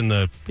pops in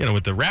the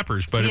with the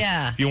wrappers, but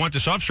if you want the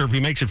soft serve, he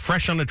makes it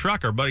fresh on the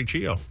truck. Our buddy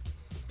Chio.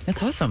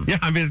 That's awesome. Yeah,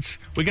 I mean,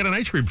 we got an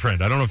ice cream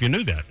friend. I don't know if you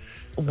knew that.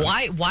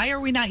 Why are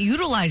we not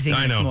utilizing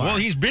I know. this more? Well,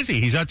 he's busy.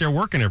 He's out there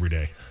working every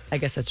day. I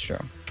guess that's true.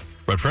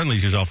 But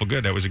Friendly's is awful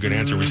good. That was a good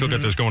answer. We still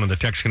got those going on the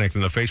Text Connect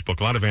and the Facebook.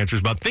 A lot of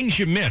answers about things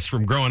you miss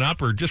from growing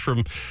up or just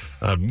from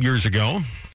years ago.